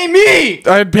 Pay me.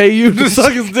 I'd pay you to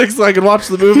suck his dick so I could watch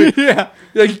the movie. Yeah.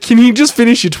 Like, can he just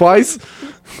finish you twice?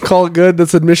 Call it good.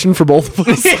 That's admission for both of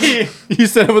us. You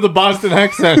said it with a Boston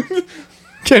accent.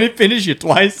 Can he finish you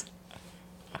twice?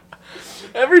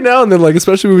 Every now and then, like,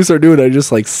 especially when we start doing it, I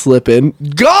just like slip in.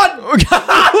 God,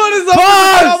 what is up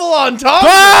with the double on top.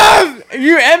 Pause!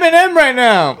 You're Eminem right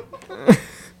now.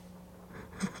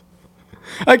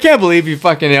 I can't believe he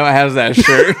fucking has that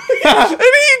shirt. And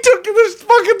he took this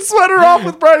fucking sweater off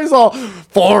with Bridie's all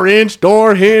 4-inch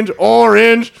door hinge,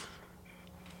 orange.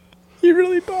 He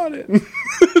really bought it.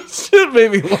 Shit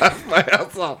made me laugh my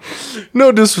ass off.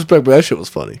 No disrespect, but that shit was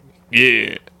funny.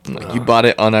 Yeah. Like, you bought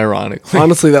it unironically.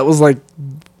 Honestly, that was like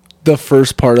the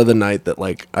first part of the night that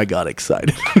like I got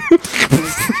excited.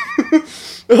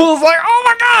 It was like, oh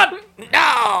my god,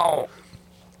 no.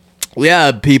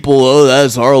 Yeah, people,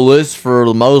 that's our list for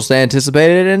the most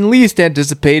anticipated and least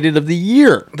anticipated of the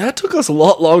year. That took us a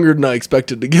lot longer than I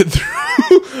expected to get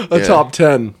through a top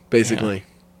 10, basically.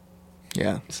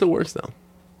 Yeah. It still works though.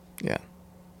 Yeah.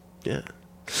 Yeah.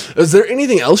 Is there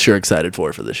anything else you're excited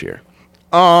for this year?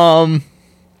 I'm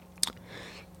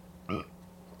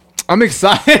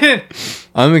excited.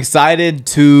 I'm excited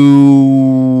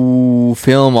to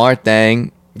film our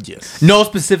thing. Yes. No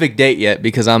specific date yet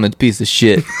because I'm a piece of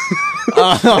shit.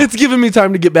 It's giving me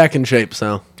time to get back in shape,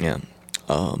 so. Yeah.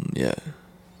 Yeah.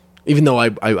 Even though I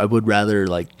would rather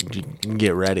like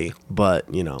get ready,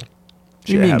 but you know.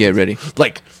 You mean get ready?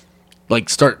 Like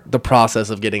start the process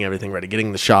of getting everything ready,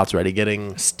 getting the shots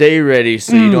ready, Stay ready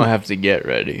so you don't have to get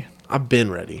ready. I've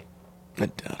been ready.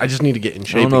 I just need to get in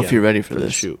shape. I don't know again if you're ready for the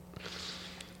this. shoot.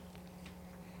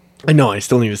 I know. I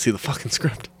still need to see the fucking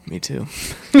script. Me too.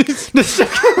 I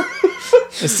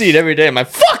see it every day of my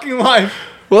fucking life.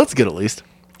 Well, that's good at least.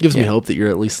 Gives me Yeah. hope that you're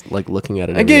at least like looking at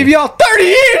it. I gave y'all 30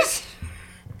 years.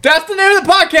 That's the name of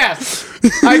the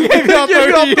podcast. I gave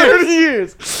y'all 30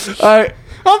 years. All right,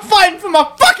 I'm fighting for my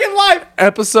fucking life.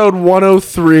 episode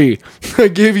 103. I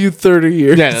gave you 30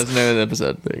 years. Yeah, that's the name of the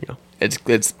episode. There you go.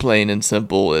 It's plain and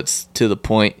simple. It's to the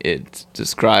point. It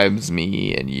describes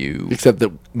me and you. Except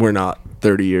that we're not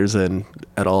 30 years in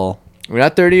at all. We're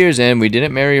not 30 years in. We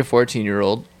didn't marry a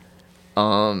 14-year-old.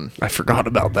 I forgot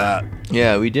about that.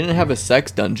 Yeah, we didn't have a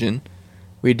sex dungeon.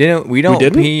 We don't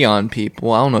didn't? pee on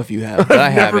people. I don't know if you have, but I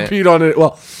Never haven't. peed on it.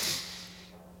 Well,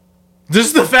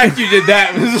 Just the fact you did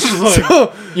that. This is like,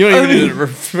 so, you don't I even mean- need to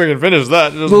freaking finish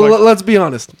that. Just well, like- let's be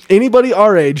honest. Anybody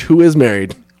our age who is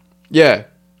married yeah.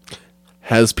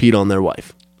 has peed on their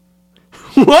wife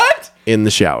What? in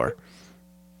the shower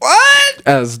What?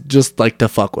 as just like to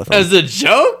fuck with them. As a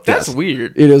joke? That's Yes.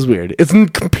 weird. It is weird. It's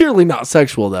purely not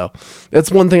sexual though.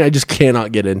 That's one thing I just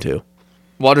cannot get into.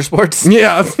 Water sports?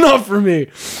 Yeah, it's not for me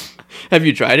Have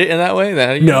you tried it in that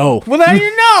way? No. Well, now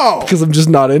you know. because I'm just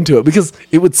not into it. Because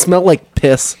it would smell like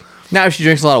piss. Now if she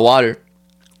drinks a lot of water,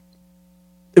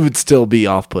 It would still be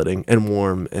off-putting and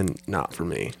warm and not for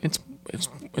me. it's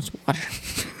water.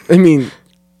 I mean,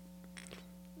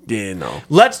 yeah, no.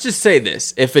 Let's just say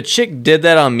this: if a chick did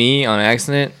that on me on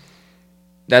accident,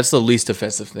 that's the least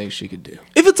offensive thing she could do.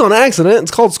 If it's on accident,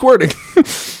 it's called squirting.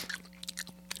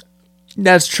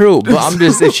 That's true, but I'm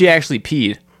just if she actually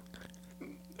peed.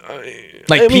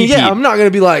 Like I mean, yeah, pee. I'm not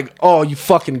gonna be like, "Oh, you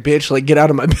fucking bitch!" Like, get out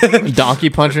of my bed. Donkey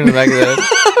punch her in the back of the head.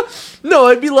 No,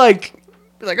 I'd be like,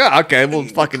 Like, oh, okay, we'll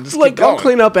fucking just like keep going. I'll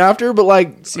clean up after, but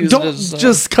like, Excuse don't us,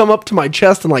 just come up to my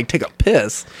chest and like take a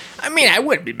piss. I mean, I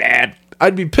wouldn't be mad.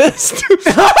 I'd be pissed.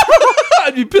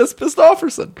 I'd be pissed off or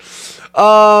something.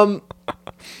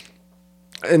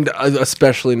 And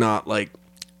especially not like,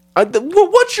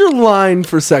 what's your line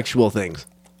for sexual things?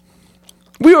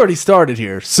 We already started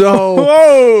here, so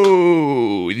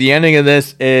Whoa! The ending of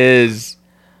this is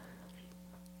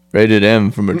rated M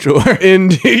for mature.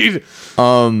 indeed.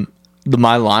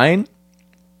 My line.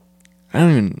 I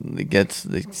don't even think I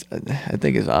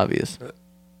think it's obvious.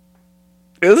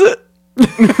 Is it?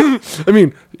 I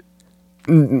mean,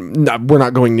 we're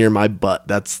not going near my butt.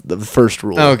 That's the first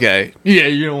rule. Okay. Yeah,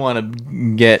 you don't want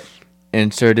to get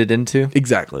inserted into.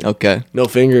 Exactly. Okay. No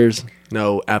fingers,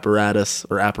 no apparatus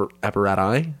or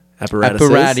apparati.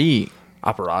 Apparati.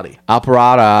 Apparati.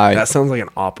 Apparati. That sounds like an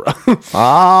opera.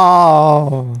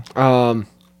 Oh.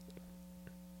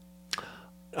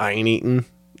 I ain't eating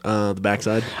the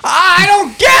backside. I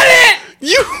don't get it!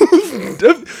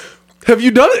 You have you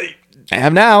done it? I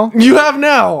have now. You have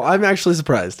now. I'm actually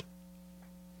surprised.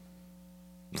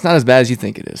 It's not as bad as you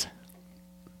think it is.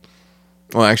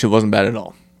 Well, actually, it wasn't bad at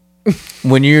all.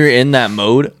 When you're in that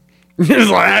mode, You're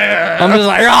just like, I'm just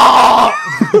like,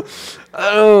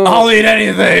 oh, I'll eat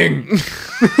anything.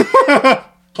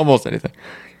 Almost anything.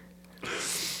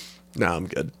 no, I'm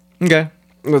good. Okay.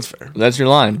 That's fair. That's your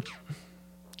line.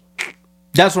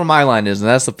 That's where my line is, and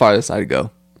that's the farthest I'd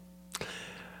go.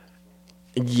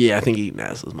 Yeah, I think eating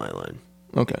ass is my line.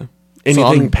 Okay. Anything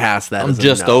I'm- past that, I'm is a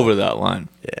just no. over that line.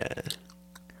 Yeah,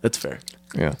 that's fair.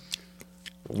 Yeah.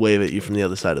 Wave at you from the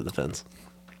other side of the fence.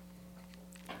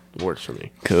 Works for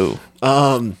me. Cool.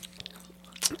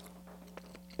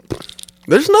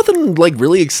 There's nothing like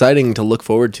really exciting to look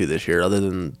forward to this year, other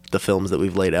than the films that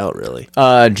we've laid out. Really.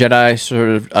 Jedi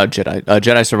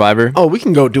Survivor. Oh, we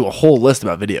can go do a whole list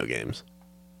about video games.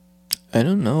 I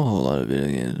don't know a whole lot of video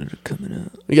games that are coming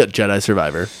out. We got Jedi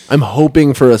Survivor. I'm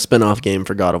hoping for a spin-off game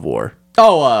for God of War.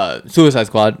 Oh, Suicide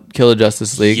Squad, Kill the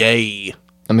Justice League. Yay!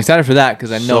 I'm excited for that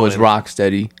because I know So it's in.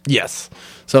 Rocksteady. Yes.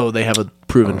 So they have a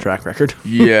proven track record.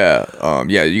 Yeah.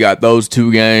 You got those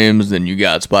 2 games, then you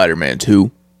got Spider-Man 2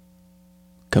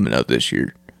 coming out this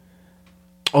year.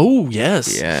 Oh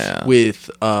yes. Yeah. With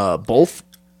both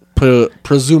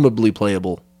presumably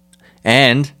playable.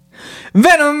 And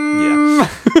Venom. Yeah.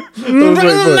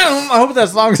 I hope that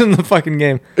song's in the fucking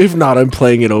game. If not, I'm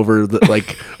playing it over.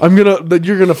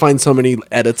 You're gonna find so many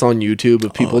edits on YouTube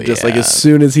of people just like yeah. as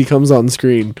soon as he comes on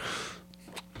screen,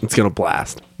 it's gonna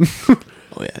blast. Oh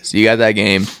yeah. So you got that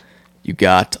game. You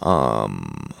got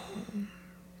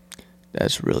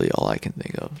that's really all I can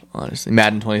think of, honestly.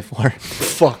 Madden 24.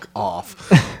 Fuck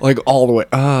off. Like all the way.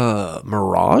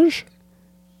 Mirage?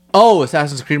 Oh,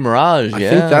 Assassin's Creed Mirage. I Yeah.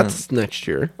 think that's next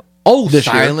year. Oh, this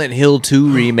year. Silent Hill 2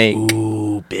 remake.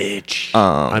 Ooh, bitch.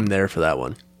 I'm there for that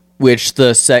one. Which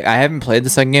I haven't played the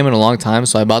second game in a long time,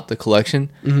 so I bought the collection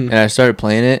Mm-hmm. and I started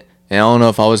playing it. And I don't know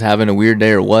if I was having a weird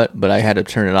day or what, but I had to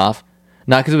turn it off.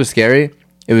 Not because it was scary.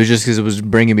 It was just because it was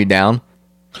bringing me down.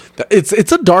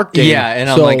 It's a dark game. Yeah, and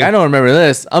I'm like, I don't remember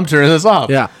this. I'm turning this off.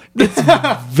 Yeah, it's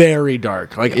very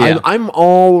dark. Like Yeah.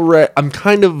 I'm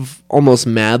kind of almost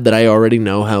mad that I already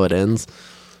know how it ends,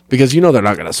 because you know they're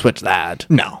not going to switch that.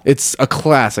 No. It's a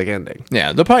classic ending.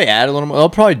 Yeah, they'll probably add a little more. They'll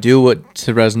probably do what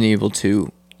to Resident Evil 2.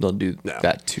 They'll do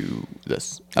that to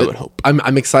this. I would hope.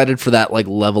 I'm excited for that like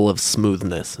level of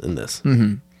smoothness in this,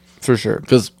 For sure.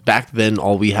 because back then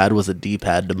all we had was a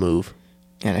D-pad to move.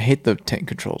 And I hate the tank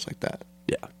controls like that.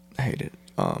 Yeah, I hate it.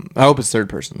 I hope it's third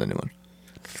person, the new one.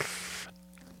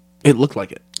 it looked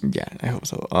like it. Yeah, I hope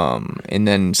so. And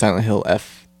then Silent Hill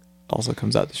F also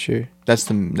comes out this year. That's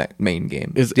the main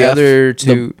game. Is the F other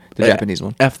two, the the- Japanese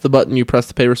one. F the button you press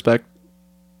to pay respect.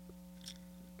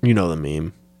 You know the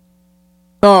meme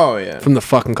Oh yeah, from the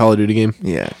fucking Call of Duty game.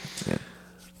 yeah.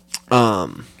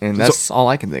 And that's all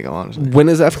I can think of, honestly. When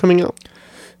is F coming out?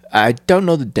 I don't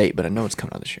know the date, but I know it's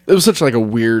coming out this year. It was such like a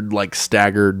weird, like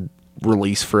staggered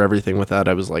release for everything with that.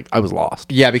 I was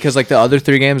lost. Yeah, because like the other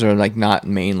 3 games are like not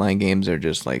mainline games; they're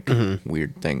just like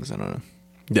weird things. I don't know.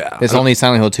 Yeah, It's only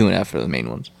Silent Hill 2 and F are the main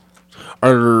ones.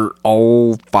 are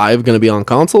all 5 going to be on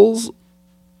consoles?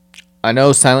 I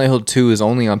know Silent Hill 2 is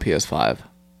only on PS5.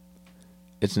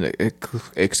 It's an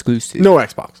exclusive. No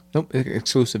Xbox. Nope,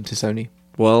 exclusive to Sony.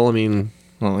 Well, I mean,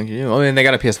 Well, like, I mean, they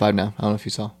got a PS5 now. I don't know if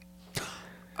you saw.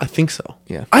 I think so.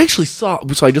 Yeah. I actually saw.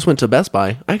 So I just went to Best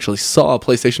Buy. I actually saw a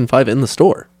PlayStation 5 in the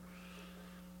store.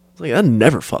 It's like that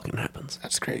never fucking happens.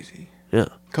 That's crazy. Yeah.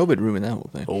 COVID ruined that whole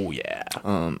thing. Oh yeah.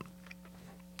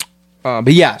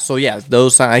 But yeah, so yeah,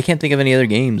 those I can't think of any other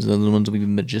games. Those are the ones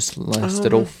we've just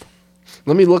listed off.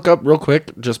 Let me look up real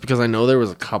quick, just because I know there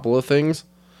was a couple of things.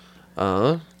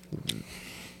 A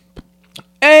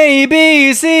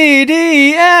B C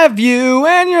D F you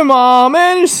and your mom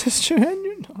and your sister and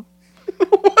your dog.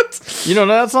 What? You don't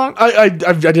know that song? I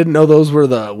didn't know those were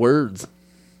the words.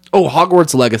 Oh,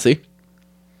 Hogwarts Legacy.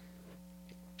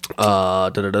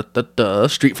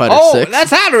 Street Fighter 6.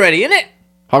 that's out already, isn't it?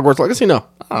 Hogwarts Legacy? No.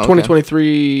 Oh, okay.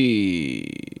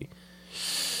 2023.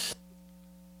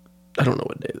 I don't know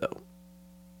what day, though.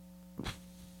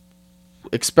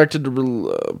 Expected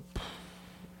to...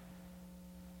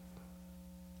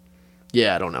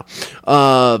 yeah, I don't know.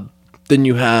 Then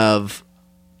you have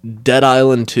Dead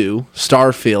Island 2,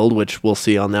 Starfield, which we'll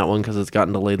see on that one because it's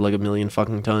gotten delayed like a million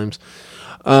fucking times.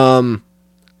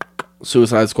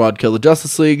 Suicide Squad, Kill the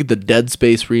Justice League, the Dead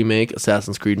Space remake,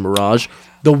 Assassin's Creed Mirage.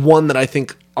 The one that I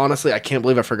think, honestly, I can't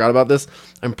believe I forgot about this.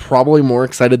 I'm probably more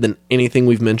excited than anything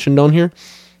we've mentioned on here.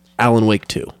 Alan Wake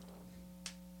 2.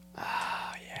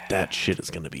 Ah, yeah. That shit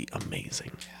is going to be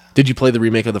amazing. Did you play the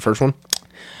remake of the first one?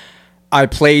 I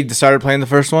started playing the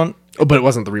first one. Oh, but it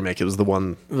wasn't the remake. It was the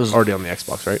one already on the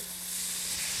Xbox, right?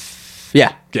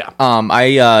 Yeah. Yeah.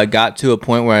 I got to a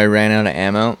point where I ran out of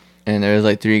ammo, and there was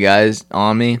like 3 guys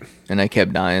on me, and I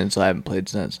kept dying, so I haven't played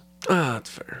since. Ah, that's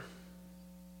fair.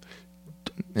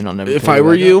 And I'll never. If play I it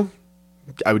were back you,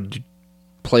 up. I would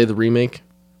play the remake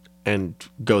and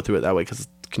go through it that way because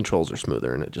controls are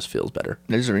smoother and it just feels better.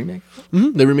 There's a remake.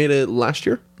 Mm-hmm. They remade it last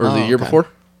year or the year okay. before.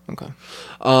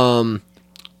 Okay.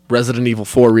 Resident Evil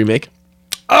 4 remake.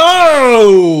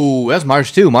 Oh, that's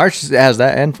March too. March has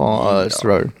that and Fall.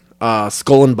 Thrower.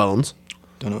 Skull and Bones.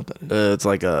 Don't know what that is. It's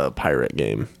like a pirate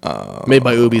game made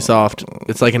by Ubisoft.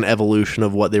 It's like an evolution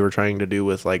of what they were trying to do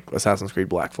with like Assassin's Creed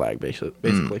Black Flag,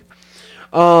 basically.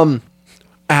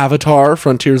 Avatar: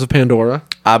 Frontiers of Pandora.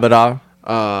 Abadar.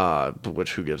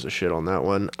 Which who gives a shit on that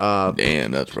one?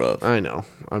 Damn, that's rough. I know.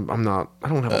 I'm not. I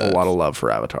don't have a whole lot of love for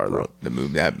Avatar though.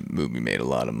 That movie made a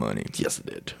lot of money. Yes, it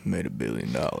did. Made $1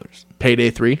 billion.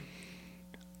 Payday 3.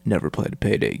 Never played a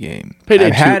Payday game. Payday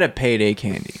I've 2. had a Payday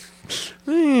candy.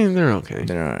 They're okay.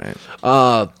 They're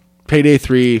all right. Payday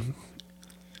 3.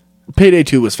 Payday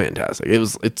 2 was fantastic.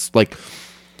 It's like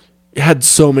it had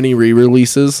so many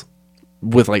re-releases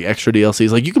with like extra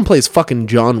DLCs. Like you can play as fucking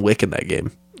John Wick in that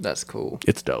game. That's cool.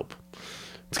 It's dope.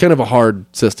 It's kind of a hard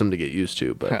system to get used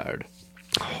to, but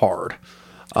Hard.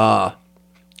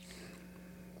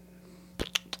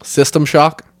 System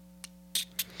Shock.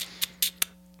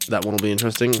 That one will be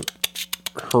interesting.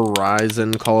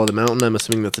 Horizon Call of the Mountain. I'm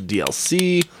assuming that's a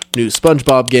DLC. New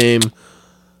SpongeBob game.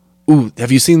 Ooh,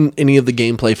 have you seen any of the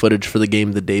gameplay footage for the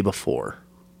game The Day Before?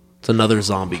 It's another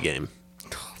zombie game.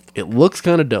 It looks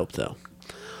kind of dope,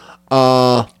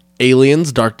 though.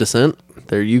 Aliens Dark Descent.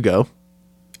 There you go.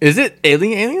 Is it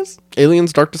Aliens?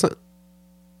 Aliens Dark Descent.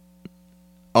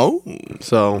 Oh.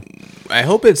 So, I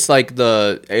hope it's like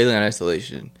the Alien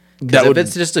Isolation. That If would-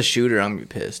 it's just a shooter, I'm going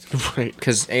to be pissed. right.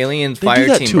 Because Alien They do Fire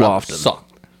that Team too Rock often.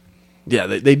 sucked. Yeah,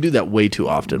 they do that way too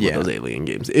often with Yeah. those alien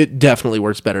games. It definitely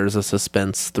works better as a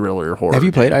suspense thriller horror. Have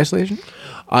you played Isolation?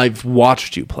 I've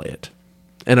watched you play it.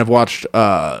 And I've watched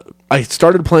I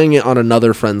started playing it on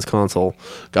another friend's console,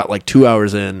 got like 2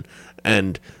 hours in,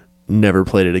 and never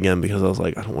played it again because I was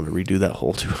like, I don't want to redo that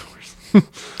whole 2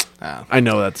 hours. I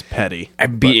know that's petty. I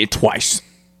beat it twice.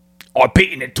 I've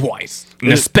beaten it twice in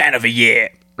the span of a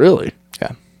year. Really?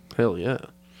 Yeah. Hell yeah.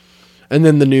 And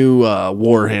then the new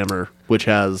Warhammer, which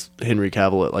has Henry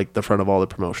Cavill at like the front of all the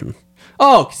promotion.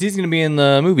 Oh, because he's going to be in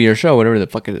the movie or show, whatever the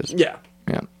fuck it is. Yeah.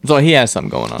 Yeah. So he has something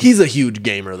going on. He's a huge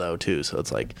gamer though too, so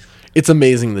it's like it's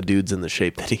amazing the dude's in the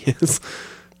shape that he is.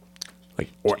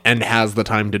 And has the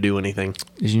time to do anything.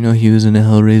 Did you know he was in a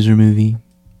Hellraiser movie?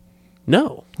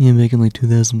 No. Yeah, back in like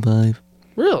 2005.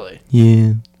 Really?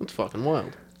 Yeah. That's fucking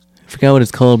wild. I forgot what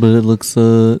it's called, but it looks,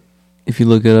 if you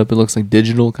look it up, it looks like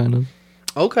digital kind of.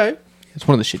 Okay. It's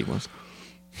one of the shitty ones.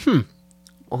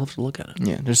 I'll have to look at it.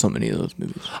 Yeah, there's so many of those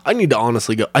movies. I need to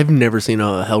honestly go. I've never seen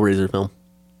a Hellraiser film.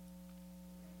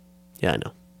 Yeah, I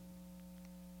know.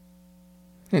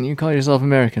 And you call yourself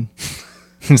American.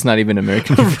 It's not even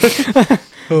American.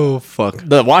 Oh, fuck.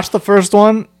 Watch the first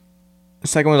one, the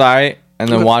second one's alright, and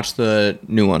then watch the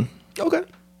new one. Okay.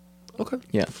 Okay.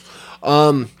 Yeah.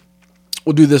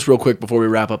 We'll do this real quick before we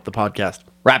wrap up the podcast.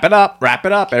 Wrap it up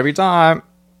every time.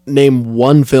 Name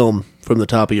one film from the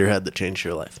top of your head that changed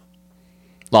your life.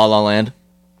 La La Land.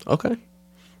 Okay.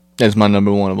 That's my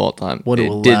number one of all time. Want to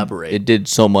elaborate? It did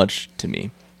so much to me.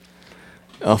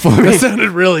 For That me. sounded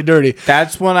really dirty.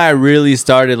 That's when I really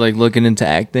started like looking into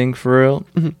acting for real,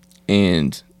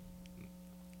 and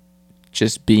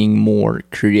just being more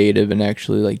creative and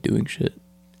actually like doing shit.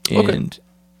 And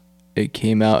it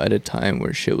came out at a time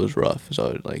where shit was rough, so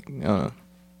it like I don't know,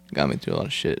 got me through a lot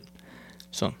of shit.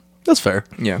 So That's fair.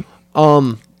 yeah,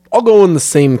 I'll go in the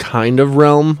same kind of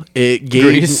realm. It gave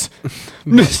Grease.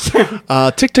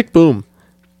 Tick Tick Boom.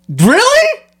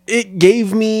 Really? It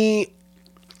gave me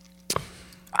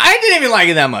I didn't even like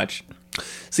it that much.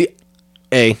 see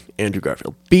A, Andrew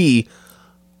Garfield. B,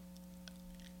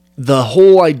 the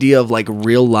whole idea of like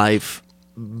real life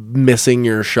missing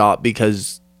your shot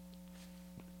because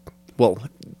well,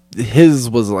 his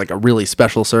was like a really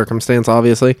special circumstance,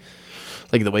 obviously.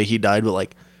 Like the way he died, but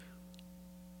like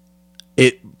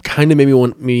it kind of made me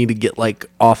want me to get like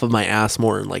off of my ass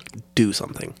more and like do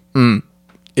something.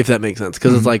 If that makes sense.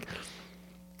 Because it's like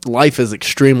life is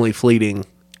extremely fleeting,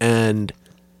 and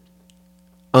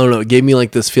I don't know, it gave me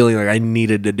like this feeling like I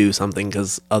needed to do something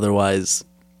because otherwise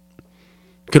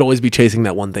could always be chasing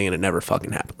that one thing and it never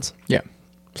fucking happens. Yeah.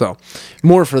 So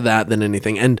more for that than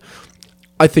anything. And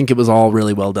I think it was all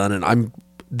really well done, and I'm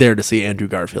there to see Andrew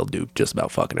Garfield do just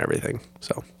about fucking everything.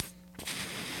 So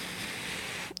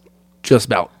just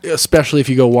about, especially if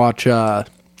you go watch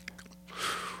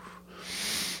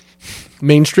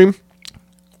Mainstream.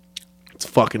 It's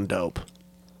fucking dope.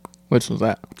 Which was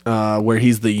that? Where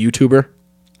he's the YouTuber.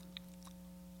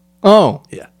 Oh,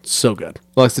 Yeah, so good.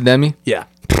 Lux Demi. Yeah.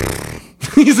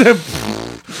 He's a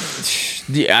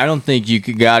Yeah, I don't think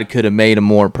God could have made a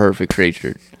more perfect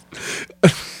creature.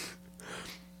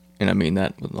 And I mean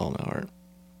that with all my heart.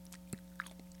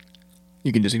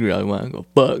 You can disagree all you want and go,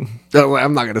 bug.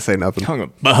 I'm not gonna say nothing. I'm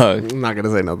going, bug. I'm not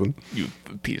gonna say nothing. You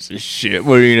piece of shit.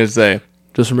 What are you going to say?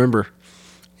 Just remember,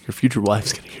 your future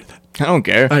wife's gonna hear that. I don't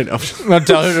care. I know. I'll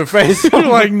tell her to face. You're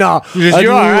like, nah.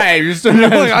 You're all right. You're still You're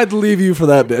like, I'd leave you for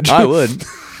that bitch. I would.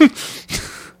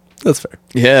 That's fair.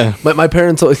 Yeah. But my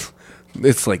parents always,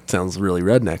 it's like, sounds really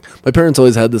redneck. My parents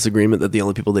always had this agreement that the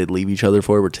only people they'd leave each other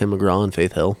for were Tim McGraw and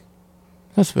Faith Hill.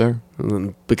 That's fair. And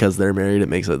then because they're married, it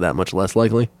makes it that much less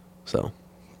likely. So,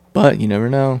 But you never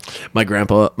know. my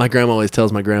grandma always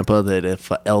tells my grandpa that if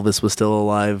Elvis was still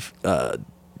alive,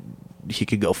 he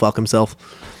could go fuck himself.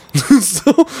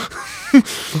 So,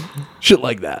 shit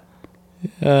like that.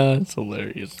 That's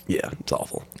hilarious. Yeah, it's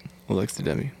awful. Alexa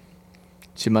Demi.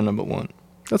 She's my number one.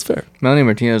 That's fair. Melanie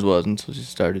Martinez wasn't, so she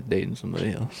started dating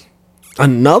somebody else.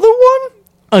 Another one?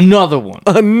 Another one.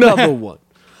 Another one.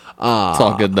 It's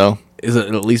all good, though. Is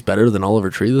it at least better than Oliver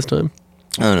Tree this time?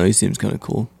 I don't know. He seems kind of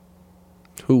cool.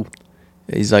 Who?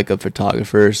 He's like a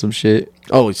photographer or some shit.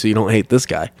 Oh, so you don't hate this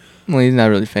guy? Well, he's not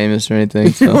really famous or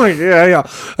anything. So. Like, yeah.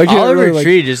 I can't Oliver really, like-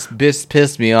 Tree just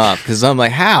pissed me off because I'm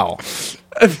like, how?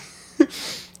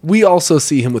 We also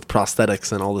see him with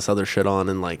prosthetics and all this other shit on,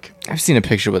 and like, I've seen a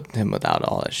picture with him without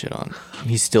all that shit on.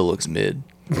 He still looks mid.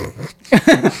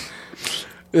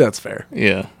 that's fair.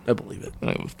 Yeah. I believe it. I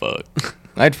don't give a fuck.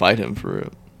 I'd fight him for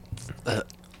real.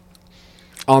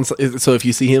 So if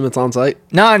you see him, it's on site.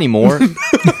 Not anymore.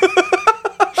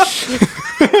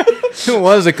 It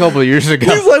was a couple of years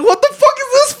ago. He's like, "What the fuck is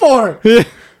this for?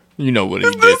 You know what he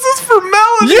did. This is for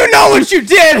Melanie." You know what you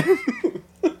did.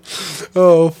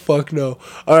 Oh fuck no!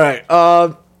 All right,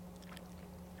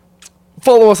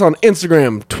 follow us on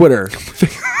Instagram, Twitter. Fred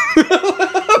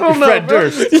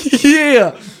Durst.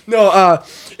 Yeah. No.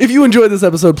 If you enjoyed this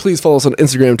episode, please follow us on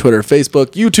Instagram, Twitter, Facebook,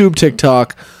 YouTube,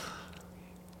 TikTok,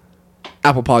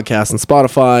 Apple Podcasts, and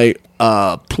Spotify.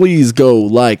 Please go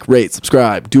like, rate,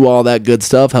 subscribe, do all that good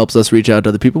stuff. Helps us reach out to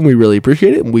other people, and we really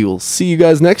appreciate it. And we will see you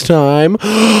guys next time.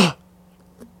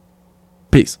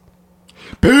 Peace.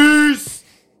 Peace.